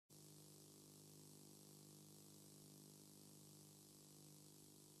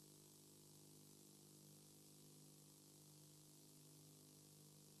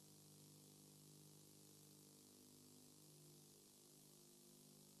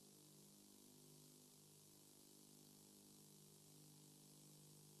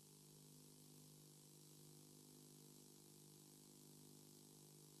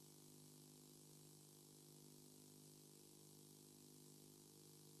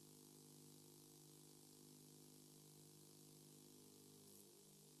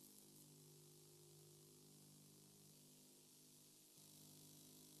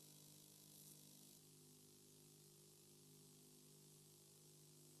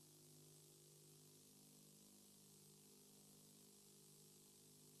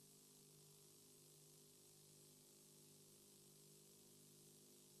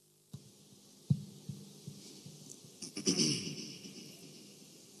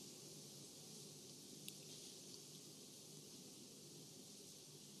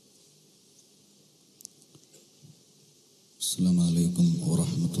Assalamu alaikum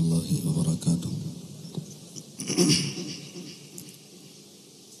warahmatullahi wabarakatuh.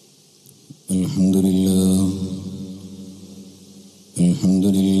 Alhamdulillah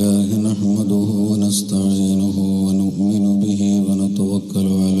nahmaduhu wa nasta'inuhu wa nu'minu bihi wa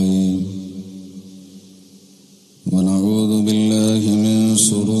natawakkalu alayhi wa na'udhu billahi min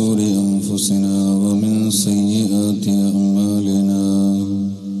shururi anfusina wa min sayyiati a'malina.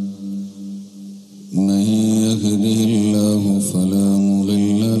 من يهده الله فلا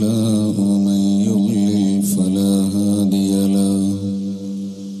مضل له ومن يضلل فلا هادي له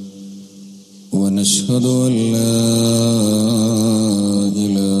ونشهد أن لا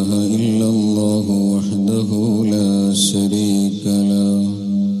إله إلا الله وحده لا شريك له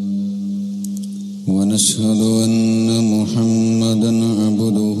ونشهد أن محمدا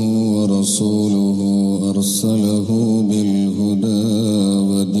عبده ورسوله أرسله بالهدى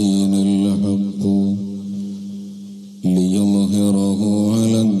ودين الحق ليظهره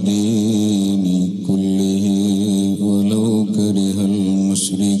على الدين كله ولو كره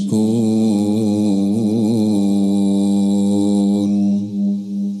المشركون.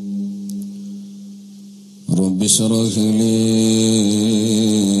 رب اشرح لي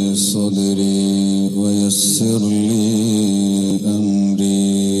صدري ويسر لي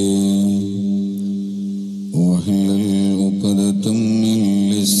أمري واحلل عقدة من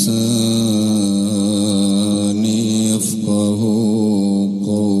لساني يفقه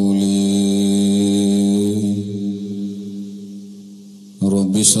قولي.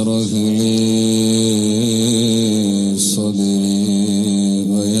 رب اشرح لي صدري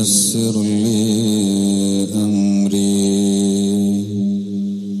ويسر لي أمري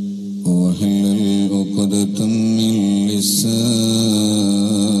واحلل عقدة من لساني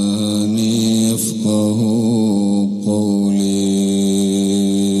يفقه قولي.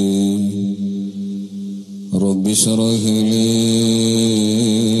 رب اشرح لي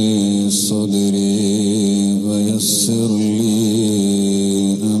صدري ويسر لي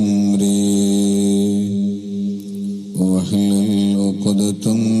أمري واحلل عقدة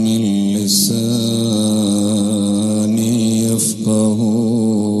من لساني يفقه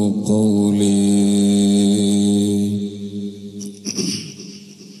قولي.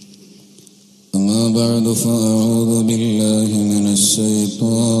 أما بعد فأعوذ بالله من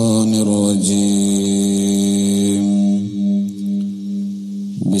الشيطان الرجيم.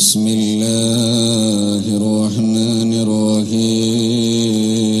 بسم الله الرحمن الرحيم.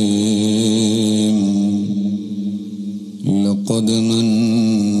 لقد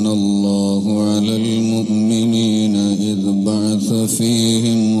من الله على المؤمنين إذ بعث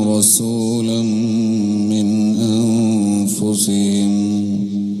فيهم رسولا من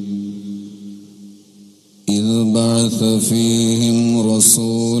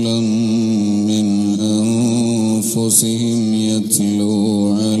أنفسهم يتلو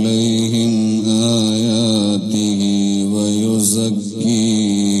عليهم آياته ويزكيهم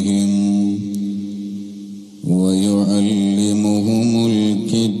ويعلمهم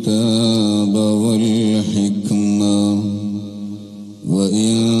الكتاب والحكمة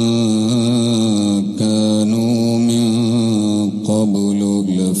وإن كانوا من قبل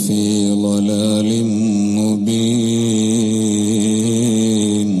لفي ضلال مبين.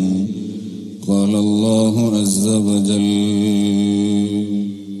 قال الله عز وجل: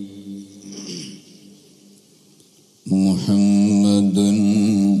 محمد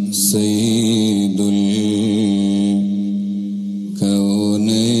سيد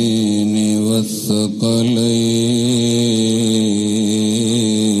الكونين والثقلين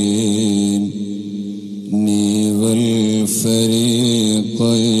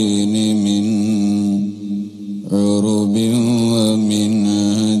والفريقين من عرب ومن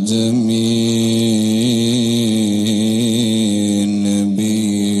عجم.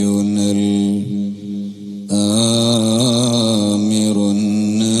 نبينا الآمر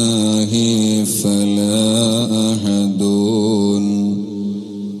الناهي فلا أحد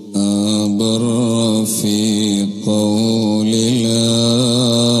أبر في قول لا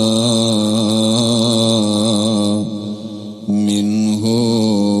منه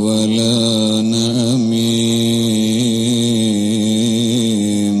ولا نعم.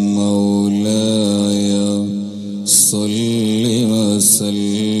 مولاي صل وسلم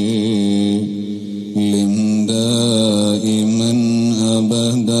دائما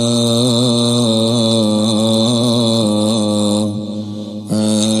أبدا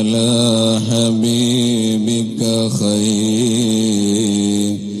على حبيبك خير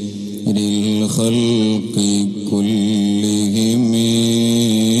الخلق كلهم.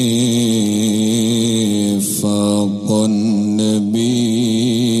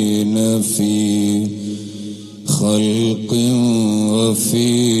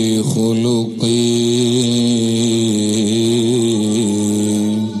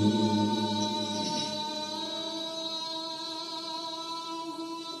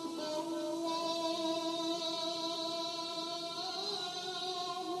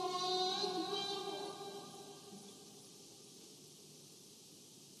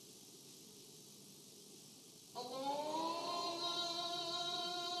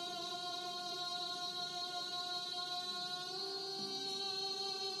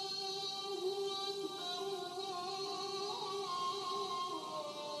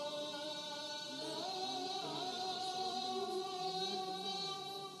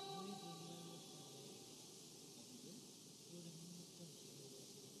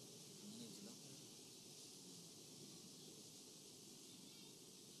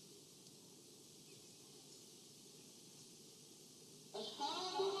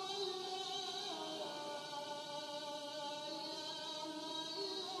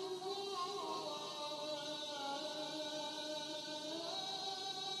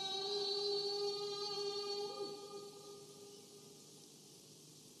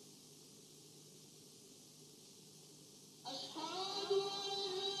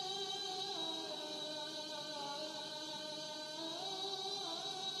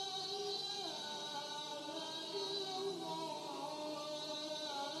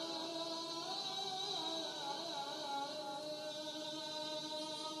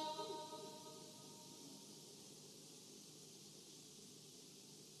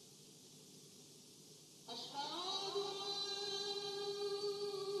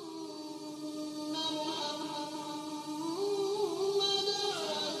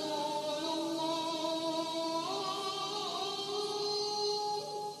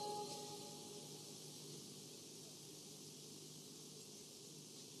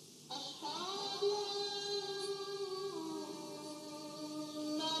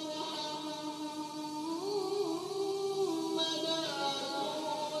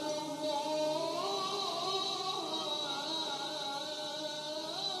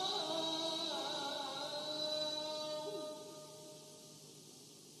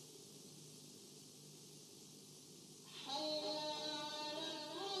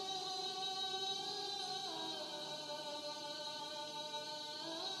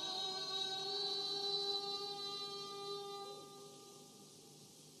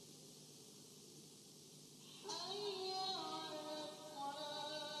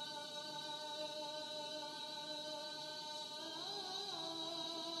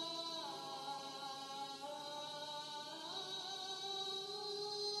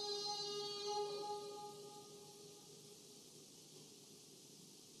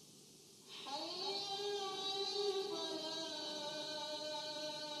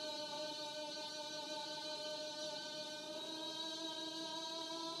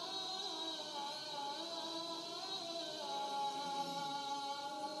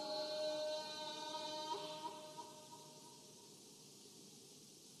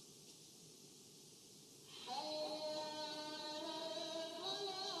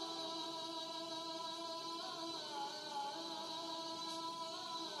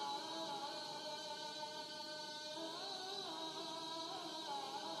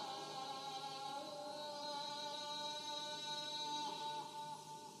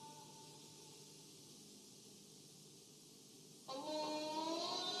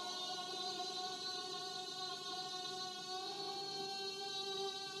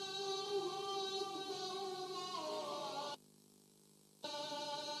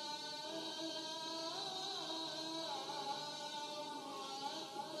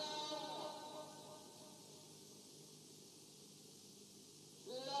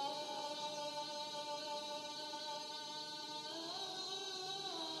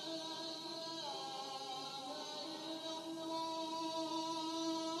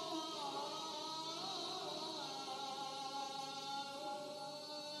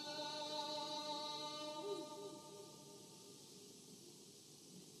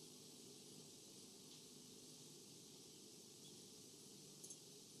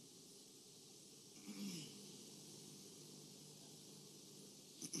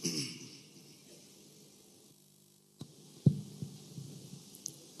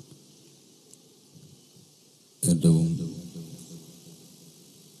 ഏറ്റവും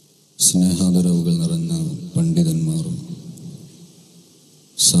സ്നേഹാദരവുകൾ നിറഞ്ഞ പണ്ഡിതന്മാർ,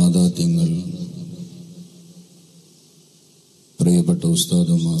 സാദാത്യങ്ങൾ, പ്രിയപ്പെട്ട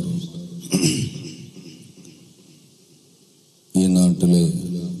ഉസ്താദുമാർ, ഈ നാട്ടിലെ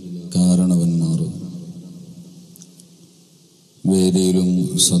കാരണവന്മാർ, വേദിയിലും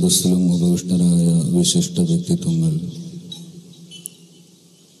സദസ്സിലും ഉപവിഷ്ടരായ വിശിഷ്ട വ്യക്തിത്വങ്ങൾ,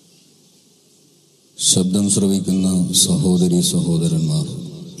 ശബ്ദം ശ്രവിക്കുന്ന സഹോദരീ സഹോദരന്മാർ,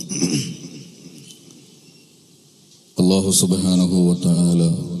 അല്ലാഹു സുബ്ഹാനഹു വ തആല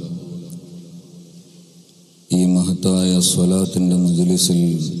ഈ മഹത്തായ സ്വലാത്തിന്റെ മജ്ലിസിൽ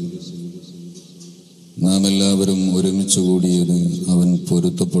നാം എല്ലാവരും ഒരുമിച്ച് കൂടിയത് അവൻ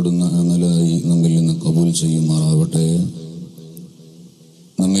പൊരുത്തപ്പെടുന്ന അമലായി നമ്മിൽ നിന്ന് കബൂൽ ചെയ്യുമാറാവട്ടെ.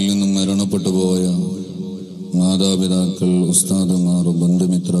 നമ്മിൽ നിന്നും മരണപ്പെട്ടു പോയ മാതാപിതാക്കൾ, ഉസ്താദുമാർ,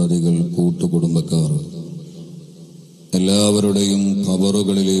 ബന്ധുമിത്രാദികൾ, കൂട്ടുകുടുംബക്കാർ എല്ലാവരുടെയും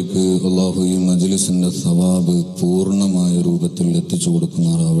ഖബറുകളിലേക്ക് അല്ലാഹു ഈ മജ്ലിസിന്റെ സവാബ് പൂർണ്ണമായ രൂപത്തിൽ എത്തിച്ചു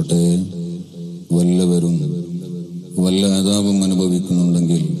കൊടുക്കുമാറാവട്ടെ. വല്ലവരും വല്ല അദാബും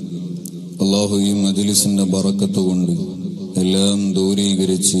അനുഭവിക്കുന്നുണ്ടെങ്കിൽ അല്ലാഹു ഈ മജ്ലിസിന്റെ ബറക്കത്ത് കൊണ്ട് എല്ലാം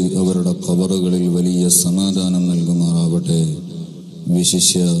ദൂരീകരിച്ച് അവരുടെ ഖബറുകളിൽ വലിയ സമാധാനം നൽകുമാറാവട്ടെ.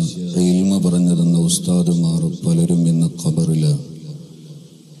 വിശിഷ്യ ഇൽമ പറഞ്ഞു തന്ന ഉസ്താദുമാർ പലരും ഇന്ന് ഖബറില.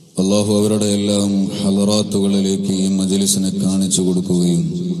 അല്ലാഹു അവരുടെ എല്ലാം ഹലറാത്തുകളിലേക്ക് ഈ മജ്ലിസിനെ കാണിച്ചു കൊടുക്കുകയും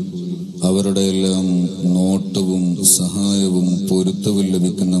അവരുടെ എല്ലാം നോട്ടവും സഹായവും പൊരുത്തവും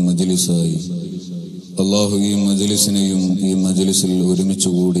ലഭിക്കുന്ന മജ്ലിസായി അല്ലാഹു ഈ മജ്ലിസിനെയും ഈ മജ്ലിസിൽ ഒരുമിച്ച്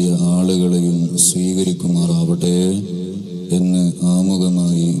കൂടിയ ആളുകളെയും സ്വീകരിക്കുമാറാവട്ടെ എന്ന്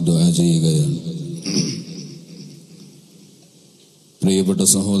ആമുഖമായി ദുആ ചെയ്യുകയാണ്. പ്രിയപ്പെട്ട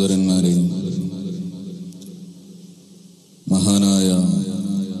സഹോദരന്മാരെ, മഹാനായ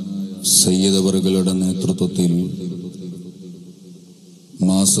സയ്യിദ് അവറുകളുടെ നേതൃത്വത്തിൽ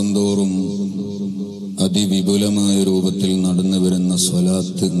മാസം തോറും അതിവിപുലമായ രൂപത്തിൽ നടന്നു വരുന്ന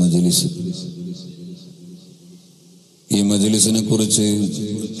സ്വലാത്ത് മജ്ലിസ്, ഈ മജ്ലിസിനെ കുറിച്ച്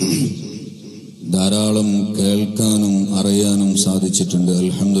ധാരാളം കേൾക്കാനും അറിയാനും സാധിച്ചിട്ടുണ്ട്.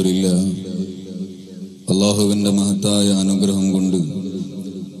 അൽഹംദുലില്ലാഹ്, അല്ലാഹുവിന്റെ മഹത്തായ അനുഗ്രഹം കൊണ്ട്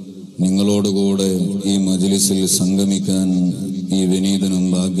നിങ്ങളോടുകൂടെ ഈ മജ്ലിസിൽ സംഗമിക്കാൻ ഈ വിനീതനും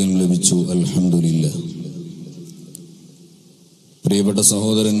ഭാഗ്യം ലഭിച്ചു. അൽഹംദുലില്ലാഹ്. പ്രിയപ്പെട്ട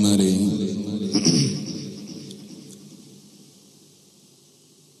സഹോദരന്മാരെ,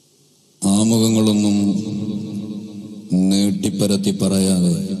 ആമുഖങ്ങളൊന്നും നീട്ടിപ്പരത്തി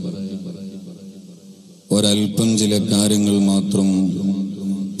പറയാതെ ഒരൽപ്പം ചില കാര്യങ്ങൾ മാത്രം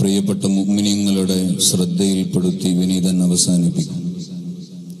പ്രിയപ്പെട്ട മുഅ്മിനീങ്ങളുടെ ശ്രദ്ധയിൽപ്പെടുത്തി വിനീതൻ അവസാനിപ്പിക്കും.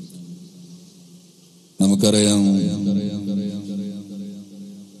 നമുക്കറിയാം,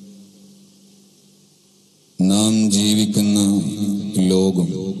 നാം ജീവിക്കുന്ന ലോകം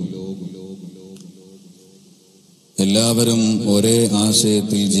എല്ലാവരും ഒരേ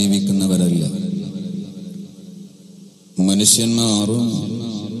ആശയത്തിൽ ജീവിക്കുന്നവരല്ല. മനുഷ്യന്മാർ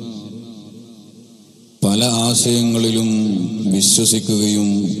പല ആശയങ്ങളിലും വിശ്വസിക്കുകയും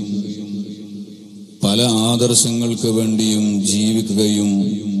പല ആദർശങ്ങൾക്ക് വേണ്ടിയും ജീവിക്കുകയും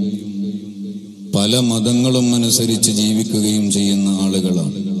പല മതങ്ങളും അനുസരിച്ച് ജീവിക്കുകയും ചെയ്യുന്ന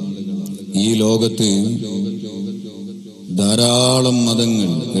ആളുകളാണ്. ഈ ലോകത്ത് ധാരാളം മതങ്ങൾ,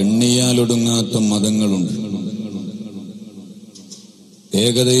 എണ്ണിയാലൊടുങ്ങാത്ത മതങ്ങളുണ്ട്.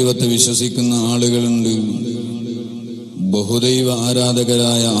 ഏകദൈവത്തെ വിശ്വസിക്കുന്ന ആളുകളുണ്ട്, ബഹുദൈവ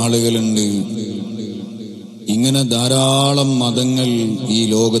ആരാധകരായ ആളുകളുണ്ട്. ഇങ്ങനെ ധാരാളം മതങ്ങൾ ഈ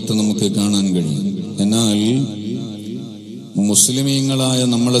ലോകത്ത് നമുക്ക് കാണാൻ കഴിയും. എന്നാൽ മുസ്ലിമീങ്ങളായ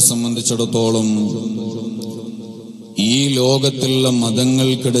നമ്മളെ സംബന്ധിച്ചിടത്തോളം ഈ ലോകത്തുള്ള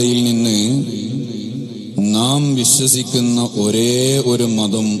മതങ്ങൾക്കിടയിൽ നിന്ന് നാം വിശ്വസിക്കുന്ന ഒരേ ഒരു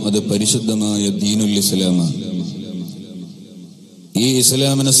മതം, അത് പരിശുദ്ധമായ ദീനുൽ ഇസ്ലാമാണ്. ഈ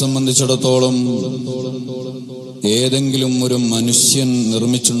ഇസ്ലാമിനെ സംബന്ധിച്ചിടത്തോളം ഏതെങ്കിലും ഒരു മനുഷ്യൻ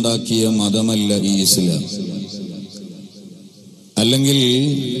നിർമ്മിച്ചുണ്ടാക്കിയ മതമല്ല ഈ ഇസ്ലാം. അല്ലെങ്കിൽ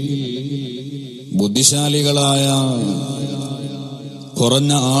ബുദ്ധിശാലികളായ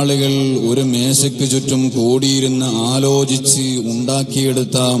കുറഞ്ഞ ആളുകൾ ഒരു മേശയ്ക്ക് ചുറ്റും കൂടിയിരുന്ന് ആലോചിച്ച്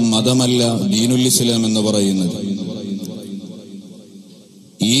ഉണ്ടാക്കിയെടുത്ത മതമല്ല ദീനുൽ ഇസ്ലാം എന്ന് പറയുന്നത്.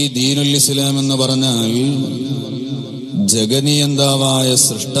 ഈ ദീനുൽ ഇസ്ലാം എന്ന് പറഞ്ഞാൽ ജഗനിയന്താവായ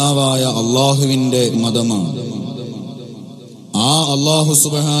സൃഷ്ടാവായ അള്ളാഹുവിന്റെ മതമാണ്. ആ അള്ളാഹു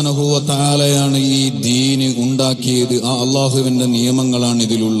സുബ്ഹാനഹു വ തആലയാണ് ഈ ദീന് ഉണ്ടാക്കിയത്. ആ അള്ളാഹുവിന്റെ നിയമങ്ങളാണ്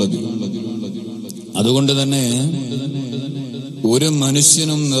ഇതിലുള്ളത്. അതുകൊണ്ട് തന്നെ ഒരു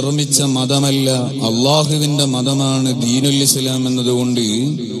മനുഷ്യനും നിർമ്മിച്ച മതമല്ല, അള്ളാഹുവിന്റെ മതമാണ് ദീനുൽ ഇസ്ലാം എന്നതുകൊണ്ട്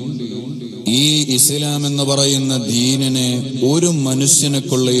ഈ ഇസ്ലാം എന്ന് പറയുന്ന ദീനിനെ ഒരു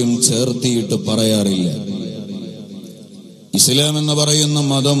മനുഷ്യനെക്കൊള്ളയും ചേർത്തിയിട്ട് പറയാറില്ല. ഇസ്ലാം എന്ന് പറയുന്ന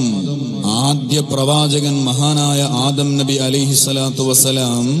മതം ആദ്യ പ്രവാചകൻ മഹാനായ ആദം നബി അലൈഹിസ്സലാത്തു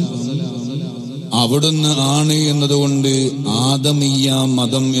വസ്സലാം അവിടുന്ന് ആണ് എന്നതുകൊണ്ട് ആദമീയ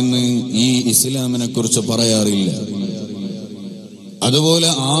മതം എന്ന് ഈ ഇസ്ലാമിനെ കുറിച്ച് പറയാറില്ല. അതുപോലെ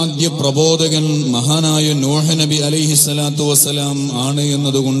ആദ്യ പ്രബോധകൻ മഹാനായ നൂഹ് നബി അലൈഹിസ്സലാത്തു വസ്സലാം ആണ്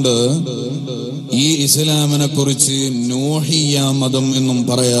എന്നതുകൊണ്ട് ഈ ഇസ്ലാമിനെ കുറിച്ച് നൂഹിയ മതം എന്നും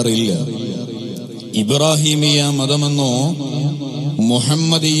പറയാറില്ല. ഇബ്രാഹിമിയ മതമെന്നോ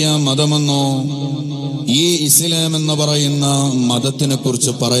മുഹമ്മദിയ മതമെന്നോ ഈ ഇസ്ലാം എന്ന് പറയുന്ന മതത്തിനെ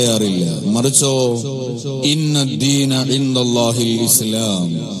കുറിച്ച് പറയാറില്ല. മറിച്ചോ ഇന്നദ്ദീന ഇൻദല്ലാഹിൽ ഇസ്ലാം,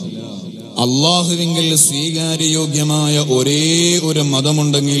 അള്ളാഹുവിങ്കിൽ സ്വീകാര്യയോഗ്യമായ ഒരേ ഒരു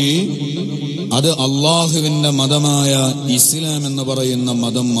മതമുണ്ടെങ്കിൽ അത് അള്ളാഹുവിന്റെ മതമായ ഇസ്ലാം എന്ന് പറയുന്ന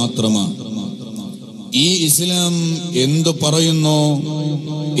മതം മാത്രമാണ്. ഈ ഇസ്ലാം എന്തു പറയുന്നോ,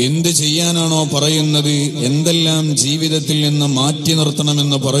 എന്ത് ചെയ്യാനാണോ പറയുന്നത്, എന്തെല്ലാം ജീവിതത്തിൽ നിന്ന് മാറ്റി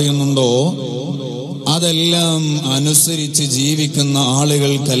നിർത്തണമെന്ന് പറയുന്നുണ്ടോ അതെല്ലാം അനുസരിച്ച് ജീവിക്കുന്ന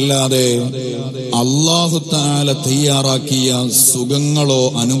ആളുകൾക്കല്ലാതെ അല്ലാഹു തആല തയ്യാറാക്കിയ സുഖങ്ങളോ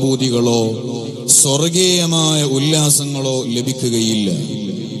അനുഭൂതികളോ സ്വർഗീയമായ ഉല്ലാസങ്ങളോ ലഭിക്കുകയില്ല.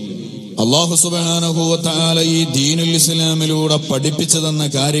 അല്ലാഹു സുബ്ഹാനഹു വ തആല ഈ ദീനുൽ ഇസ്ലാമിലൂടെ പഠിപ്പിച്ചു തന്ന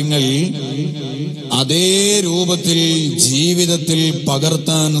കാര്യങ്ങൾ അതേ രൂപത്തിൽ ജീവിതത്തിൽ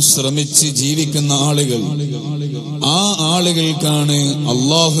പകർത്താൻ ശ്രമിച്ച് ജീവിക്കുന്ന ആളുകൾ, ആ ആളുകൾക്കാണ്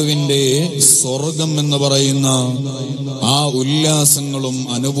അള്ളാഹുവിന്റെ സ്വർഗം എന്ന് പറയുന്ന ആ ഉല്ലാസങ്ങളും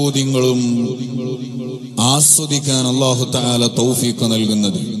അനുഭൂതികളും ആസ്വദിക്കാൻ അല്ലാഹു തആല തൗഫീഖ്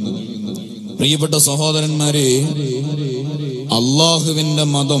നൽകുന്നത്. പ്രിയപ്പെട്ട സഹോദരന്മാരെ, അള്ളാഹുവിന്റെ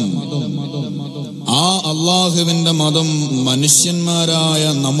മതം, ആ അള്ളാഹുവിന്റെ മതം മനുഷ്യന്മാരായ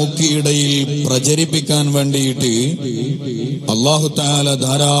നമുക്ക് ഇടയിൽ പ്രചരിപ്പിക്കാൻ വേണ്ടിയിട്ട് അല്ലാഹു തആല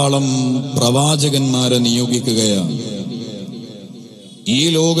ധാരാളം പ്രവാചകന്മാരെ നിയോഗിക്കുകയാണ്. ഈ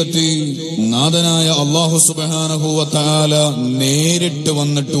ലോകത്ത് നാഥനായ അല്ലാഹു സുബ്ഹാനഹു വ തആല നേരിട്ട്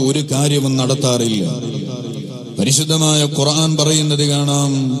വന്നിട്ട് ഒരു കാര്യവും നടത്താറില്ല. പരിശുദ്ധമായ ഖുർആൻ പറയുന്നത്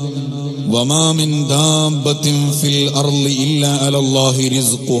കാണാം, വമാ മിൻ ദാബത്തിൻ ഫിൽ അർളി ഇല്ലാ അലല്ലാഹി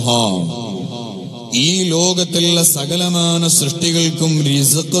റിസ്ഖുഹാ. ഈ ലോകത്തുള്ള സകലമാന സൃഷ്ടികൾക്കും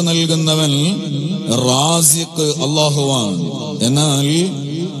റിസ്ഖ് നൽകുന്നവൻ റാസിഖ് അല്ലാഹുവാണ്. എന്നാൽ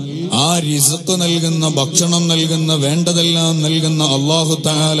ആ റിസ്ഖ് നൽകുന്ന, ഭക്ഷണം നൽകുന്ന, വേണ്ടതെല്ലാം നൽകുന്ന അല്ലാഹു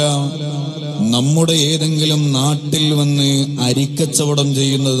തആല നമ്മുടെ ഏതെങ്കിലും നാട്ടിൽ വന്ന് അരിക്കച്ചവടം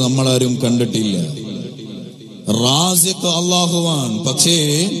ചെയ്യുന്നത് നമ്മളാരും കണ്ടിട്ടില്ല. റാസിഖ് അല്ലാഹുവാണ്. പക്ഷേ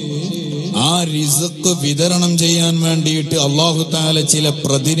ആ റിസ്ഖ് വിതരണം ചെയ്യാൻ വേണ്ടിയിട്ട് അല്ലാഹു തആല ചില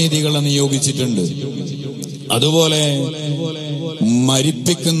പ്രതിനിധികളെ നിയോഗിച്ചിട്ടുണ്ട്. അതുപോലെ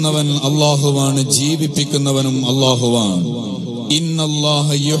മരിപ്പിക്കുന്നവൻ അല്ലാഹുവാണ്, ജീവിപ്പിക്കുന്നവനും അല്ലാഹുവാണ്. ഇന്നല്ലാഹ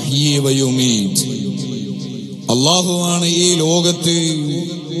യുഹ്യി വ യുമീത്. അല്ലാഹുവാണ് ഈ ലോകത്ത്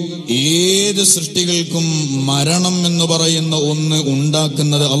ഏത് സൃഷ്ടികൾക്കും മരണം എന്ന് പറയുന്ന ഒന്ന്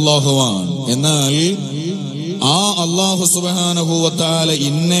ഉണ്ടാക്കുന്നത് അല്ലാഹുവാണ്. എന്നാൽ ആ അല്ലാഹു സുബ്ഹാനഹു വ തആല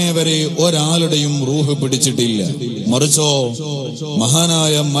ഇന്നേ വരെ ഒരാളുടെയും റൂഹ് പിടിച്ചിട്ടില്ല. മറിച്ചോ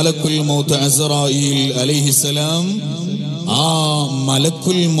മഹാനായ മലക്കുൽ മൗത്ത് അസ്റായീൽ അലൈഹിസ്സലാം, ആ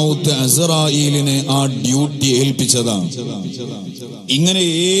മലക്കുൽ മൗത്ത് അസ്റായീലിനെ ആ ഡ്യൂട്ടി ഏൽപ്പിച്ചതാണ്. ഇങ്ങനെ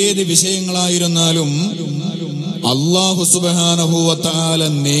ഏത് വിഷയങ്ങളായിരുന്നാലും അല്ലാഹു സുബ്ഹാനഹു വ തആല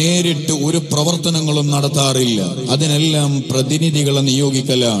നേരിട്ട് ഒരു പ്രവർത്തനങ്ങളും നടത്താറില്ല. അതിനെല്ലാം പ്രതിനിധികളെ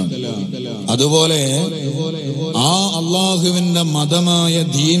നിയോഗിക്കലാണ്. അതുപോലെ ആ അള്ളാഹുവിന്റെ മതമായ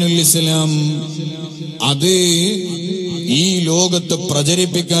ദീനുൽ ഇസ്ലാം അത് ഈ ലോകത്ത്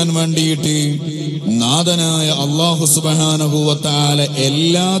പ്രചരിപ്പിക്കാൻ വേണ്ടിയിട്ട് നാഥനായ അല്ലാഹു സുബ്ഹാനഹു വ തആല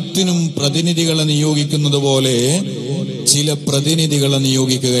എല്ലാത്തിനും പ്രതിനിധികളെ നിയോഗിക്കുന്നത് പോലെ ചില പ്രതിനിധികളെ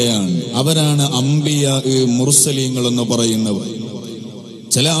നിയോഗിക്കുകയാണ്. അവരാണ് അംബിയാ, മുർസലീങ്ങൾ എന്ന് പറയുന്നവർ.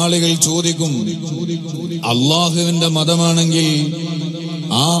 ചില ആളുകൾ ചോദിക്കും, അള്ളാഹുവിന്റെ മതമാണെങ്കിൽ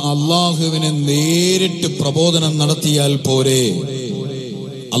ആ അള്ളാഹുവിനെ നേരിട്ട് പ്രബോധനം നടത്തിയാൽ പോരെ?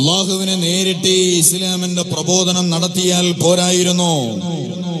 അള്ളാഹുവിനെ നേരിട്ട് ഇസ്ലാമിന്റെ പ്രബോധനം നടത്തിയാൽ പോരായിരുന്നോ?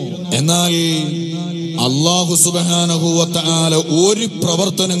 എന്നാൽ അല്ലാഹു സുബ്ഹാനഹു വ തആല ഒരു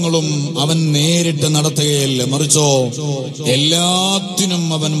പ്രവർത്തനങ്ങളും അവൻ നേരിട്ട് നടത്തുകയല്ല. മറിച്ചോ എല്ലാത്തിനും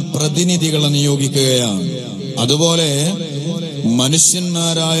അവൻ പ്രതിനിധികളെ നിയോഗിക്കുകയാണ്. അതുപോലെ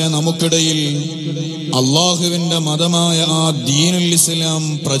മനുഷ്യന്മാരായ നമുക്കിടയിൽ അള്ളാഹുവിന്റെ മതമായ ആ ദീനുൽ ഇസ്ലാം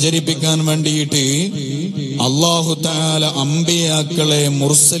പ്രചരിപ്പിക്കാൻ വേണ്ടിയിട്ട് അല്ലാഹു തആല അംബിയാക്കളെ,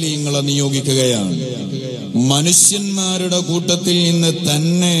 മുർസലീങ്ങളെ നിയോഗിക്കുകയാണ്. മനുഷ്യന്മാരുടെ കൂട്ടത്തിൽ നിന്ന്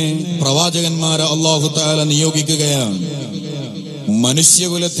തന്നെ പ്രവാചകന്മാരെ അല്ലാഹു തആല നിയോഗിക്കുകയാണ്.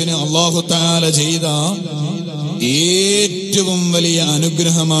 മനുഷ്യകുലത്തിന് അല്ലാഹു തആല ചെയ്ത ഏറ്റവും വലിയ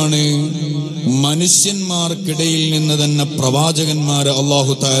അനുഗ്രഹമാണ് മനുഷ്യന്മാർക്കിടയിൽ നിന്ന് തന്നെ പ്രവാചകന്മാരെ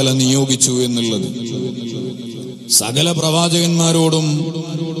അല്ലാഹു തആല നിയോഗിച്ചു എന്നുള്ളത്. സകല പ്രവാചകന്മാരോടും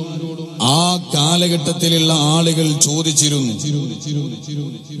ആ കാലഘട്ടത്തിലുള്ള ആളുകൾ ചോദിച്ചിരുന്നു,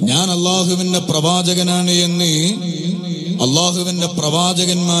 ഞാൻ അല്ലാഹുവിന്റെ പ്രവാചകനാണ് എന്ന് അല്ലാഹുവിന്റെ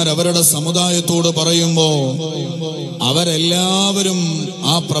പ്രവാചകന്മാർ അവരുടെ സമുദായത്തോട് പറയുമ്പോ അവരെല്ലാവരും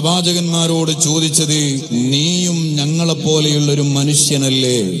ആ പ്രവാചകന്മാരോട് ചോദിച്ചത്, നീയും ഞങ്ങളെപ്പോലെയുള്ളൊരു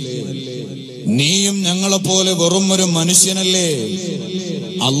മനുഷ്യനല്ലേ? നീയും ഞങ്ങളെപ്പോലെ വെറും ഒരു മനുഷ്യനല്ലേ?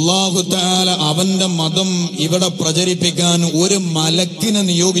 അല്ലാഹു തആല അവന്റെ മതം ഇവിടെ പ്രചരിപ്പിക്കാൻ ഒരു മലക്കിനെ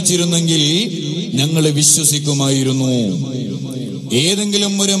നിയോഗിച്ചിരുന്നെങ്കിൽ ഞങ്ങൾ വിശ്വസിക്കുമായിരുന്നു.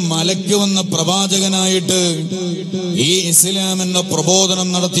 ഏതെങ്കിലും ഒരു മലക്ക് വന്ന പ്രവാചകനായിട്ട് ഈ ഇസ്ലാമിന്റെ പ്രബോധനം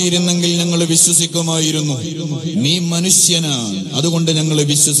നടത്തിയിരുന്നെങ്കിൽ ഞങ്ങൾ വിശ്വസിക്കുമായിരുന്നു. നീ മനുഷ്യനാണ്, അതുകൊണ്ട് ഞങ്ങൾ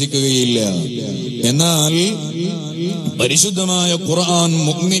വിശ്വസിക്കുകയില്ല. എന്നാൽ പരിശുദ്ധമായ ഖുർആൻ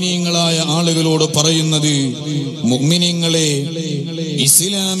മുഅ്മിനീങ്ങളായ ആളുകളോട് പറയുന്നത്, മുഅ്മിനീങ്ങളെ,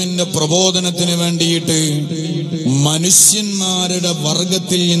 ഇസ്ലാമിന്റെ പ്രബോധനത്തിന് വേണ്ടിയിട്ട് മനുഷ്യന്മാരുടെ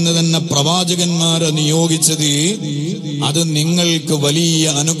വർഗത്തിൽ നിന്ന് തന്നെ പ്രവാചകന്മാരെ നിയോഗിച്ചത് അത് നിങ്ങൾക്ക് വലിയ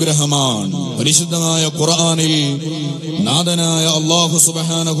അനുഗ്രഹമാണ്. പരിശുദ്ധമായ ഖുർആനിൽ നാഥനായ അല്ലാഹു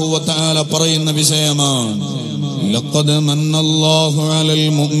സുബ്ഹാനഹു വ തആല പറയുന്ന വിഷയമാണ്, ലഖദ് മന്നല്ലാഹു അലൽ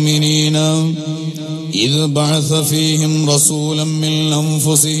മുഅ്മിനീന ഇദ് ബഅസ ഫീഹിം റസൂലൻ മിൻ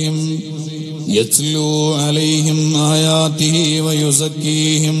അൻഫുസിഹിം യത്ലൂ അലൈഹിം ആയാതിഹി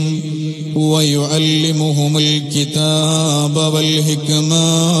വയുസക്കീഹിം വയുഅല്ലിമുഹുമുൽ കിതാബ വൽ ഹിക്മ.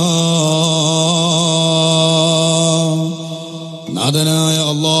 നാഥനായ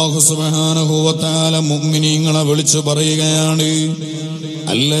അല്ലാഹു സുബ്ഹാനഹു വ തആല മുഅ്മിനീങ്ങളെ വിളിച്ചു പറയുകയാണ്,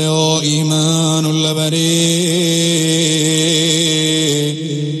 അല്ലയോ ഈമാനുള്ളവരേ,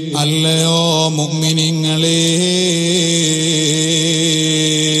 അല്ലയോ മുഅ്മിനീങ്ങളേ,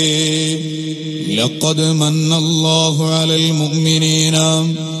 ലഖദ് മന്നല്ലാഹു അലൽ മുഅ്മിനീന,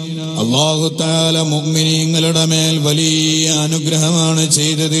 അല്ലാഹു തആല മുഅ്മിനീങ്ങളുടെ മേൽ വലിയ അനുഗ്രഹമാണ്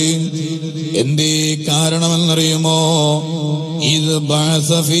ചെയ്തത്. എന്തേ കാരണമെന്നറിയുമോ? ഇദ്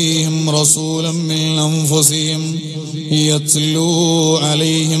ബഅസ ഫീഹിം റസൂലൻ മിൻ അൻഫുസിഹിം യത്ലൂ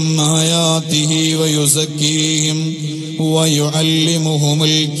അലൈഹിം ആയാതിഹി വയുസക്കീഹിം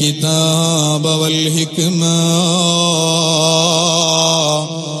വയുഅല്ലിമുഹുമുൽ കിതാബ വൽ ഹിക്മ.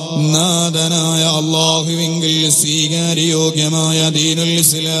 നാഥനായ അല്ലാഹുവിങ്കിൽ സ്വീകാര്യോഗ്യമായ ദീനുൽ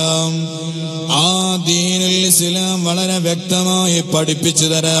ഇസ്ലാം, ആ ദീനുൽ ഇസ്ലാം വളരെ വ്യക്തമായി പഠിപ്പിച്ചു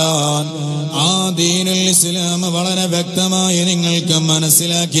തരാൻ, ആ ദീനുൽ ഇസ്ലാം വളരെ വ്യക്തമായി നിങ്ങൾക്ക്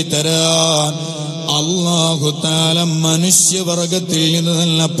മനസ്സിലാക്കി തരാൻ അല്ലാഹു തആല മനുഷ്യവർഗത്തിൽ നിന്ന്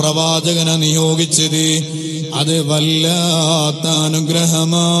നല്ല പ്രവാചകനെ നിയോഗിച്ചത് അത് വല്ലാത്ത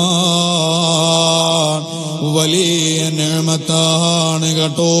അനുഗ്രഹമാണ്, വലിയ നിഅമത്താണ്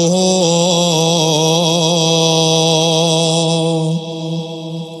കേട്ടോ.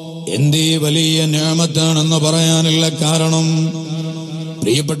 എന്തേ വലിയ നിഅമത്താണെന്ന് പറയാനുള്ള കാരണം,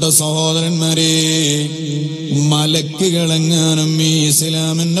 പ്രിയപ്പെട്ട സഹോദരന്മാരെ, മലക്കുകളെങ്ങാനും ഈ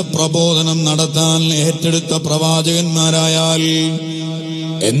ഇസ്ലാമിന്റെ പ്രബോധനം നടത്താൻ ഏറ്റെടുത്ത പ്രവാചകന്മാരായാൽ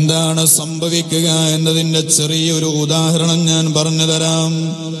എന്താണ് സംഭവിക്കുക എന്നതിന്റെ ചെറിയൊരു ഉദാഹരണം ഞാൻ പറഞ്ഞു തരാം.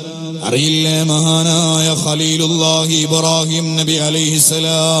 അറിയില്ലേ, മഹാനായ ഖലീലുല്ലാഹി ഇബ്രാഹിം നബി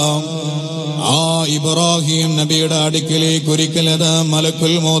അലൈഹിസ്സലാം, ആ ഇബ്രാഹിം നബിയുടെ അടുക്കലേക്ക് ഒരിക്കലതാ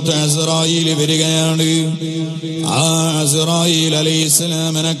മലക്കുൽ മൗത്ത് അസ്റായീൽ വരികയാണ്. ആ അസ്റായീൽ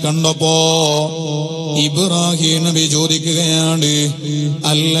അലൈഹിസ്സലാമിനെ കണ്ടപ്പോ ഇബ്രാഹിം നബി ചോദിക്കുകയാണ്,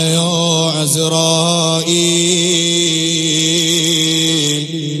 അല്ലയോ അസ്റായീൽ,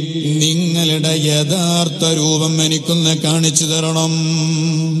 നിങ്ങളുടെ യഥാർത്ഥ രൂപം എനിക്കൊന്ന് കാണിച്ചു തരണം.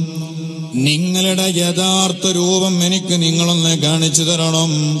 നിങ്ങളുടെ യഥാർത്ഥ രൂപം എനിക്ക് നിങ്ങളൊന്ന് കാണിച്ചു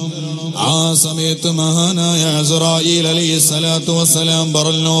തരണം. ആ സമയത്ത് മഹാനായ അസ്റായീൽ അലൈഹിസ്സലാത്തു വസ്സലാം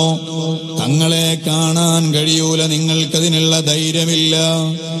പറഞ്ഞു, തങ്ങളെ കാണാൻ കഴിയൂല, നിങ്ങൾക്കതിനുള്ള ധൈര്യമില്ല,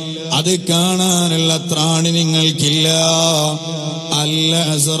 അത് കാണാനുള്ള ത്രാണി നിങ്ങൾക്കില്ല. അല്ല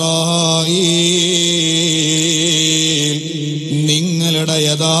അസ്റായീൽ, നിങ്ങളുടെ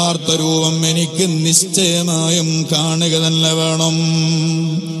യഥാർത്ഥ രൂപം എനിക്ക് നിശ്ചയമായും കാണുക തന്നെ വേണം.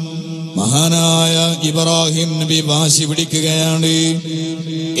 മഹാനായ ഇബ്രാഹിം നബി വാശി പിടിക്കുകയാണ്,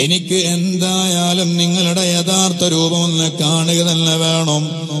 എനിക്ക് എന്തായാലും നിങ്ങളുടെ യഥാർത്ഥ രൂപം ഒന്ന് കാണുക തന്നെ വേണം.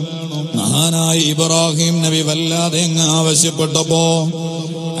 മഹാനായ ഇബ്രാഹിം നബി വല്ലാതെ അങ്ങ് ആവശ്യപ്പെട്ടപ്പോ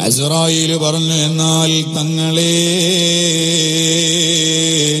അസ്റായീൽ പറഞ്ഞു, എന്നാൽ തങ്ങളെ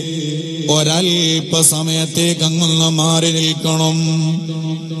ഒരൽപസമയത്തേക്ക് അങ്ങൊന്ന് മാറി നിൽക്കണം.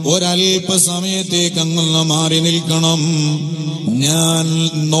 ഒരൽപസമയത്തേക്ക് അങ്ങൊന്ന് മാറി നിൽക്കണം. ഞാൻ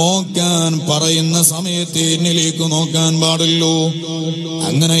നോക്കാൻ പറയുന്ന സമയത്ത് എന്നിലേക്ക് നോക്കാൻ പാടുള്ളൂ.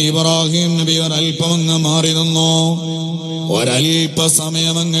 അങ്ങനെ ഇബ്രാഹിം നബി ഒരൽപ്പം അങ്ങ് മാറി നിന്നു.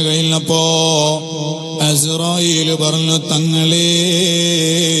 ഒരൽപസമയം അങ്ങ് കഴിഞ്ഞപ്പോ അസ്റായീൽ പറഞ്ഞു, തങ്ങളെ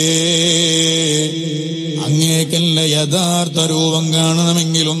അങ്ങേക്കല്ല യഥാർത്ഥ രൂപം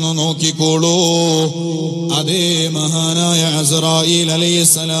കാണണമെങ്കിൽ ഒന്ന് നോക്കിക്കോളൂ. അതേ മഹാനായ അസ്റായീൽ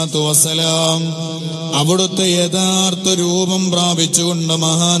അലൈഹിസ്സലാത്തു വസ്സലാം അവിടുത്തെ യഥാർത്ഥ രൂപം പ്രാപിച്ചുകൊണ്ട്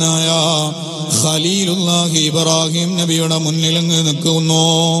മഹാനായ ഖലീലുല്ലാഹി ഇബ്രാഹിം നബിയുടെ മുന്നിൽ അങ്ങ് നിൽക്കുന്നു.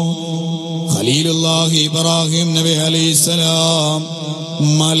 ഖലീലുല്ലാഹി ഇബ്രാഹിം നബി അലൈഹിസ്സലാം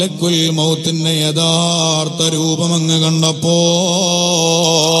മലക്കുൽ മൗത്തിന്റെ യഥാർത്ഥ രൂപം അങ്ങ് കണ്ടപ്പോ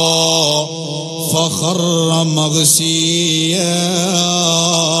ഫഖറ മഗ്ശിയ,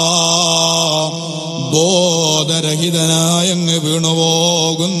 ബോധരഹിതനായ അങ്ങ്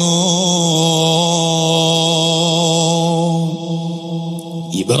വീണുപോകുന്നു.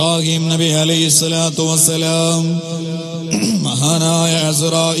 ഇബ്രാഹിം നബി അലൈഹിസ്സലാത്തു വസ്സലാം മഹാനായ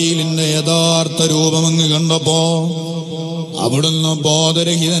അസ്റായീലിന്റെ യഥാർത്ഥ രൂപം അങ്ങ് കണ്ടപ്പോ അവിടുന്ന്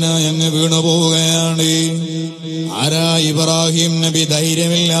ബോധരഹിതനായി അങ്ങ് വീണുപോവുകയാണ്. ആരാ ഇബ്രാഹിം നബി?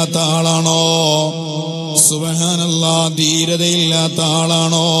 ധൈര്യമില്ലാത്ത ആളാണോ? സുബ്ഹാനല്ലാഹ്, ധീരതയില്ലാത്ത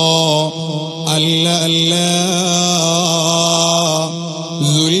ആളാണോ? അല്ല അല്ല.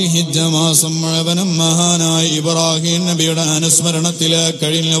 ദുൽഹിജ്ജ മാസം മുഴുവനും മഹാനായ ഇബ്രാഹിം നബിയുടെ അനുസ്മരണത്തില്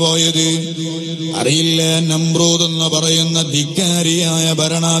കഴിഞ്ഞു പോയത്. അറിയില്ല, നമ്രൂദ് എന്ന് പറയുന്ന ധിക്കാരിയായ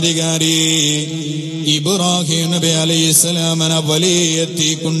ഭരണാധികാരി ഇബ്രാഹിം നബി അലൈഹിസ്സലാമിനെ വലിയ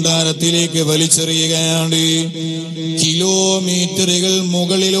തീക്കുണ്ടാരത്തിലേക്ക് വലിച്ചെറിയുകയാണ്. കിലോമീറ്ററുകൾ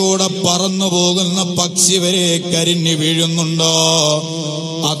മുകളിലൂടെ പറന്നു പോകുന്ന പക്ഷി വരെ കരിഞ്ഞു വീഴുന്നുണ്ടോ?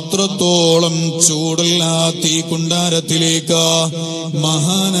 അത്രത്തോളം ചൂടുള്ള തീക്കുണ്ടാരത്തിലേക്ക്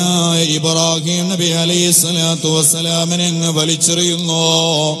മഹാനായ ഇബ്രാഹിം നബി അലൈഹിസ്സലാത്തു വസ്സലാമിനെ അങ്ങ് വലിച്ചെറിയുന്നു.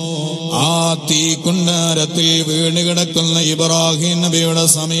 ആ തീക്കുണ്ടാരത്തിൽ വീണുകിടക്കുന്ന ഇബ്രാഹിം നബിയുടെ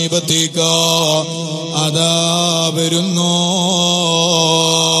സമീപത്തേക്ക് അതാ വരുന്നു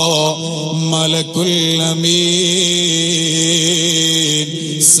മലക്കുൽ അമീൻ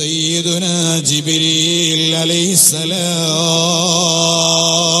സയ്യിദുനാ ജിബ്രീൽ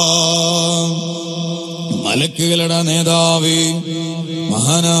അലൈഹിസ്സലാം. മലക്കുകളുടെ നേതാവ്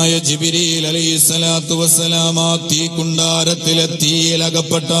മഹാനായ ജിബ്രീൽ അലൈഹിസ്സലാത്തു വസ്സലാം ആ തീക്കുണ്ടാരത്തിലെ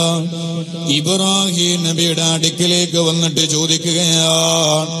തീയിലകപ്പെട്ട ഇബ്രാഹിം നബിയുടെ അടുക്കിലേക്ക് വന്നിട്ട്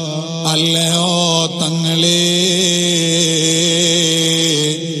ചോദിക്കുകയാണ്, അല്ലയോ തങ്ങളെ,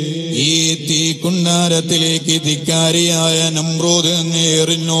 ഈ തീക്കുണ്ടാരത്തിലേക്ക് ധിക്കാരിയായ നമ്രൂദ് അങ്ങ്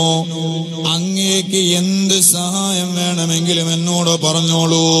എറിഞ്ഞു. അങ്ങേക്ക് എന്ത് സഹായം വേണമെങ്കിലും എന്നോട്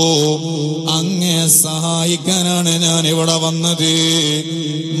പറഞ്ഞോളൂ. അങ്ങേ സഹായിക്കാനാണ് ഞാൻ ഇവിടെ വന്നത്.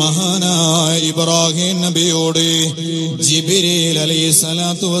 മഹാനായ ഇബ്രാഹിം നബിയോട് ജിബ്രീൽ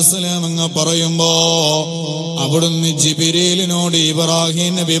അലൈഹിസ്സലാത്തു വസ്സലാം അങ്ങ് പറയുമ്പോ അവിടുന്ന് ജിബ്രീലിനോട്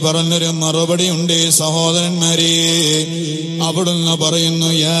ഇബ്രാഹിം നബി പറഞ്ഞൊരു മറുപടി ഉണ്ട് സഹോദരന്മാരെ. അവിടുന്ന് പറയുന്നു,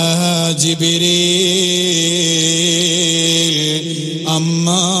 യാ ജിബ്രീൽ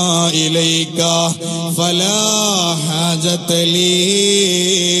അമ്മാ ഇലൈക ഫലാ ഹാജത ലീ.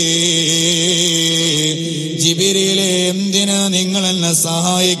 ജിബ്രീലേ, എന്തിനാ നിങ്ങൾ എന്നെ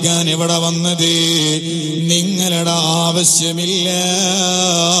സഹായിക്കാൻ ഇവിടെ വന്നത്? നിങ്ങളുടെ ആവശ്യമില്ല,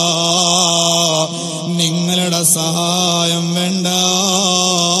 നിങ്ങളുടെ സഹായം വേണ്ട.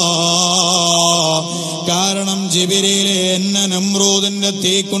 കാരണം ജിബ്രീലേ, എന്നെ നമ്രൂദിന്റെ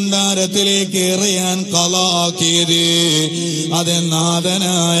തീക്കുണ്ടാരത്തിലേക്ക് എറിയാൻ ഖലാക്കിയത് അത്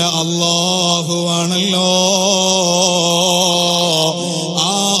നാഥനായ അല്ലാഹുവാണല്ലോ.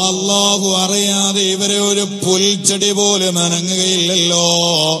 ആ അല്ലാഹു അറിയാതെ ഇവരെ ഒരു പുൽച്ചെടി പോലും അനങ്ങുകയില്ലല്ലോ.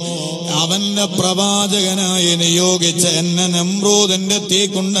 അവന്റെ പ്രവാചകനായി നിയോഗിച്ച എന്നെ നമ്രൂദിന്റെ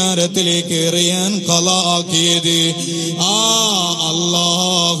തീക്കുണ്ടാരത്തിലേക്ക് എറിയാൻ ഖലാക്കിയത് ആ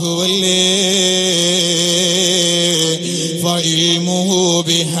അല്ലാഹുവല്ലേ. ഫഇൽമുഹു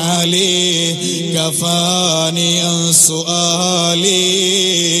ബിഹാലി കഫാനി അൻ സുആലി.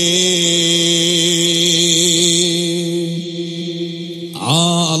 ആ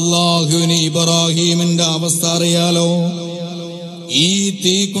അല്ലാഹുവിന് ഇബ്രാഹിമിന്റെ അവസ്ഥ അറിയാലോ. ഈ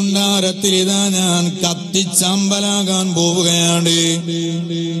തീക്കുണ്ടാരത്തിൽ ഇതാ ഞാൻ കത്തിച്ചമ്പലാകാൻ പോവുകയാണ്.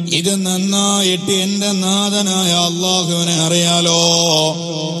 ഇത് നന്നായിട്ട് എന്റെ നാഥനായ അള്ളാഹുവിനെ അറിയാലോ.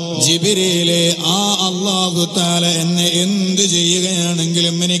 ജിബ്രീലേ, ആ അള്ളാഹു തആല എന്നെ എന്ത്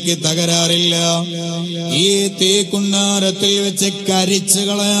ചെയ്യുകയാണെങ്കിലും എനിക്ക് തകരാറില്ല. ഈ തീക്കുണ്ടാരത്തിൽ വെച്ച് കരിച്ചു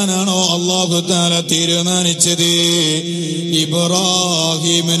കളയാനാണോ അള്ളാഹു തആല തീരുമാനിച്ചത്?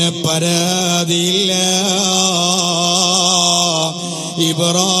 ഇബ്രാഹിമിന് പരാതിയില്ല,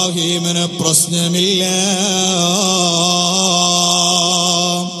 ഇബ്രാഹിമിന് പ്രശ്നമില്ല.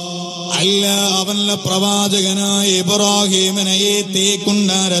 അല്ല, അവന്റെ പ്രവാചകനായ ഇബ്രാഹിമിനെ ഈ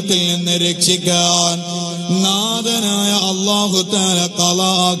തീക്കുണ്ടാരത്തിൽ നിന്ന് രക്ഷിക്കാൻ നാഥനായ അല്ലാഹു തആല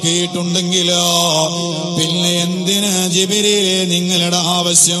ഖലാക്കിയിട്ടുണ്ടെങ്കിലോ പിന്നെ എന്തിനാ ജിബ്രീലേ നിങ്ങളുടെ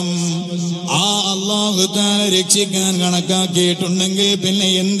ആവശ്യം? ആ അല്ലാഹു തആല രക്ഷിക്കാൻ കണക്കാക്കിയിട്ടുണ്ടെങ്കിൽ പിന്നെ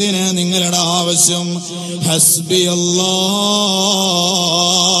എന്തിനാ നിങ്ങളുടെ ആവശ്യം? ഹസ്ബി അല്ലാഹ്,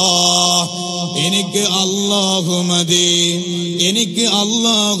 എനിക്ക് അല്ലാഹു മതി, എനിക്ക്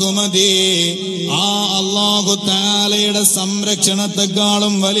അല്ലാഹു മതി. ആ അല്ലാഹു തആലയുടെ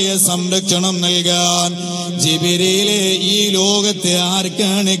സംരക്ഷണത്തെക്കാളും വലിയ സംരക്ഷണം നൽകാൻ ജിബ്രീലേ ഈ ലോകത്തെ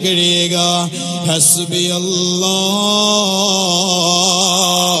ആർക്കാണ് കഴിയുക? ഹസ്ബി അല്ലാഹ്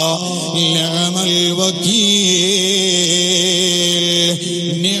നിഅമൽ വകീൽ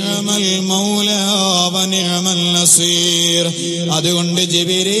നിഅമൽ മൗലാ വ നിഅമൽ നസീർ. അതുകൊണ്ട്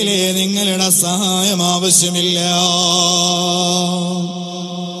ജിബ്രീലേ നിങ്ങളുടെ സഹായം ആവശ്യമില്ല.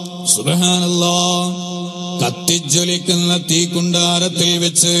 സുബ്ഹാനല്ലാഹ്. കത്തിജ്വലിക്കുന്ന തീക്കുണ്ടാരത്തിൽ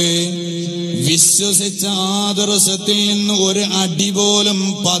വെച്ച് വിശ്വസിച്ച ആദർശത്തിൽ നിന്ന് ഒരു അടി പോലും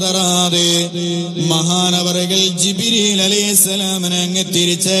പതറാതെ മഹാനവറുകൾ ജിബ്രീൽ അലൈഹിസ്സലാമിനെ അങ്ങ്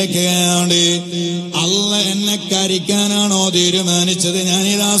തിരിച്ചേക്കുകയാണ്. അല്ല എന്നെ കരിക്കാനാണോ തീരുമാനിച്ചത്?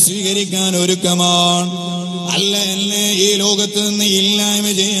 ഞാനിതാ സ്വീകരിക്കാൻ ഒരുക്കമാണ്. അല്ല എന്നെ ഈ ലോകത്ത് നിന്ന് ഇല്ലായ്മ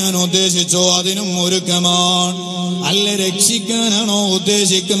ചെയ്യാൻ ഉദ്ദേശിച്ചോ? അതിനും ഒരുക്കമാണ്. അല്ല രക്ഷിക്കാനാണോ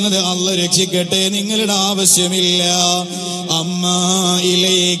ഉദ്ദേശിക്കുന്നത്? അല്ല രക്ഷിക്കട്ടെ, നിങ്ങളുടെ ആവശ്യമില്ല. അമ്മാ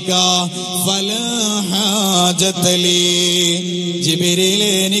ഇലൈക ഫലാ ഹാജത ലീ.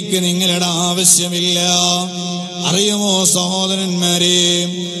 ജിബ്രീലേ എനിക്ക് നിങ്ങളുടെ ആവശ്യമില്ല. അറിയുമോ സഹോദരന്മാരെ,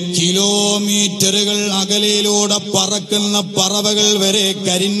 കിലോമീറ്ററുകൾ അകലയിലൂടെ പറക്കുന്ന പറവകൾ വരെ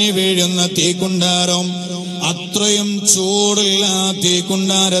കരിഞ്ഞു വീഴുന്ന തീക്കുണ്ടാരം, അത്രയും ചൂടുള്ള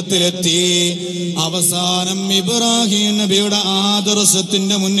തീക്കുണ്ടാരത്തിലെത്തി അവസാനം ഇബ്രാഹിം നബിയുടെ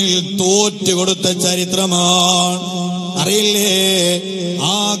ആദർശത്തിന്റെ മുന്നിൽ തോറ്റുകൊടുത്ത ചരിത്രമാണ്. അറിയില്ലേ,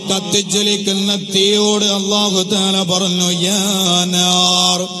 ആ കത്തിജ്വലിക്കുന്ന തീയോട് അല്ലാഹു തആല പറഞ്ഞു, യാ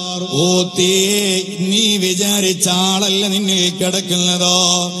നാർ, ഓ തീയെ, നീ വിചാരിച്ച ആളല്ല നിന്നിൽ കിടക്കുന്നതോ,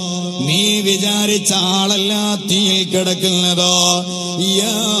 നീ വിചാരിച്ച ആളല്ല തീയിൽ കിടക്കുന്നതോ.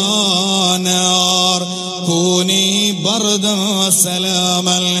 യാ നാർ കൂനി ബർദൻ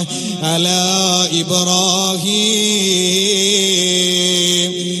വസലാമൻ അലാ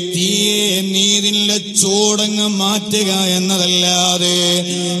ഇബ്രാഹിം. തീയെ, നീ നിന്റെ ചൂടങ്ങ് മാറ്റുക എന്നതല്ലാതെ,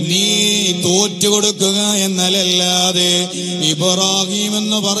 നീ തോറ്റുകൊടുക്കുക എന്നല്ലാതെ ഇബ്രാഹിം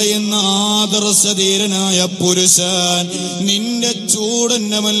എന്ന് പറയുന്ന ആദർശധീരനായ പുരുഷൻ നിന്റെ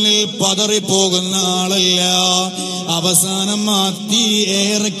ചൂടിന്റെ മുന്നിൽ പതറിപ്പോകുന്ന ആളല്ല. അവസാനം ആ തീ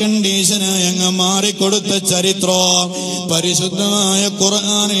എയർ കണ്ടീഷനായി അങ്ങ് മാറിക്കൊടുത്ത ചരിത്രം പരിശുദ്ധമായ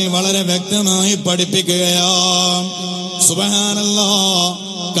ഖുർആനിൽ വളരെ വ്യക്തമായി പഠിപ്പിക്കുകയാണ്. സുബ്ഹാനല്ലാഹ്.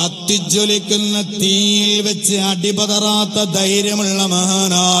 കത്തിജ്വലിക്കുന്ന തീയിൽ വെച്ച് അടിപതറാത്ത ധൈര്യമുള്ള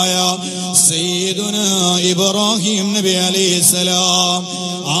മഹാനായ സയ്യിദുനാ ഇബ്രാഹിം നബി അലൈഹിസ്സലാം,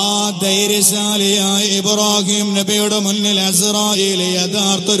 ആ ധൈര്യശാലിയായ ഇബ്രാഹിം നബിയുടെ മുന്നിൽ അസ്റായീൽ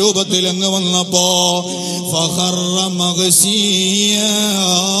യഥാർത്ഥ രൂപത്തിൽ അങ്ങ് വന്നപ്പോ ഫഖറ മഗ്ശിയ,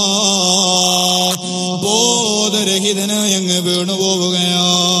 ബോധരഹിതനായി അങ്ങ് വീണുപോവുകയാണ്.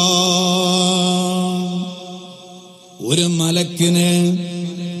 ഒരു മലക്കിന്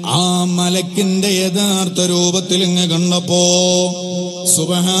ആ മലക്കിന്റെ യഥാർത്ഥ രൂപത്തിൽ ഇങ്ങ് കണ്ടപ്പോ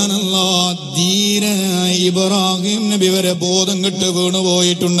സുബ്ഹാനല്ലാഹ്, ധീരനായ ഇബ്രാഹിം നബി വരെ ബോധം കെട്ട്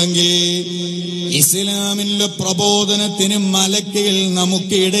വീണുപോയിട്ടുണ്ടെങ്കിൽ ഇസ്ലാമിന്റെ പ്രബോധനത്തിന് മലക്കുകൾ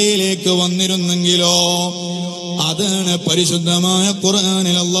നമുക്ക് ഇടയിലേക്ക് വന്നിരുന്നെങ്കിലോ? അതാണ് പരിശുദ്ധമായ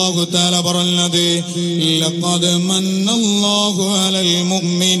ഖുർആനിൽ അല്ലാഹു തആല പറഞ്ഞത്, ലഖദ് മന്നല്ലാഹു അലൽ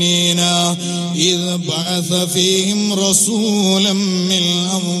മുഅ്മിനീന ഇദ് ബഅസ ഫീഹിം റസൂലൻ മിൻ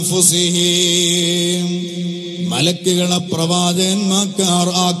അൻഫുസിഹിം. മലക്കുകളെ പ്രവാചകന്മാർ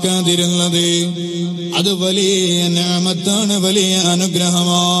ആക്കാതിരുന്നത് അത് വലിയ നിഅമത്താണ്, വലിയ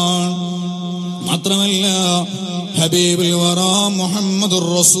അനുഗ്രഹമാണ്. മാത്രമല്ല, ഹബീബുൽ വറാ മുഹമ്മദുർ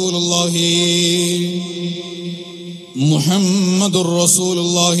റസൂലുള്ളാഹി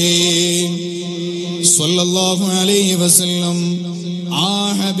സ്വല്ലല്ലാഹു അലൈഹി വസല്ലം ആ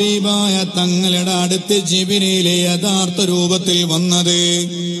ഹബീബായ തങ്ങളുടെ അടുത്ത് ജിബ്രീൽ യഥാർത്ഥ രൂപത്തിൽ വന്നത്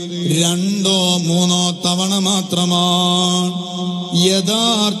 2-3 തവണ മാത്രമാണ്.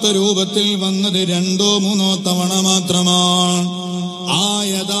 യഥാർത്ഥ രൂപത്തിൽ വന്നത് 2-3 തവണ മാത്രമാണ്. ആ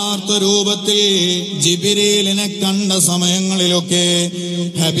യഥാർത്ഥ രൂപത്തിൽ ജിബ്രീലിനെ കണ്ട സമയങ്ങളിലൊക്കെ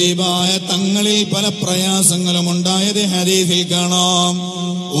ഹബീബായ തങ്ങളിൽ പല പ്രയാസങ്ങളും ഉണ്ടായത് ഹദീസിൽ കാണാം.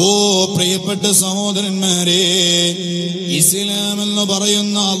 ഓ പ്രിയപ്പെട്ട സഹോദരന്മാരെ, ഇസ്ലാം എന്ന്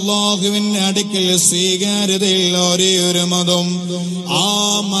പറയുന്ന അള്ളാഹുവിന്റെ അടുക്കൽ സ്വീകാര്യതയുള്ള ഒരേ ഒരു മതം, ആ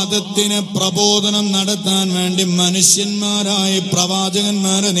മതത്തിന് പ്രബോധനം നടത്താൻ വേണ്ടി മനുഷ്യന്മാരായി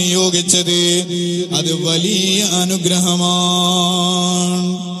പ്രവാചകന്മാരെ നിയോഗിച്ചത് അത് വലിയ അനുഗ്രഹമാണ്.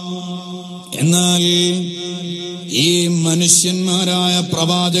 എന്നാൽ ഈ മനുഷ്യന്മാരായ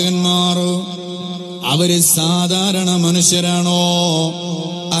പ്രവാചകന്മാർ അവര് സാധാരണ മനുഷ്യരാണോ?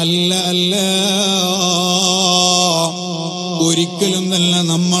 അല്ല അല്ല, ഒരിക്കലും തന്നെ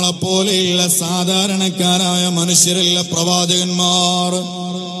നമ്മളെപ്പോലെയുള്ള സാധാരണക്കാരായ മനുഷ്യരല്ല പ്രവാചകന്മാർ.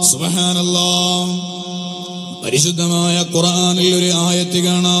 സുബ്ഹാനല്ലാഹ്, പരിശുദ്ധമായ ഖുർആനിൽ ഒരു ആയത്ത്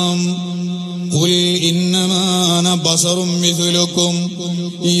കാണാം. ഖുൽ ഇന്നമാ അന ബശറും മിസ്ലുക്കും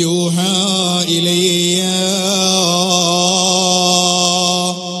യൂഹാ ഇലയ്യ.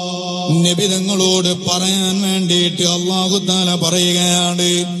 നബി തങ്ങളോട് പറയാൻ വേണ്ടിയിട്ട് അല്ലാഹു തആല പറയുകയാണ്,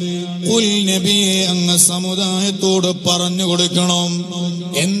 ഖുൽ നബിയെ അങ്ങ് സമുദായത്തോട് പറഞ്ഞു കൊടുക്കണം.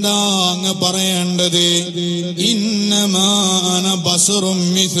 എന്താ അങ്ങ് പറയേണ്ടത്? ഇന്നമാ അന ബശറും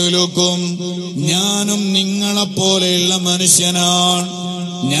മിസ്ലുക്കും, ഞാനും നിങ്ങളെപ്പോലെയുള്ള മനുഷ്യനാണ്,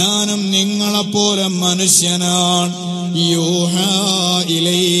 ഞാനും നിങ്ങളെപ്പോലെ മനുഷ്യനാണ്. യൂഹാ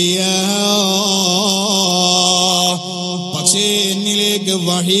ഇലയ്യ, പക്ഷേ എന്നിലേക്ക്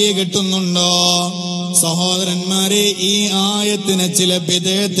വഹി കിട്ടുന്നുണ്ടോ? സഹോദരന്മാരെ, ഈ ആയത്തിന് ചില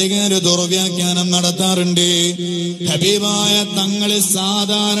ബിദ്അത്തുകാർ ദുർവ്യാഖ്യാനം നടത്താറുണ്ട്. ഹബീബായ തങ്ങൾ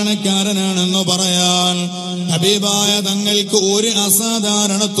സാധാരണക്കാരനാണെന്ന് പറയാൻ ഹബീബായ തങ്ങൾക്ക് ഒരു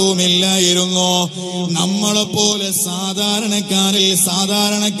അസാധാരണത്വമില്ലായിരുന്നു. നമ്മളെപ്പോലെ സാധാരണക്കാരിൽ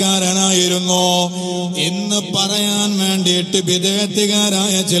സാധാരണക്കാരനായിരുന്നു എന്ന് പറയാൻ വേണ്ടിയിട്ട്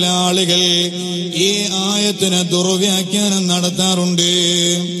ബിദ്അത്തുകാരായ ചില ആളുകൾ ഈ ആയത്തിന് ദുർവ്യാഖ്യാനം നടത്താറുണ്ട്.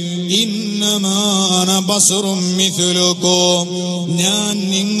 ഇന്നമാ അന ബശറും മിസ്ലുക്കും, ഞാൻ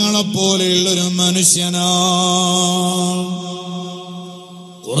നിങ്ങളെപ്പോലെയുള്ളൊരു മനുഷ്യനാണ്.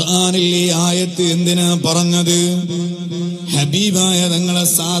 ഖുർആനിൽ ഈ ആയത്ത് എന്തിനാ പറഞ്ഞത്? ഹബീബായ തങ്ങളെ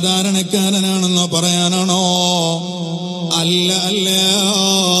സാധാരണക്കാരനാണെന്നോ പറയാനാണോ? അല്ല അല്ല.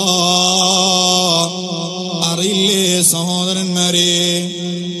 അറിയില്ലേ സഹോദരന്മാരെ,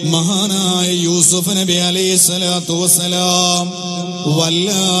 മഹാനായ യൂസുഫ് നബി അലൈഹിസ്സലാത്തു വസ്സലാം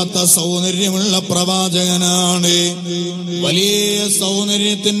വല്ലാത്ത സൗന്ദര്യമുള്ള പ്രവാചകനാണ്. വലിയ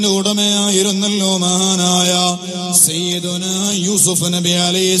സൗന്ദര്യത്തിന്റെ ഉടമയായിരുന്നല്ലോ മഹാനായ സയ്യിദുനാ യൂസുഫ് നബി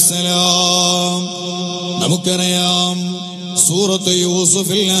അലൈഹിസ്സലാം. നമുക്കറിയാം, സൂറത്ത്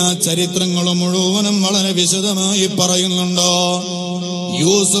യൂസുഫിലെ ചരിത്രങ്ങളും മുഴുവനും വളരെ വിശദമായി പറയുന്നുണ്ടോ.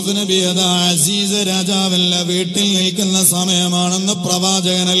 യൂസുഫ് നബി അതാ അസീസ് രാജാവല്ല, വീട്ടിൽ നിൽക്കുന്ന സമയമാണെന്ന്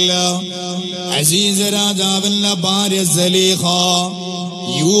പ്രവാചകനല്ല. അസീസ് രാജാവിന്റെ ഭാര്യ സലീഖ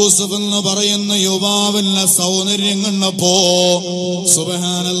യൂസുഫ് എന്ന് പറയുന്ന യുവാവിന്റെ സൗന്ദര്യം കണ്ടപ്പോ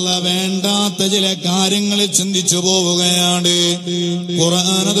സുബ്ഹാനല്ലാഹ് വേണ്ടാത്ത ചില കാര്യങ്ങൾ ചിന്തിച്ചു പോവുകയാണ്.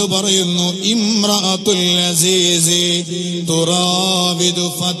 ഖുർആൻ അത് പറയുന്നു, ഇംറഅത്തുൽ അസീസി തുറാവിദു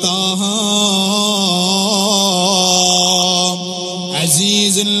ഫതാഹാ.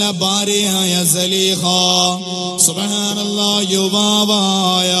 അസീസിന്റെ ഭാര്യയായ സലീഖ സുബ്ഹാനല്ലാഹ്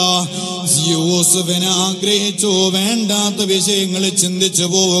യുവാവായ യൂസുഫിനെ ആഗ്രഹിച്ചു, വേണ്ടാത്ത വിഷയങ്ങൾ ചിന്തിച്ചു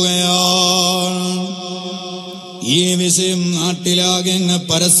പോവുകയാണ്. ഈ വിഷയം നാട്ടിലാകെ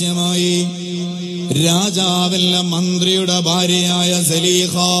പരസ്യമായി. രാജാവിന്റെ മന്ത്രിയുടെ ഭാര്യയായ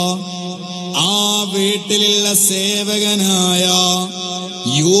സലീഖ ആ വീട്ടിലുള്ള സേവകനായ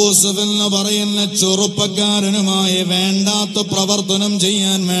യൂസുഫ് എന്ന് പറയുന്ന ചെറുപ്പക്കാരനുമായി വേണ്ടാത്ത പ്രവർത്തനം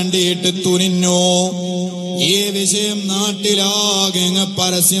ചെയ്യാൻ വേണ്ടിയിട്ട് തുനിഞ്ഞു. ഈ വിഷയം നാട്ടിലാകെ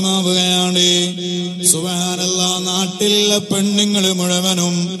പരസ്യമാവുകയാണ്. സുബ്ഹാനല്ലാഹ്, നാട്ടിലെ പെണ്ണുങ്ങൾ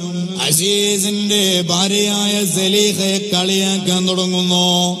മുഴുവനും അസീസിന്റെ ഭാര്യയായ സലീഖയെ കളിയാക്കാൻ തുടങ്ങുന്നു.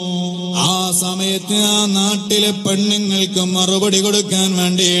 ആ സമയത്ത് ആ നാട്ടിലെ പെണ്ണുങ്ങൾക്ക് മറുപടി കൊടുക്കാൻ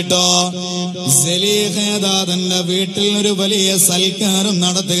വേണ്ടിയിട്ട് സലീഖ തന്റെ വീട്ടിൽ ഒരു വലിയ സൽക്കാരം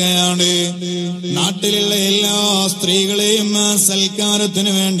നടത്തുകയാണ്. നാട്ടിലുള്ള എല്ലാ സ്ത്രീകളെയും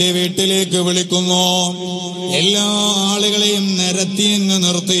സൽക്കാരത്തിന് വേണ്ടി വീട്ടിലേക്ക് വിളിക്കുന്നു. എല്ലാ ആളുകളെയും നിരത്തി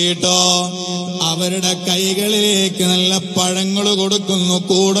നിർത്തിയിട്ട് അവരുടെ കൈകളിലേക്ക് നല്ല പഴങ്ങൾ കൊടുക്കുന്നു.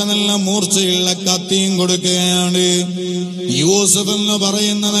 കൂടെ നല്ല മൂർച്ചയുള്ള കത്തിയും കൊടുക്കുകയാണ്. യൂസുഫ് എന്ന്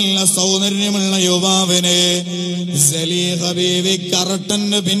പറയുന്ന നല്ല സൗന്ദര്യമുള്ള യുവാവിനെ സലീഹ ബീവി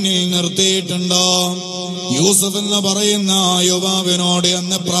കർട്ടന്റെ പിന്നിൽ നിർത്തിയിട്ടുണ്ടോ? യൂസുഫ് എന്ന് പറയുന്ന യുവാവിനോട്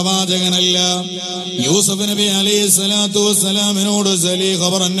അന്ന് പ്രവാചകനല്ല, യൂസുഫ് നബി അലൈഹി സ്വലാത്തു വസ്സലാമിനോട് സലീഹ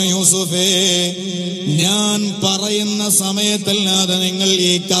പറഞ്ഞു, യൂസുഫേ, ഞാൻ പറയുന്ന സമയത്തല്ലാതെ നിങ്ങൾ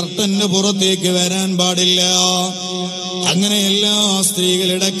ഈ കർട്ടന്റെ പുറത്തേക്ക് വരാൻ പാടില്ല. അങ്ങനെ എല്ലാ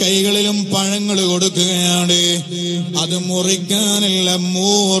സ്ത്രീകളുടെ കൈകളിലും പഴങ്ങൾ കൊടുക്കുകയാണ്. അത് മുറിക്കാനുള്ള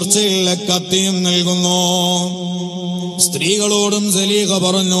മൂർച്ചയുള്ള കത്തിയും നൽകുന്നു. സ്ത്രീകളോടും സലീഹ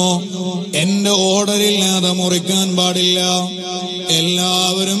പറഞ്ഞു, എന്റെ ഓർഡറില്ലാതെ മുറിക്കാൻ പാടില്ല.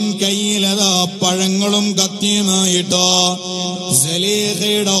 എല്ലാവരും കയ്യിലതാ പഴങ്ങളും കത്തിയുമായിട്ടോ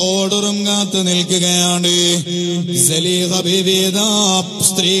സലീഹയുടെ ഓർഡറും കാത്തു നിൽക്കുകയാണ്. സലീഹ ബീവിതാ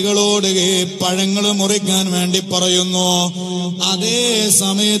സ്ത്രീകളോട് പഴങ്ങൾ മുറിക്കാൻ വേണ്ടി പറയുന്നു. അതേ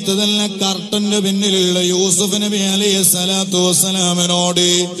സമയത്ത് തന്നെ കർട്ടന്റെ പിന്നിലുള്ള യൂസുഫ് നബി അലൈഹി സ്വലാത്തു വസ്സലാമിനോട്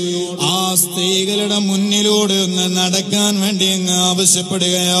ആ സ്ത്രീകളുടെ മുന്നിലൂടെ ഒന്ന് നടക്കാൻ വേണ്ടി അങ്ങ്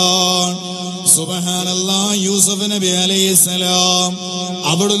ആവശ്യപ്പെടുകയാണ്. സുബ്ഹാനല്ലാഹ്, യൂസുഫ് നബി അലൈഹിസ്സലാം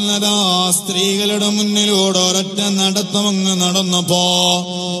അവിടുന്ന് സ്ത്രീകളുടെ മുന്നിലൂടെ ഒരൊറ്റ നടത്തമങ്ങ് നടന്നപ്പോ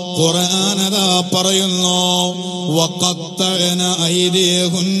ഖുർആനതാ പറയുന്നു, വഖത്തഅന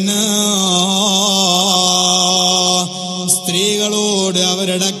ഐദിയഹുന്ന, സ്ത്രീകളോട്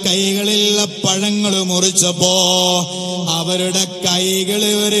അവരുടെ കൈകളിലുള്ള പഴങ്ങൾ മുറിച്ചപ്പോ അവരുടെ കൈകൾ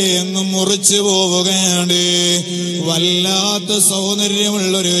വരെ അങ്ങ് മുറിച്ചു പോവുകയാണ്. വല്ലാത്ത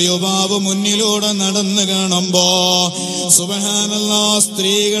സൗന്ദര്യമുള്ളൊരു യുവാവ് മുന്നിലൂടെ നടന്നു കാണുമ്പോ സുബ്ഹാനല്ലാഹ്,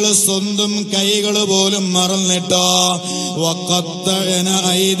 സ്ത്രീകൾ സ്വന്തം കൈകൾ പോലും മറന്നിട്ടോ വഖത്തഅന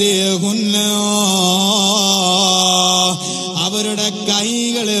ഐദിയഹുന്ന, അവരുടെ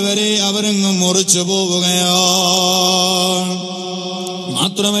കൈകൾ വരെ അവരങ്ങ് മുറിച്ചു പോവുകയാണ്.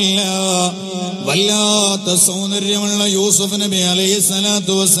 മാത്രമല്ല, വല്ലാത്ത സൗന്ദര്യമുള്ള യൂസുഫ് നബി അലൈഹി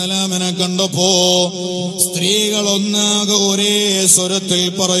സ്വലാത്തു വസ്സലാമിനെ കണ്ടപ്പോ സ്ത്രീകൾ ഒന്നാകെ ഒരേ സ്വരത്തിൽ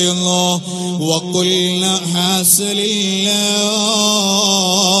പറയുന്നു, വഖുൽന ഹാസലില്ലാഹ്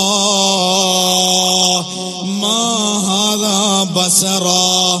മാ ഹാദാ ബസറാ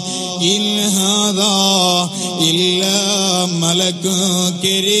ഇൻ ഹാദാ ഇല്ലാ മലക്കുൻ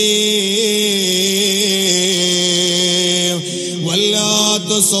കരീം.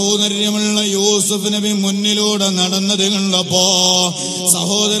 വല്ലാത്ത സൗന്ദര്യമുള്ള യൂസുഫ് നബി മുന്നിലൂടെ നടന്നത് കണ്ടപ്പോ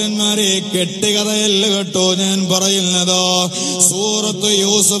സഹോദരന്മാരെ, കെട്ടുകഥയല്ല കേട്ടോ ഞാൻ പറയുന്നത്. സൂറത്ത്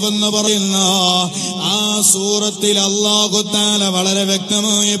യൂസുഫ് എന്ന് പറയുന്ന ആ സൂറത്തിൽ അല്ലാഹു തആല വളരെ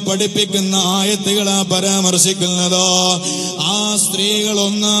വ്യക്തമായി പഠിപ്പിക്കുന്ന ആയത്തുകളാ പരാമർശിക്കുന്നത്. ആ സ്ത്രീകൾ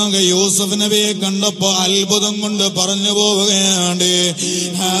ഒന്നാകെ യൂസുഫ് നബിയെ കണ്ടപ്പോ അത്ഭുതം കൊണ്ട് പറഞ്ഞു പോവുകയാണ്,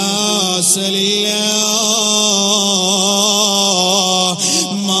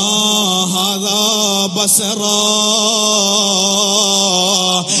 മാ ഹാദാ ബസറാ,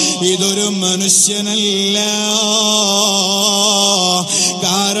 ഇതൊരു മനുഷ്യനല്ല.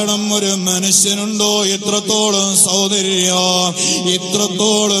 കാരണം ഒരു മനുഷ്യനുണ്ടോ ഇത്രത്തോളം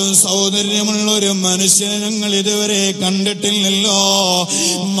സൗന്ദര്യമുള്ള ഒരു മനുഷ്യനെ ഞങ്ങൾ ഇതുവരെ കണ്ടിട്ടില്ലല്ലോ.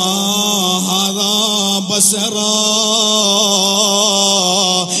 മാ ഹാദാ ബസറാ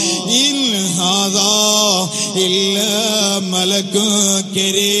ഇൻ ഹാദാ ഇല്ലാ മലക്കുൻ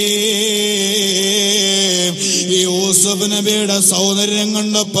കരീം. യൂസുഫ് നബിയുടെ സൗന്ദര്യം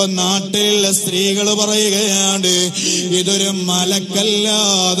കണ്ടപ്പോ നാട്ടിലുള്ള സ്ത്രീകൾ പറയുകയാണ്, ഇതൊരു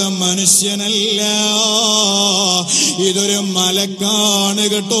മലക്കല്ലാതെ മനുഷ്യനല്ല, ഇതൊരു മലക്കാണ്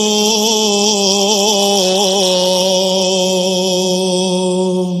കേട്ടോ.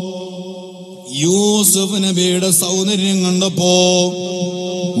 യൂസുഫ് നബിയുടെ സൗന്ദര്യം കണ്ടപ്പോ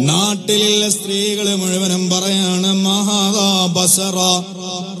നാട്ടിലുള്ള സ്ത്രീകൾ മുഴുവനും പറയാണ്, മഹാദാ ബസറ,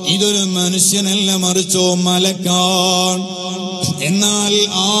 ഇതൊരു മനുഷ്യനല്ല മറിച്ചോ മലക്കാൻ. എന്നാൽ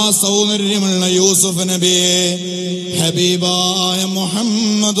ആ സൗന്ദര്യമുള്ള യൂസുഫ് നബിയെ ഹബീബായ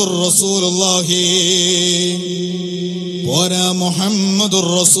മുഹമ്മദുർ റസൂലുള്ളാഹി, പോരാ മുഹമ്മദുർ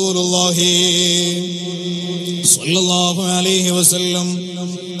റസൂലുള്ളാഹി സല്ലല്ലാഹു അലൈഹി വസല്ലം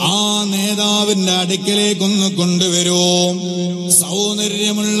ആ നേതാവിന്റെ അടുക്കലേക്കൊന്ന് കൊണ്ടുവരൂ.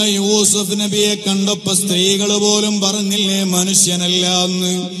 സൗന്ദര്യമുള്ള യൂസുഫ് നബിയെ കണ്ടപ്പോ സ്ത്രീകൾ പോലും പറഞ്ഞില്ലേ മനുഷ്യനല്ല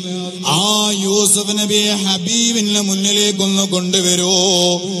എന്ന്. ആ യൂസുഫ് നബിയെ ഹബീബിന്റെ മുന്നിലേക്കൊന്ന് കൊണ്ടുവരൂ.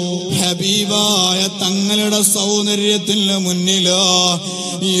 ഹബീബായ തങ്ങളുടെ സൗന്ദര്യത്തിന്റെ മുന്നിലോ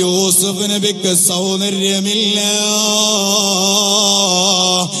യൂസുഫ് നബിക്ക് സൗന്ദര്യമില്ല.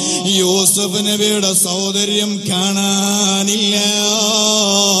 യൂസുഫ് നബിയുടെ സൗന്ദര്യം കാണാനില്ല.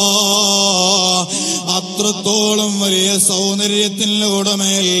 അത്രത്തോളം വലിയ സൗന്ദര്യത്തിന്റെ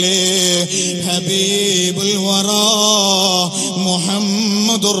ഉടമയല്ലേ ഹബീബുൽ വറാ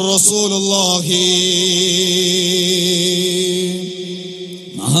മുഹമ്മദുർ റസൂലുള്ളാഹി.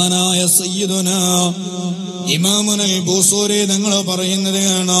 മഹാനായ സയ്യിദുനാ ഇമാമുൽ ബുസൂരി തങ്ങൾ പറയുന്നത്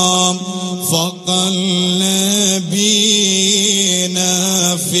കാണാം, ഫഖൽനബീന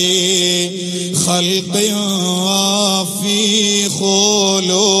ഫീ ഖൽഖി വഫീ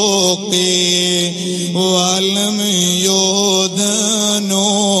ഖുലൂഖി വലം യുദനുഹു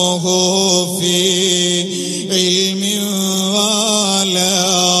ഫീ ഇൽമി വലാ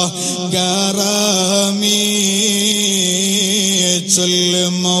കറമി ചൊല്ല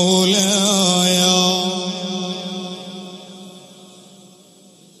മൗലായ.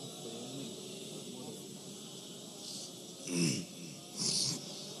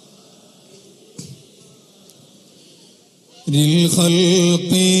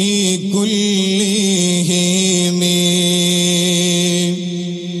 للخلق كلهم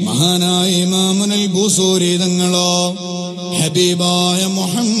മഹാനായ ഇമാമുൽ ബുസൂരി തങ്ങളോ ഹബീബായ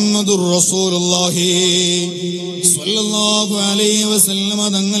മുഹമ്മദുർ റസൂലുള്ളാഹി സ്വല്ലല്ലാഹു അലൈഹി വസല്ലം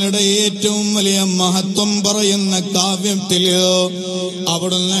തങ്ങളുടെ ഏറ്റവും വലിയ മഹത്വം പറയുന്ന കാവ്യത്തില്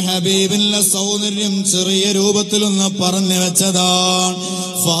അവിടുന്ന് ഹബീബിന്റെ സൗന്ദര്യം ചെറിയ രൂപത്തിലൊന്ന് പറഞ്ഞു വെച്ചതാണ്.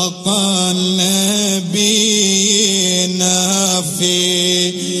 ഫഖൽനബീന ഫീ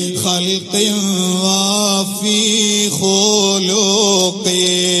ഖൽഖി വഫീ ഖുലൂഖി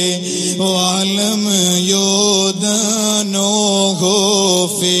വലം യുദനുഹു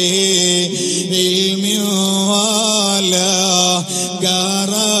ഫീ ഇൽമി വലാ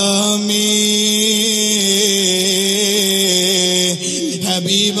കറമി.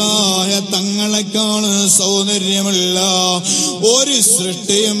 ഹബീബായ തങ്ങളെക്കാണ് സൗന്ദര്യമുള്ള ഒരു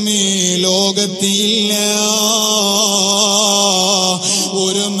സൃഷ്ടിയും ഈ ലോകത്തില്ല,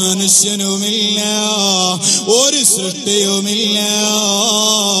 ഒരു മനുഷ്യനുമില്ല, ഒരു സൃഷ്ടിയുമില്ല.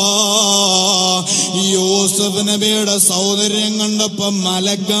 യൂസുഫ് നബിയുടെ സൗന്ദര്യം കണ്ടപ്പോ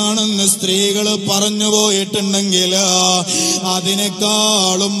മലക്കാണെന്ന് സ്ത്രീകൾ പറഞ്ഞു പോയിട്ടുണ്ടെങ്കിൽ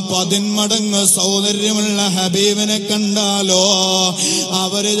അതിനേക്കാളും 10 മടങ്ങ് സൗന്ദര്യമുള്ള ഹബീബിനെ കണ്ടാലോ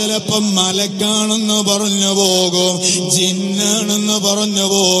അവര് ചിലപ്പോ മലക്കാണെന്ന് പറഞ്ഞു പോകും, ജിന്നാണെന്ന് പറഞ്ഞു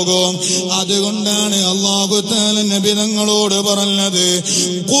പോകും. അതുകൊണ്ടാണ് അല്ലാഹു തആല നബി തങ്ങളോട് പറഞ്ഞത്,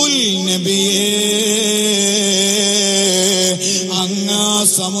 ഖുൽ നബിയേ അങ്ങാ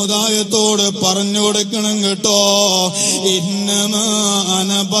സമുദായത്തോട് പറഞ്ഞു കൊടുക്കണം കേട്ടോ, ഇന്നമാ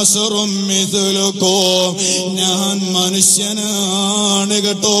അന ബശറും മിസ്ലുക്കും, ഞാൻ മനുഷ്യനാണ്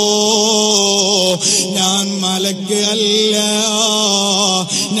കേട്ടോ, ഞാൻ മലക്ക് അല്ല,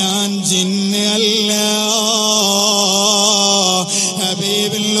 ഞാൻ ജിന്ന് അല്ല.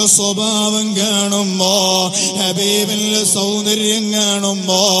 ഹബീബിന്റെ സ്വഭാവം കാണുമ്പോ, ഹബീബിന്റെ സൗന്ദര്യം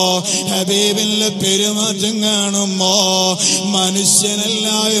കാണുമ്പോ, ഹബീബിന്റെ പെരുമാറ്റം കാണുമ്പോ മനുഷ്യനല്ല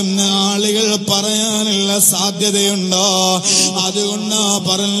എന്ന് ആളുകൾ പറയാനുള്ള സാധ്യതയുണ്ടോ? അതുകൊണ്ടാ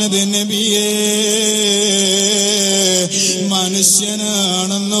പറഞ്ഞത് നബിയേ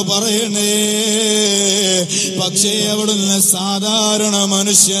മനുഷ്യനാണെന്ന് പറയണേ. പക്ഷേ അവിടുന്ന് സാധാരണ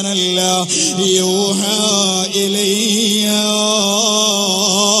മനുഷ്യനല്ല, യൂഹാ ഇലയ്യ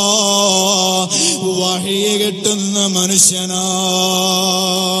വഹ്യ് കിട്ടുന്ന മനുഷ്യനാണ്.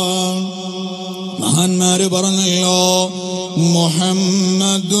 മഹാന്മാര് പറഞ്ഞല്ലോ,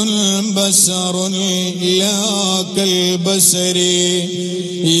 മുഹമ്മദുൽ ബശറുൻ ലാ കൽ ബശരി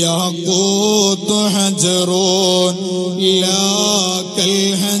യാഖൂതു ഹജറുൻ ലാ കൽ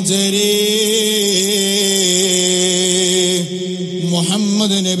ഹജരി.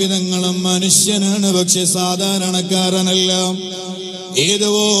 മുഹമ്മദ് നബി തങ്ങളും മനുഷ്യനാണ്, പക്ഷെ സാധാരണക്കാരനല്ല.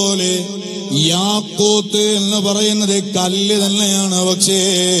 ഏതുപോലെ യാക്കൂത്ത് എന്ന് പറയുന്നത് കല്ല് തന്നെയാണ്, പക്ഷേ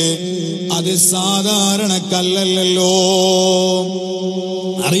അത് സാധാരണ കല്ലല്ലോ.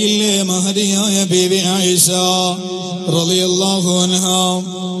 അറിയില്ലേ മഹദിയായ ബീവി ആയിഷ റളിയല്ലാഹു അൻഹാ,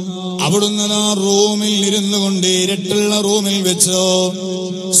 അവിടുന്ന് ആ റൂമിൽ ഇരുന്നു കൊണ്ട് ഇരട്ടുള്ള റൂമിൽ വെച്ചോ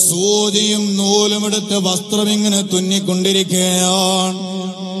സൂചിയും നൂലും എടുത്ത് വസ്ത്രം ഇങ്ങനെ തുന്നിക്കൊണ്ടിരിക്കുകയാണ്.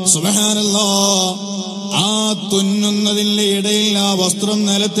 സുബ്ഹാനല്ലാഹ്, ആ തുന്നുന്നതിന്റെ ഇടയിൽ ആ വസ്ത്രം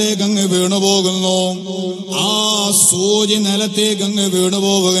നിലത്തേക്ക് അങ്ങ് വീണുപോകുന്നു. ആ സൂചി നിലത്തേക്ക് അങ്ങ്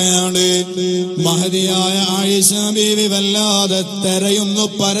വീണുപോവുകയാണ്. മഹദിയായ ആയിഷ ബീവി വല്ലാതെ തെരയുന്നു,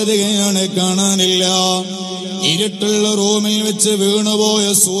 പരതുകയാണ്, കാണാനില്ല. ഇരുട്ടുള്ള റൂമിൽ വെച്ച് വീണുപോയ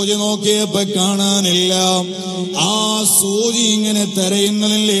സൂചി നോക്കിയപ്പോ കാണാനില്ല. ആ സൂചി ഇങ്ങനെ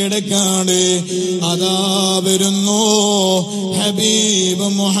തെരയുന്നതിന്റെ ഇടയ്ക്കാണ് അതാ വരുന്നു ഹബീബ്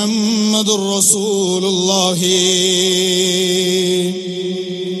മുഹമ്മദുർ റസൂലുള്ളാഹി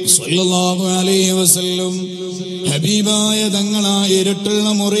സ്വല്ലല്ലാഹു അലൈഹി വസല്ലം. ഹബീബായ തങ്ങൾ ആ ഇരുട്ടുള്ള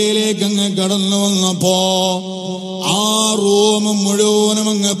മുറിയിലേക്ക് അങ്ങ് കടന്നു വന്നപ്പോ ആ റൂം മുഴുവനും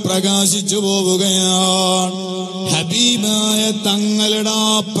അങ്ങ് പ്രകാശിച്ചു പോവുകയാണ്. ഹബീബായ തങ്ങളുടെ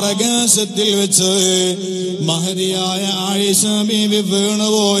ആ പ്രകാശത്തിൽ വെച്ച് മഹദിയായ ആയിഷ ബീവി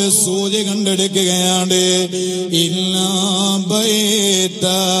വീണുപോയ സൂചി കണ്ടെടുക്കുകയാണ്. ഇല്ലാ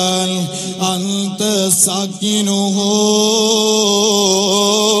ബൈതൽ അൻത സാകിനുഹു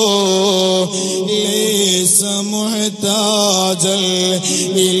ലൈസ മുഹ്താജൽ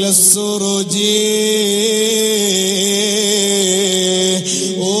ഇലസ്സുറുജി.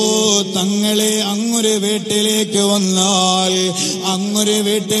 ഓ തങ്ങളെ, അങ്ങൊരു വീട്ടിലേക്ക് വന്നാൽ, അങ്ങൊരു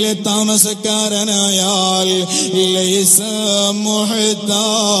വീട്ടിലെ താമസക്കാരനായാൽ ലൈസ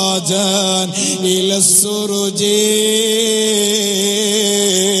മുഹ്താജൻ ഇലസ്സുറുജി,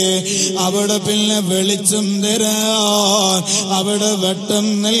 അവിടെ പിന്നെ വെളിച്ചം തരാൻ, അവിടെ വെട്ടം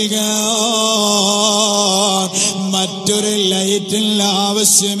നൽകാൻ മറ്റൊരു ലൈറ്റിന്റെ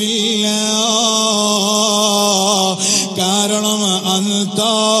ആവശ്യമില്ല. കാരണം അൻത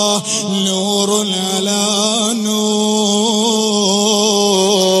നൂറുൽ അലാ നൂർ,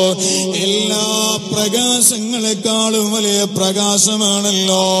 എല്ലാ പ്രകാശങ്ങളെക്കാളും വലിയ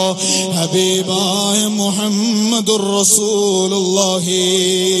പ്രകാശമാണല്ലോ ഹബീബായ മുഹമ്മദുർ റസൂലുള്ളാഹി.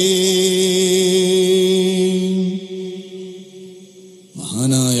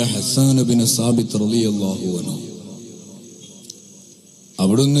 മഹാനായ ഹസ്സാൻ ബിൻ സാബിത്ത് റളിയല്ലാഹു അൻഹു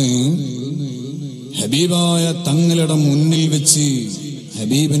അവിടുന്ന് ഹബീബായ തങ്ങളുടെ മുന്നിൽ വെച്ച്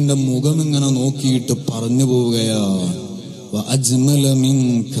ഹബീബിന്റെ മുഖം ഇങ്ങനെ നോക്കിയിട്ട് പറഞ്ഞു പോവുകയാ, വഅജ്മല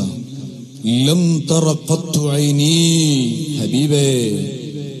മിൻക ലം തറ ഖത്തു ഐനി. ഹബീബേ,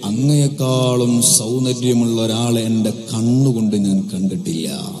 അങ്ങയെക്കാളും സൗന്ദര്യമുള്ള ഒരാളെ എന്റെ കണ്ണുകൊണ്ട് ഞാൻ കണ്ടിട്ടില്ല.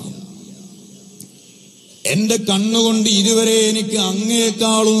 എന്റെ കണ്ണുകൊണ്ട് ഇതുവരെ എനിക്ക്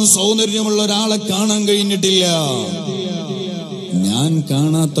അങ്ങയെക്കാളും സൗന്ദര്യമുള്ള ഒരാളെ കാണാൻ കഴിഞ്ഞിട്ടില്ല. ഞാൻ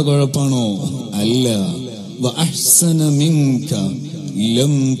കാണാത്ത കുഴപ്പാണോ? അല്ല. വഅഹ്സന മിൻക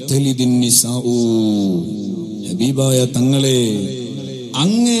ലം തലിദിൻ നിസാഉ. ഹബീബായ തങ്ങളെ,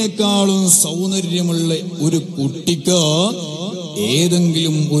 അങ്ങയെക്കാളും സൗന്ദര്യമുള്ള ഒരു കുട്ടിക്ക്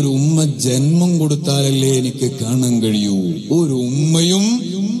ഏതെങ്കിലും ഒരു ഉമ്മ ജന്മം കൊടുത്താലല്ലേ എനിക്ക് കാണാൻ കഴിയൂ. ഒരു ഉമ്മയും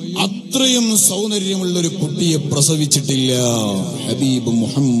അത്രയും സൗന്ദര്യമുള്ള ഒരു കുട്ടിയെ പ്രസവിച്ചിട്ടില്ല. ഹബീബ്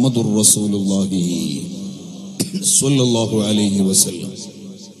മുഹമ്മദുർ റസൂലുള്ളാഹി സ്വല്ലല്ലാഹു അലൈഹി വസല്ലം.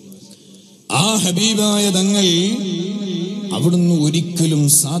 ആ ഹബീബായ തങ്ങൾ അവിടുന്ന് ഒരിക്കലും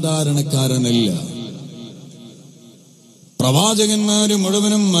സാധാരണക്കാരനല്ല. പ്രവാചകന്മാര്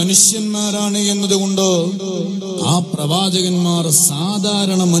മുഴുവനും മനുഷ്യന്മാരാണ് എന്നതുകൊണ്ട് ആ പ്രവാചകന്മാർ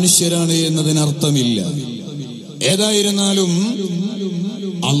സാധാരണ മനുഷ്യരാണ് എന്നതിനർത്ഥമില്ല. ഏതായിരുന്നാലും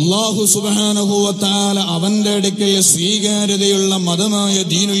അല്ലാഹു സുബ്ഹാനഹു വ തആല അവന്റെ അടുക്കൽ സ്വീകാര്യതയുള്ള മതമായ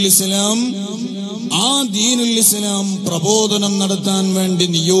ദീനുൽ ഇസ്ലാം, ആ ദീനുൽ ഇസ്ലാം പ്രബോധനം നടത്താൻ വേണ്ടി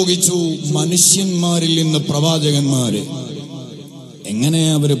നിയോഗിച്ചു മനുഷ്യന്മാരിൽ നിന്ന് പ്രവാചകന്മാര്.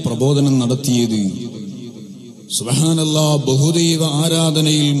 എങ്ങനെയാ അവര് പ്രബോധനം നടത്തിയത്? സുബ്ഹാനല്ലാഹ്, ബഹുദൈവ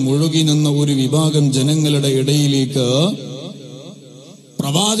ആരാധനയിൽ മുഴുകി നിന്ന ഒരു വിഭാഗം ജനങ്ങളുടെ ഇടയിലേക്ക്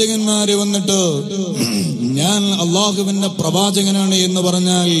പ്രവാചകന്മാര് വന്നിട്ട് ഞാൻ അള്ളാഹുവിന്റെ പ്രവാചകനാണ് എന്ന്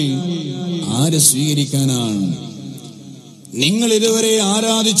പറഞ്ഞാൽ ആര് സ്വീകരിക്കാനാണ്? നിങ്ങൾ ഇതുവരെ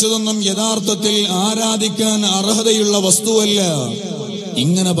ആരാധിച്ചതൊന്നും യഥാർത്ഥത്തിൽ ആരാധിക്കാൻ അർഹതയുള്ള വസ്തുവല്ല.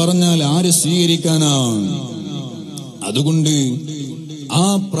 ഇങ്ങനെ പറഞ്ഞാൽ ആര് സ്വീകരിക്കാനാണ്? അതുകൊണ്ട് ആ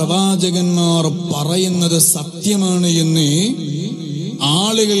പ്രവാചകന്മാർ പറയുന്നത് സത്യമാണ് എന്ന്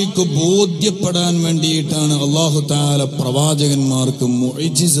ആളുകൾക്ക് ബോധ്യപ്പെടാൻ വേണ്ടിയിട്ടാണ് അല്ലാഹു തആല പ്രവാചകന്മാർക്ക്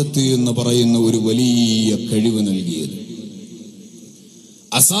മുഅ്ജിസത്ത് എന്ന് പറയുന്ന ഒരു വലിയ കഴിവ് നൽകിയത്.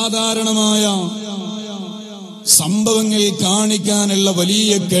 അസാധാരണമായ സംഭവങ്ങൾ കാണിക്കാനുള്ള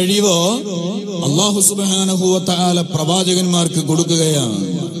വലിയ കഴിവ് അല്ലാഹു സുബ്ഹാനഹു വ തആല പ്രവാചകന്മാർക്ക് കൊടുക്കുകയാണ്.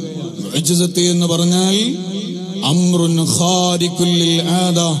 മുഅ്ജിസത്ത് എന്ന് പറഞ്ഞാൽ അംറുൻ ഖാരിഖുൽ ലിൽ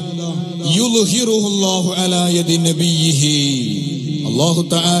ആദ യുൽഹിറുഹു അല്ലാഹു അലാ യദി നബിയിഹി. അല്ലാഹു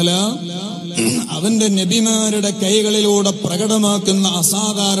തആല അവന്റെ നബിമാരുടെ കൈകളിലൂടെ പ്രകടമാക്കുന്ന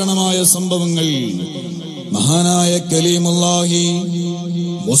അസാധാരണമായ സംഭവങ്ങൾ മഹാനായ കലീമുല്ലാഹി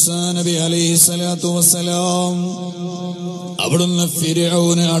മൂസാ നബി അലൈഹിസ്സലാത്തു വസ്സലാം അവിടുന്ന്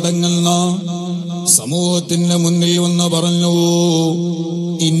ഫിർഔന് അടങ്ങുന്ന സമൂഹത്തിന്റെ മുന്നിൽ വന്ന് പറഞ്ഞു,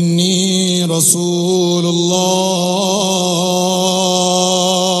 ഇന്നി റസൂലുള്ളാഹ്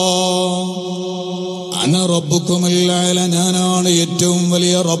അന റബ്ബുക്കുമുൽ അഅല, ഞാനാണ് ഏറ്റവും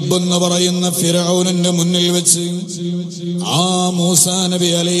വലിയ റബ്ബെന്ന് പറയുന്ന ഫിർഔനിന്റെ മുന്നിൽ വെച്ച് ആ മൂസാ നബി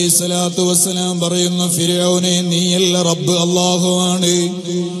അലൈഹിസ്സലാത്തു വസ്സലാം പറയുന്ന, ഫിർഔനെ നീയല്ല റബ്ബ്, അല്ലാഹുവാണ്.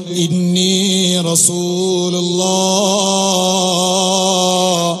 ഇന്നി റസൂലുള്ളാഹ്,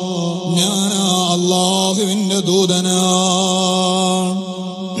 ഞാനാ അല്ലാഹുവിന്റെ ദൂതനാണ്.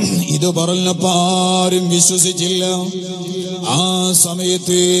 ഇത് പറഞ്ഞപ്പോ ആരും വിശ്വസിച്ചില്ല. ആ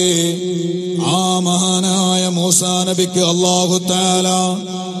സമയത്ത് ആ മഹാനായ മൂസാ നബിക്ക് അല്ലാഹു തആല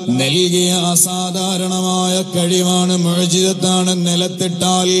നൽകിയ അസാധാരണമായ കഴിവാണ്, മുഅ്ജിസത്താണ്.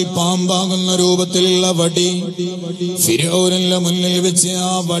 നിലത്തിട്ടാൽ പാമ്പാകുന്ന രൂപത്തിലുള്ള വടി ഫിർഔനിന്റെ മുന്നിൽ വെച്ച്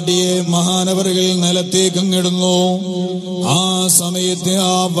ആ വടിയെ മഹാനവറുകൾ നിലത്തേക്കിടുന്നു. ആ സമയത്ത്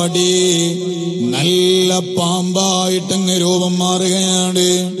ആ വടി നല്ല പാമ്പായിട്ടങ്ങ് രൂപം മാറുകയാണ്.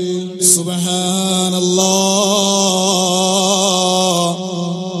 സുബ്ഹാനല്ലാഹ്.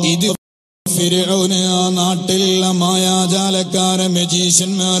 ഇത് ഫിർഔന് ആ നാട്ടിലുള്ള മായാജാലക്കാരെ,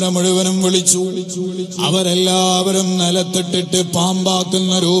 മജീഷ്യന്മാരെ മുഴുവനും വിളിച്ചു. അവരെല്ലാവരും നിലത്തിട്ടിട്ട്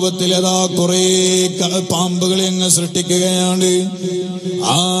പാമ്പാക്കുന്ന രൂപത്തിൽ അതാ കുറെ പാമ്പുകളെ അങ്ങ് സൃഷ്ടിക്കുകയാണ്.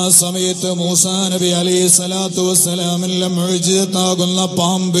 ആ സമയത്ത് മൂസാ നബി അലൈഹിസ്സലാത്തു വസ്സലാമിന്റെ മുഅ്ജിസത്താകുന്ന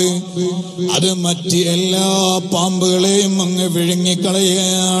പാമ്പ് അത് മറ്റ് എല്ലാ പാമ്പുകളെയും അങ്ങ്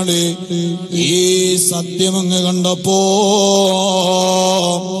വിഴുങ്ങിക്കളയുകയാണ്. ഈ സത്യമങ്ങ് കണ്ടപ്പോ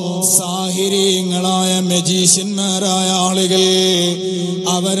സാഹിരീങ്ങളായ മജീഷ്യന്മാരായ ആളുകൾ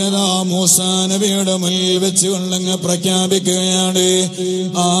അവരതാ മൂസാ നബിയുടെ മുന്നിൽ വെച്ചുകൊണ്ടങ്ങ് പ്രഖ്യാപിക്കുകയാണ്,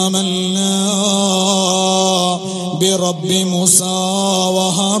 ആമന്നാ ബിറബ്ബി മൂസാ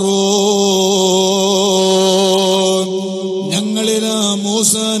വഹാറൂൻ, ഞങ്ങളിതാ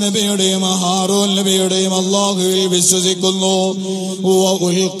മൂസാ നബിയുടെയും ഹാറൂൻ നബിയുടെയും അല്ലാഹുവിൽ വിശ്വസിക്കുന്നു.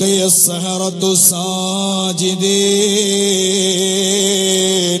 വഉൽഖിയ അസ്സഹറത്തു സാജിദീൻ,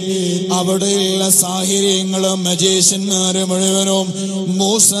 അവിടെയുള്ള സാഹിര്യങ്ങളും മജീഷ്യന്മാരും മുഴുവനും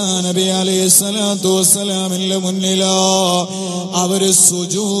മൂസാ നബി അലൈഹിസ്സലാത്തു വസ്സലാമിന്റെ മുന്നിലാ അവര്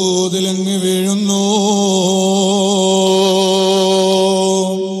സുജൂദിലങ്ങ് വീഴുന്നു.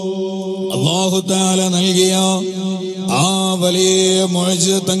 അല്ലാഹു തആല നൽകിയ ആ വലിയ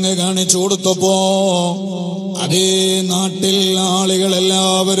മുഅ്ജിസത്തങ്ങ് കാണിച്ചു കൊടുത്തപ്പോ അതേ നാട്ടിൽ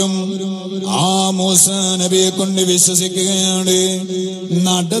ആളുകളെല്ലാവരും ആ മൂസാ നബിയെ കൊണ്ട് വിശ്വസിക്കുകയാണ്.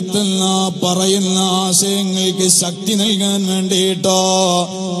 നടത്തുന്ന പറയുന്ന ആശയങ്ങൾക്ക് ശക്തി നൽകാൻ വേണ്ടിയിട്ടോ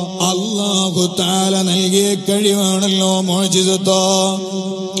അല്ലാഹു തആല നൽകിയ കഴിവാണല്ലോ മുഅ്ജിസത്ത്.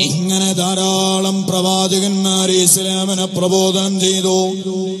 ഇങ്ങനെ ധാരാളം പ്രവാചകന്മാർ ഇസ്ലാമിനെ പ്രബോധനം ചെയ്തു.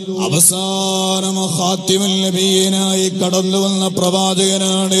 അവസാനം ഖാത്തിമുൽ നബിയിനായി കടന്നു വന്ന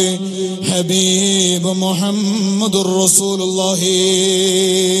പ്രവാചകനാണ് ഹബീബ് മുഹമ്മദുർ റസൂലുള്ളാഹി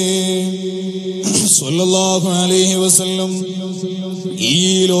സ്വല്ലല്ലാഹു അലൈഹി വസല്ലം. ഈ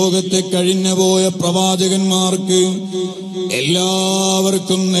ലോകത്തെ കഴിഞ്ഞു പോയ പ്രവാചകന്മാർക്ക്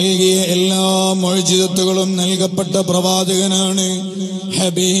എല്ലാവർക്കും നൽകിയ എല്ലാ മുഅ്ജിസത്തുകളും നൽകപ്പെട്ട പ്രവാചകനാണ്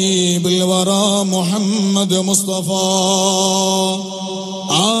ഹബീബുൽ വറാ മുഹമ്മദ് മുസ്തഫ.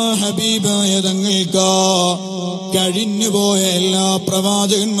 ആ ഹബീബായ തങ്ങൾക്ക് കഴിഞ്ഞുപോയ എല്ലാ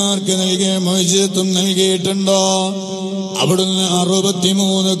പ്രവാചകന്മാർക്ക് നൽകിയ മുഅ്ജിസത്തും നൽകിയിട്ടുണ്ടോ? അവിടുന്ന്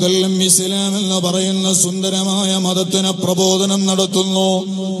 63 കൊല്ലം ഇസ്ലാം എന്ന് പറയുന്ന സുന്ദരമായ മതത്തിന് പ്രബോധനം നടത്തുന്നു.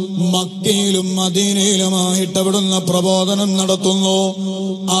 മക്കയിലും മദീനയിലുമായിട്ട് അവിടുന്ന് പ്രബോധനം നടത്തുന്നു.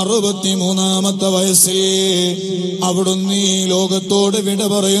 63-ാമത്തെ വയസ്സിൽ അവിടുന്ന് ഈ ലോകത്തോട് വിട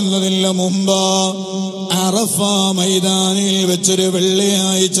പറയുന്നതിന് മുമ്പ് അറഫ മൈതാനിൽ വെച്ചൊരു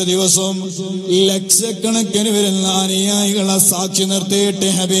വെള്ളിയാഴ്ച ദിവസം ലക്ഷക്കണക്കിന് വരുന്ന അനുയായികളെ സാക്ഷി നിർത്തിയിട്ട്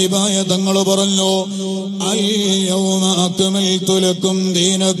ഹബീബായ തങ്ങൾ പറഞ്ഞു, അൽ-യൗമ അക്മൽതു ലക്കും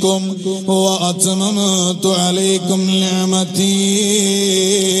ദീനക്കും വഅത്മംതു അലൈക്കും നിഅമതി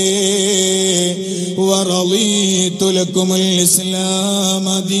വറളീതു ലക്കുമുൽ ഇസ്ലാമ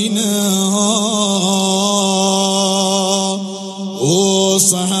ദീനാ. ഓ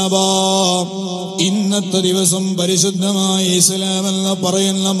സഹബ, ഇന്നത്തെ ദിവസം പരിശുദ്ധമായ ഇസ്ലാം എന്ന്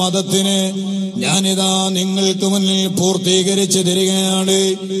പറയുന്ന മതത്തിന് ഞാനിതാ നിങ്ങൾക്ക് മുന്നിൽ പൂർത്തീകരിച്ചു തരികയാണ്.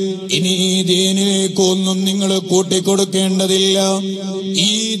 ഇനി ഈ ദീനിലേക്ക് ഒന്നും നിങ്ങൾ കൂട്ടിക്കൊടുക്കേണ്ടതില്ല.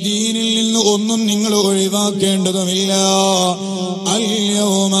 ഈ ദീനിൽ നിന്ന് ഒന്നും നിങ്ങൾ ഒഴിവാക്കേണ്ടതുമില്ല.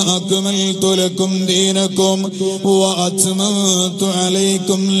 അൽ-യൗമ അക്മൽതു ലക്കും ദീനക്കും വഅത്മംതു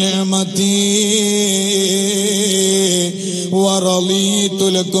അലൈക്കും നിഅമതി വറളീതു വറദീതു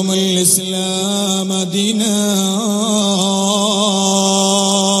ലക്കുമുൽ ഇസ്ലാമ ദീനാ.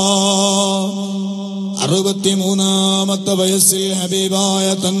 63-ാമത്തെ വയസ്സിൽ ഹബീബായ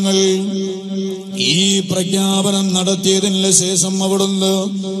തങ്ങൾ ഈ പ്രഖ്യാപനം നടത്തിയതിന് ശേഷം അവിടുന്ന്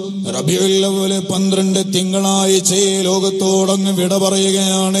റബീഉൽ അവ്വൽ 12 തിങ്കളാഴ്ചയെ ലോകത്തോടങ്ങ് വിട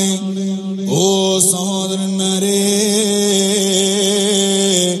പറയുകയാണ്. ഓ സഹോദരന്മാരെ,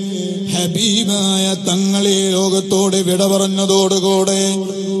 ഹബീബായ തങ്ങളെ ലോകത്തോട് വിട പറഞ്ഞതോടുകൂടെ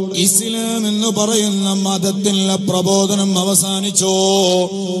ഇസ്ലാം എന്ന് പറയുന്ന മതത്തിനുള്ള പ്രബോധനം അവസാനിച്ചോ?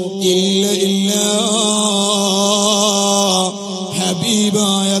 ഇല്ല, ഇല്ല.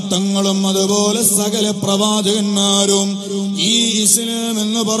 ഹബീബായ തങ്ങളും അതുപോലെ സകല പ്രവാചകന്മാരും ഈ ഇസ്ലാം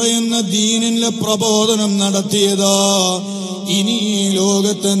എന്ന് പറയുന്ന ദീനിന്റെ പ്രബോധനം നടത്തിയതാ. ഇനി ഈ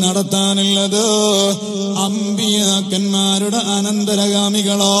ലോകത്ത് നടത്താനുള്ളത് അമ്പിയാക്കന്മാരുടെ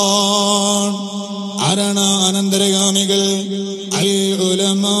അനന്തരഗാമികളാണ്. ആരാണ് അനന്തരഗാമികൾ? അൽ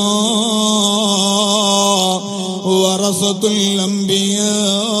ഉലമാ വറസത്തുൽ അംബിയാ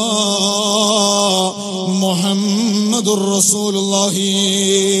മുഹമ്മദുർ റസൂലുള്ളാഹി.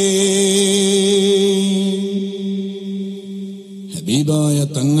 ഹബീബായ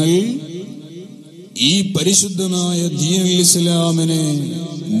തങ്ങൾ ഈ പരിശുദ്ധമായ ദീനുൽ ഇസ്ലാമിനെ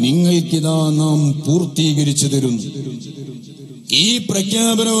നിങ്ങൾക്കിതാ നാം പൂർത്തീകരിച്ചു തരുന്നു. ഈ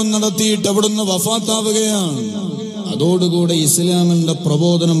പ്രഖ്യാപനവും നടത്തിയിട്ട് അവിടുന്ന് വഫാത്താവുകയാണ്. അതോടുകൂടെ ഇസ്ലാമിന്റെ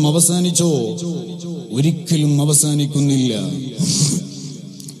പ്രബോധനം അവസാനിച്ചോ? ഒരിക്കലും അവസാനിക്കുന്നില്ല.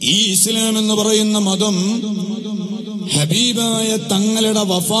 ഈ ഇസ്ലാം എന്ന് പറയുന്ന മതം ഹബീബായ തങ്ങളുടെ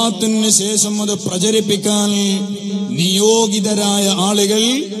വഫാത്തിന് ശേഷം അത് പ്രചരിപ്പിക്കാൻ നിയോഗിതരായ ആളുകൾ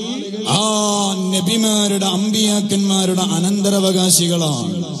ആ നബിമാരുടെ അമ്പിയാക്കന്മാരുടെ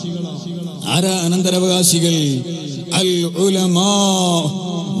അനന്തരാവകാശികളാണ്. ആരാ അനന്തരാവകാശികൾ? അൽ ഉലമാ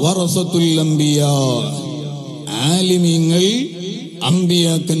വറസത്തുൽ അംബിയാ. ആലിമീങ്ങൾ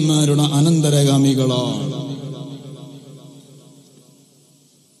അമ്പിയാക്കന്മാരുടെ അനന്തരഗാമികളാണ്.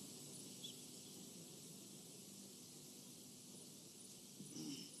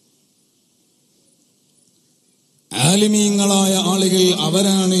 ആലിമീങ്ങളായ ആളുകൾ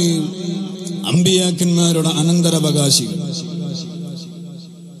അവരാണ് അമ്പിയാക്കന്മാരുടെ അനന്തരാവകാശികൾ.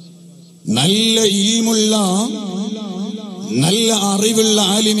 നല്ല ഇൽമുള്ള, നല്ല അറിവുള്ള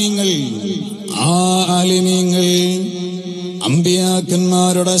ആലിമീങ്ങൾ, ആ ആലിമീങ്ങൾ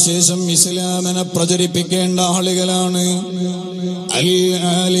അമ്പിയാക്കന്മാരുടെ ശേഷം ഇസ്ലാമിനെ പ്രചരിപ്പിക്കേണ്ട ആളുകളാണ്. അൽ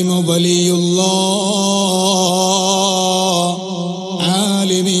ആലിമു വലിയുല്ലാഹ്.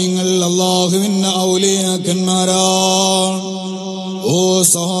 ആലിമീങ്ങൾ അല്ലാഹുവിന്റെ ഔലിയാക്കന്മാരാണ്. ഓ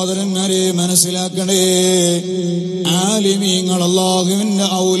സഹോദരന്മാരെ, മനസ്സിലാക്കണേ, ആലിമീങ്ങൾ അല്ലാഹുവിന്റെ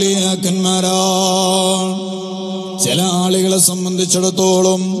ഔലിയാക്കന്മാരാണ്. ചില ആളുകളെ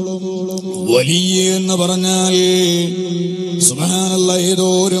സംബന്ധിച്ചിടത്തോളം വലിയ എന്ന് പറഞ്ഞാൽ സുബ്ഹാനല്ലാഹ് ഏതോ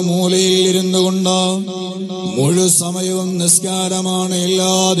ഒരു മൂലയിൽ ഇരുന്നു കൊണ്ട് മുഴു സമയവും നിസ്കാരമാണ്,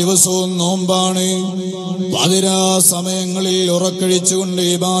 എല്ലാ ദിവസവും നോമ്പാണ്, പാതിരാ സമയങ്ങളിൽ ഉറക്കഴിച്ചുകൊണ്ട്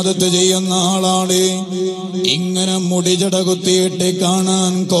ഇബാദത്ത് ചെയ്യുന്ന ആളാണ്. ഇങ്ങനെ മുടിജട കുത്തിയിട്ട്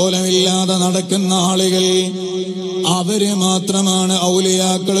കാണാൻ കോലമില്ലാതെ നടക്കുന്ന ആളുകൾ, അവര് മാത്രമാണ്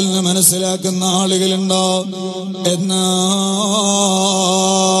ഔലിയാക്കളിൽ നിന്ന് മനസ്സിലാക്കുന്ന ആളുകളുണ്ടോ? എന്നാൽ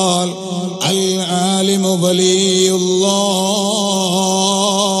അൽ ആലിമു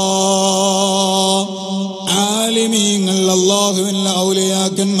വലിയുല്ലാഹ്. ആലിമീങ്ങൾ അല്ലാഹുവിന്റെ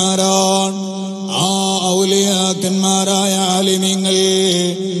ഔലിയാക്കന്മാരാണ്. ആ ഔലിയാക്കന്മാരായ ആലിമീങ്ങൾ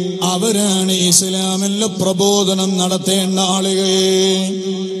അവരാണ് ഇസ്ലാമിന്റെ പ്രബോധനം നടത്തേണ്ട ആളുകൾ.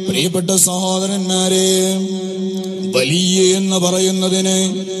 പ്രിയപ്പെട്ട സഹോദരന്മാരെ, വലിയ എന്ന് പറയുന്നതിന്